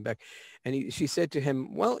when you came back?" And she said to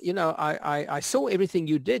him, "Well, I saw everything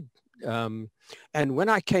you did. And when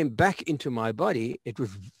I came back into my body, it was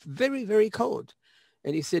very, very cold."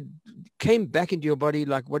 And he said, "Came back into your body,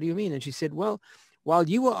 like, what do you mean?" And she said, "Well, while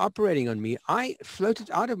you were operating on me, I floated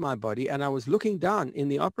out of my body and I was looking down in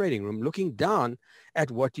the operating room, looking down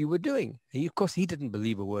at what you were doing." And of course, he didn't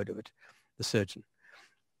believe a word of it, the surgeon.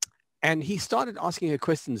 And he started asking her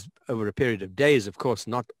questions over a period of days, of course,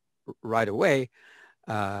 not right away,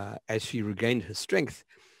 as she regained her strength.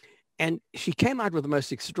 And she came out with the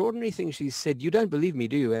most extraordinary thing. She said, "You don't believe me,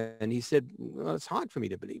 do you?" And he said, "Well, it's hard for me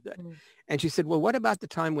to believe that." And she said, "Well, what about the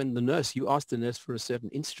time when you asked the nurse for a certain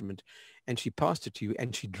instrument and she passed it to you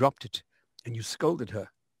and she dropped it and you scolded her?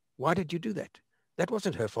 Why did you do that? That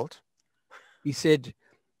wasn't her fault." He said,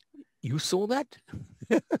 "You saw that?"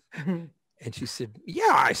 And she said,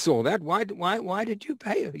 "Yeah, I saw that. Why did you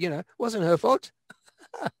pay her? It wasn't her fault."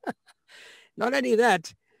 Not only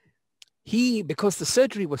that, because the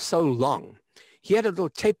surgery was so long, he had a little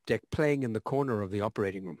tape deck playing in the corner of the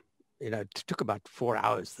operating room. It took about 4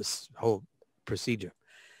 hours, this whole procedure.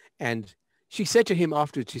 And she said to him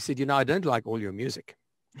afterwards, she said, "I don't like all your music."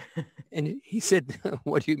 And he said,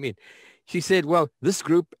 "What do you mean?" She said, "Well, this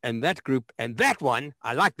group and that one,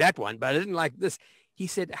 I like that one, but I didn't like this." He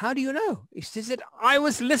said, "How do you know?" She said, "I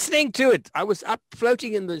was listening to it. I was up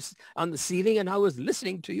floating on the ceiling and I was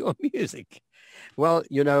listening to your music." Well,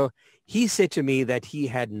 he said to me that he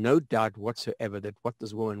had no doubt whatsoever that what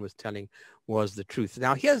this woman was telling was the truth.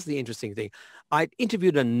 Now, here's the interesting thing. I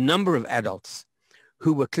interviewed a number of adults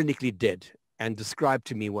who were clinically dead and described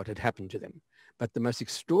to me what had happened to them. But the most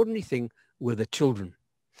extraordinary thing were the children,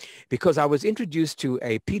 because I was introduced to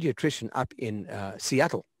a pediatrician up in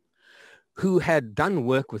Seattle who had done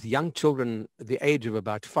work with young children the age of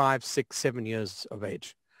about 5, 6, 7 years of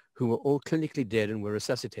age, who were all clinically dead and were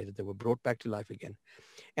resuscitated. They were brought back to life again.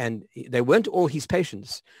 And they weren't all his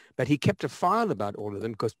patients, but he kept a file about all of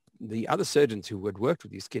them because the other surgeons who had worked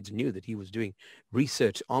with these kids knew that he was doing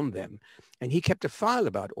research on them. And he kept a file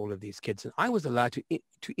about all of these kids. And I was allowed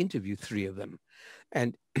to interview 3 of them.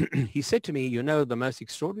 And he said to me, the most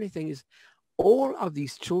extraordinary thing is all of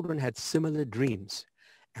these children had similar dreams.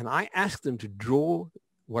 And I asked them to draw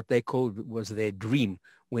what they called was their dream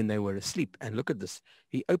when they were asleep. And look at this.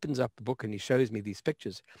 He opens up the book and he shows me these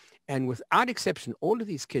pictures. And without exception, all of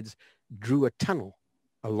these kids drew a tunnel,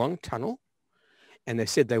 a long tunnel. And they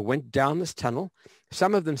said they went down this tunnel.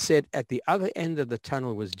 Some of them said at the other end of the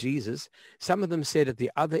tunnel was Jesus. Some of them said at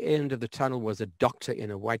the other end of the tunnel was a doctor in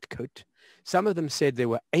a white coat. Some of them said there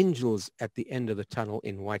were angels at the end of the tunnel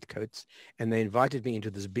in white coats. And they invited me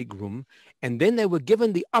into this big room. And then they were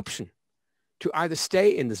given the option to either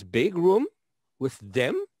stay in this big room with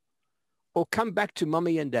them or come back to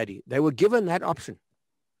mommy and daddy. They were given that option.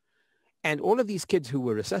 And all of these kids who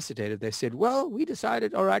were resuscitated, they said, "Well, we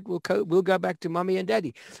decided, all right, we'll go back to mommy and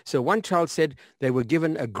daddy." So one child said they were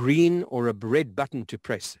given a green or a red button to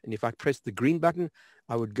press. And if I pressed the green button,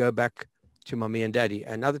 I would go back to mommy and daddy.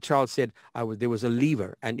 Another child said there was a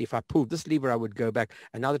lever, and if I pulled this lever, I would go back.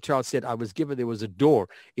 Another child said there was a door.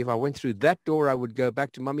 If I went through that door, I would go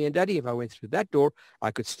back to mommy and daddy. If I went through that door, I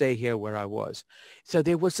could stay here where I was. So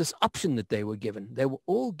there was this option that they were given. They were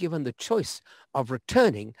all given the choice of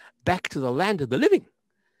returning back to the land of the living,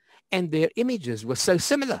 and their images were so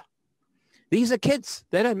similar. These are kids.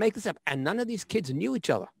 They don't make this up, and none of these kids knew each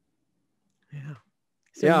other. Yeah.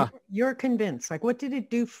 So you're convinced. Like, what did it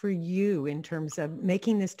do for you in terms of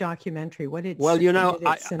making this documentary? What did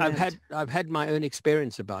I've had my own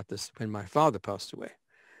experience about this when my father passed away.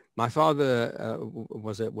 My father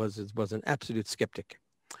was an absolute skeptic.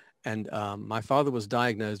 And my father was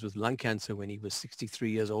diagnosed with lung cancer when he was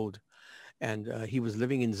 63 years old. And he was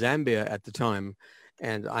living in Zambia at the time.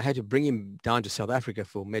 And I had to bring him down to South Africa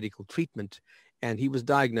for medical treatment. And he was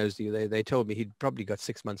diagnosed. They told me he'd probably got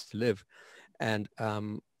 6 months to live. And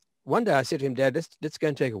one day I said to him, Dad, let's go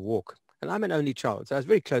and take a walk. And I'm an only child, so I was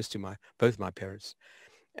very close to both my parents.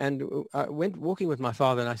 And I went walking with my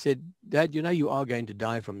father, and I said, Dad, you know you are going to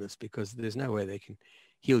die from this because there's no way they can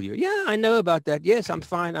heal you. Yeah, I know about that. Yes, I'm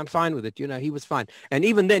fine. I'm fine with it. You know, he was fine. And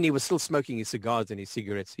even then, he was still smoking his cigars and his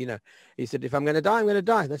cigarettes. You know, he said, if I'm going to die, I'm going to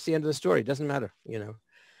die. That's the end of the story. It doesn't matter, you know.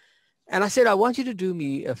 And I said, I want you to do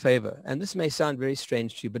me a favor. And this may sound very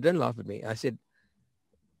strange to you, but don't laugh at me. I said,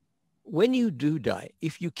 when you do die,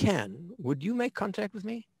 if you can, would you make contact with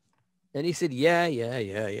me? And he said, yeah,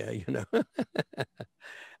 you know.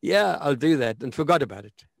 Yeah, I'll do that, and forgot about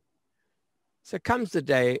it. So comes the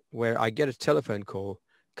day where I get a telephone call,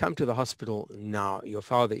 come to the hospital now. Your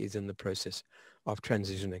father is in the process of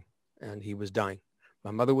transitioning, and he was dying.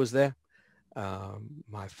 My mother was there.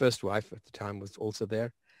 My first wife at the time was also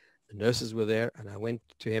there. The nurses were there, and I went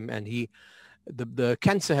to him, and the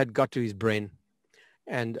cancer had got to his brain.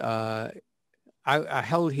 And I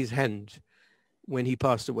held his hand when he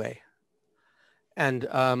passed away. And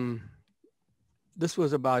this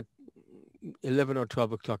was about 11 or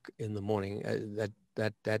 12 o'clock in the morning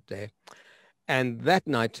that day. And that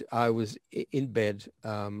night I was in bed.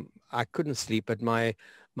 I couldn't sleep, but my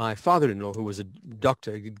father-in-law, who was a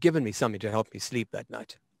doctor, had given me something to help me sleep that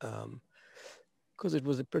night, because it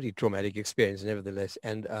was a pretty traumatic experience nevertheless.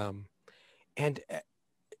 And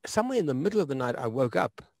somewhere in the middle of the night, I woke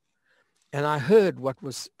up and I heard what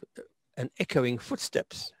was an echoing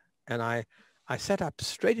footsteps. And I sat up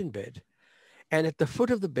straight in bed, and at the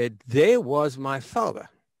foot of the bed, there was my father,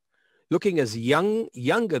 looking as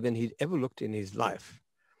younger than he'd ever looked in his life,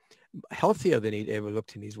 healthier than he'd ever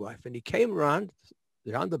looked in his life. And he came around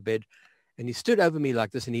the bed, and he stood over me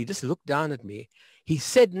like this, and he just looked down at me. He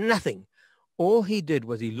said nothing. All he did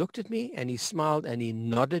was he looked at me, and he smiled, and he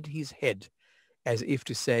nodded his head as if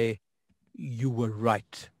to say, you were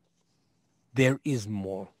right. There is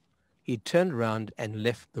more. He turned around and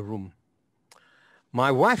left the room. My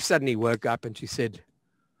wife suddenly woke up and she said,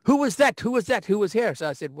 who was that? Who was that? Who was here? So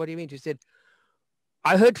I said, what do you mean? She said,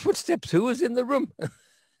 I heard footsteps. Who was in the room?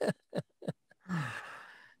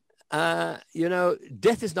 You know,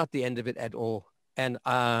 death is not the end of it at all. And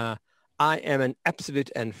I am an absolute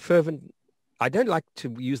and fervent, I don't like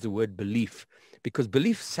to use the word belief, because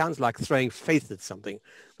belief sounds like throwing faith at something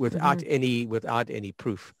without any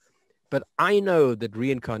proof. But I know that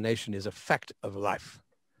reincarnation is a fact of life.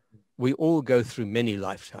 We all go through many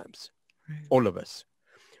lifetimes, right. All of us.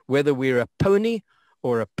 Whether we're a pony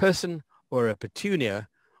or a person or a petunia,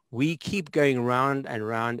 we keep going round and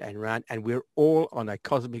round and round, and we're all on a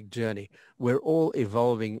cosmic journey. We're all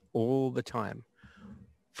evolving all the time.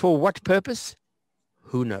 For what purpose?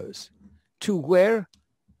 Who knows? To where?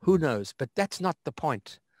 Who knows? But that's not the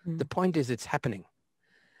point. The point is it's happening.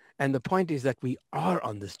 And the point is that we are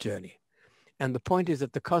on this journey. And the point is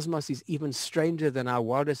that the cosmos is even stranger than our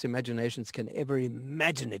wildest imaginations can ever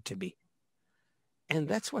imagine it to be. And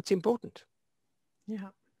that's what's important. Yeah.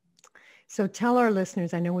 So tell our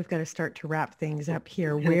listeners, I know we've got to start to wrap things up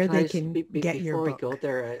here, where they can get your book. Before we go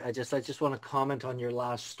there, I just want to comment on your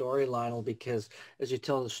last story, Lionel, because as you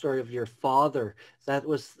tell the story of your father, that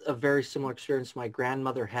was a very similar experience my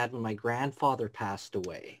grandmother had when my grandfather passed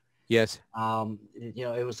away. Yes. You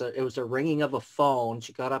know, it was a ringing of a phone.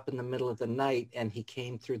 She got up in the middle of the night, and he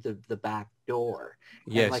came through the back door.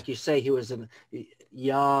 Yes. And like you say, he was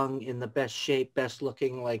young, in the best shape, best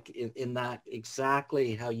looking, like in that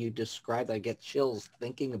exactly how you described. I get chills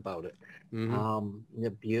thinking about it. Mm-hmm.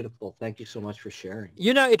 Beautiful. Thank you so much for sharing.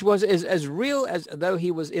 You know, it was as real as though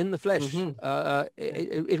he was in the flesh. Mm-hmm.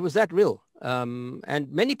 It was that real. And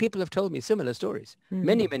many people have told me similar stories. Mm-hmm.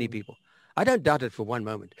 Many people. I don't doubt it for one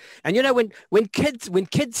moment. And you know, when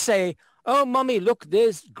kids say, oh, mommy, look,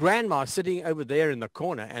 there's grandma sitting over there in the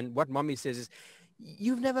corner. And what mommy says is,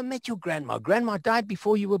 you've never met your grandma. Grandma died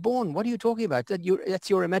before you were born. What are you talking about? That's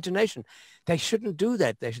your imagination. They shouldn't do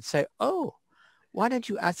that. They should say, oh, why don't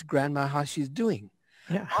you ask grandma how she's doing?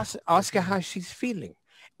 Yeah. Ask her how she's feeling,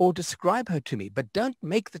 or describe her to me. But don't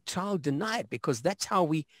make the child deny it, because that's how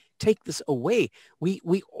we take this away. We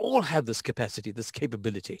all have this capacity, this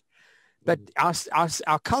capability. But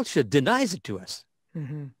our culture denies it to us.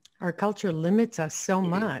 Mm-hmm. Our culture limits us so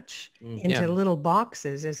much into little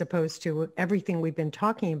boxes, as opposed to everything we've been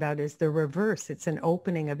talking about is the reverse. It's an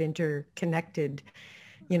opening of interconnected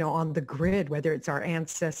you know, on the grid, whether it's our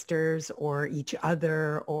ancestors or each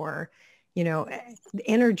other, or, you know,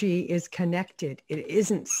 energy is connected. It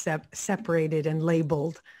isn't separated and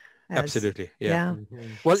labeled as, Absolutely. Yeah.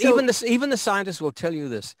 Mhm. Well, So- even the scientists will tell you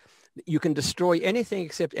this. You can destroy anything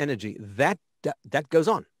except energy. That goes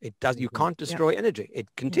on. It does. You can't destroy energy.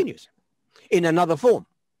 It continues in another form.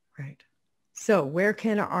 Right. So where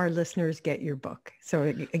can our listeners get your book? So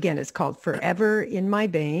again, it's called Forever in My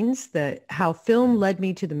Veins, How Film Led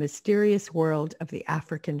Me to the Mysterious World of the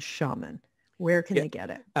African Shaman. Where can they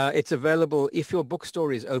get it? It's available if your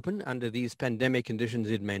bookstore is open. Under these pandemic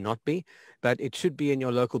conditions, it may not be, but it should be in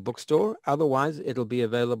your local bookstore. Otherwise, it'll be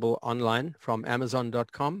available online from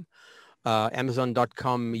Amazon.com,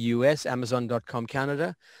 Amazon.com US, Amazon.com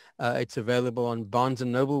Canada. It's available on Barnes &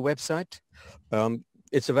 Noble website.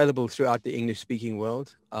 It's available throughout the English-speaking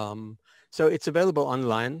world. So it's available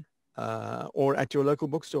online or at your local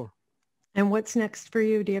bookstore. And what's next for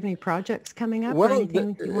you? Do you have any projects coming up, or Well,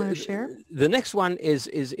 anything you want to share? the next one is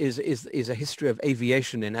a history of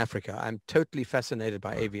aviation in Africa. I'm totally fascinated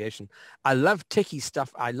by aviation. I love techie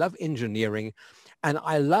stuff. I love engineering, and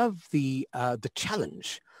I love the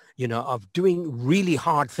challenge, you know, of doing really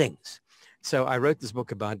hard things. So I wrote this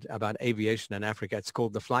book about aviation in Africa. It's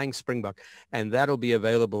called The Flying Springbok, and that'll be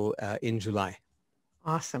available in July.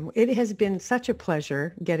 Awesome. It has been such a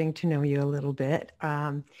pleasure getting to know you a little bit.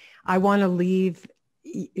 I want to leave,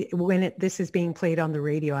 when this is being played on the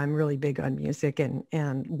radio, I'm really big on music, and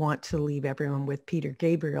want to leave everyone with Peter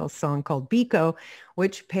Gabriel's song called Biko,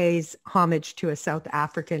 which pays homage to a South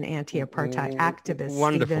African anti-apartheid activist,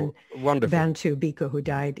 Wonderful. Bantu Biko, who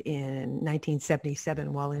died in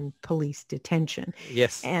 1977 while in police detention.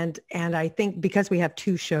 Yes. And I think because we have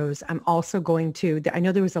two shows, I'm also going to, I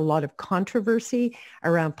know there was a lot of controversy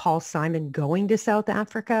around Paul Simon going to South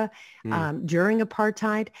Africa during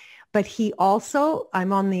apartheid. But he also,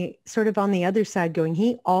 I'm on the other side going,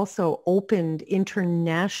 he also opened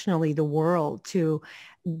internationally the world to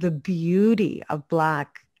the beauty of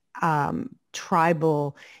Black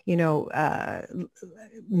tribal, you know,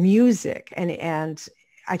 music. And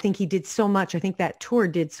I think he did so much. I think that tour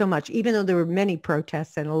did so much, even though there were many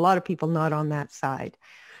protests and a lot of people not on that side.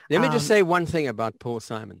 Let me just say one thing about Paul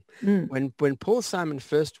Simon. Mm. When Paul Simon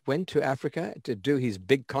first went to Africa to do his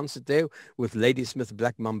big concert there with Ladysmith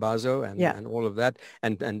Black Mambazo and all of that,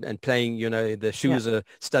 and playing, you know, the shoes are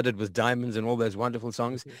studded with diamonds and all those wonderful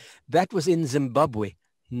songs, that was in Zimbabwe,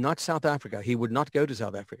 not South Africa. He would not go to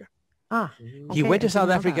South Africa. He went to South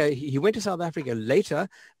Africa. He went to South Africa later,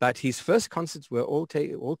 but his first concerts were all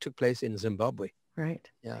took place in Zimbabwe.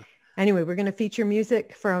 Right. Yeah. Anyway, we're going to feature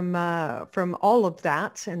music from all of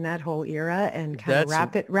that and that whole era, and kind of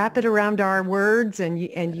wrap it around our words and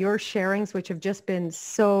your sharings, which have just been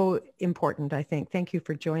so important, I think. Thank you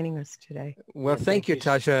for joining us today. Well, thank you,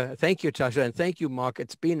 Tasha. Thank you, Tasha. And thank you, Marc.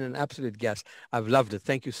 It's been an absolute guest. I've loved it.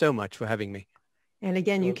 Thank you so much for having me. And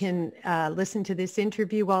again, you can listen to this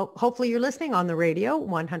interview. Well, hopefully you're listening on the radio,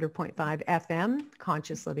 100.5 FM,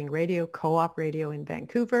 Conscious Living Radio, Co-op Radio in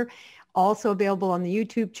Vancouver. Also available on the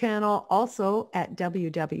YouTube channel, also at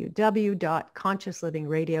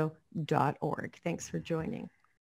www.consciousliving.radio.org. Thanks for joining.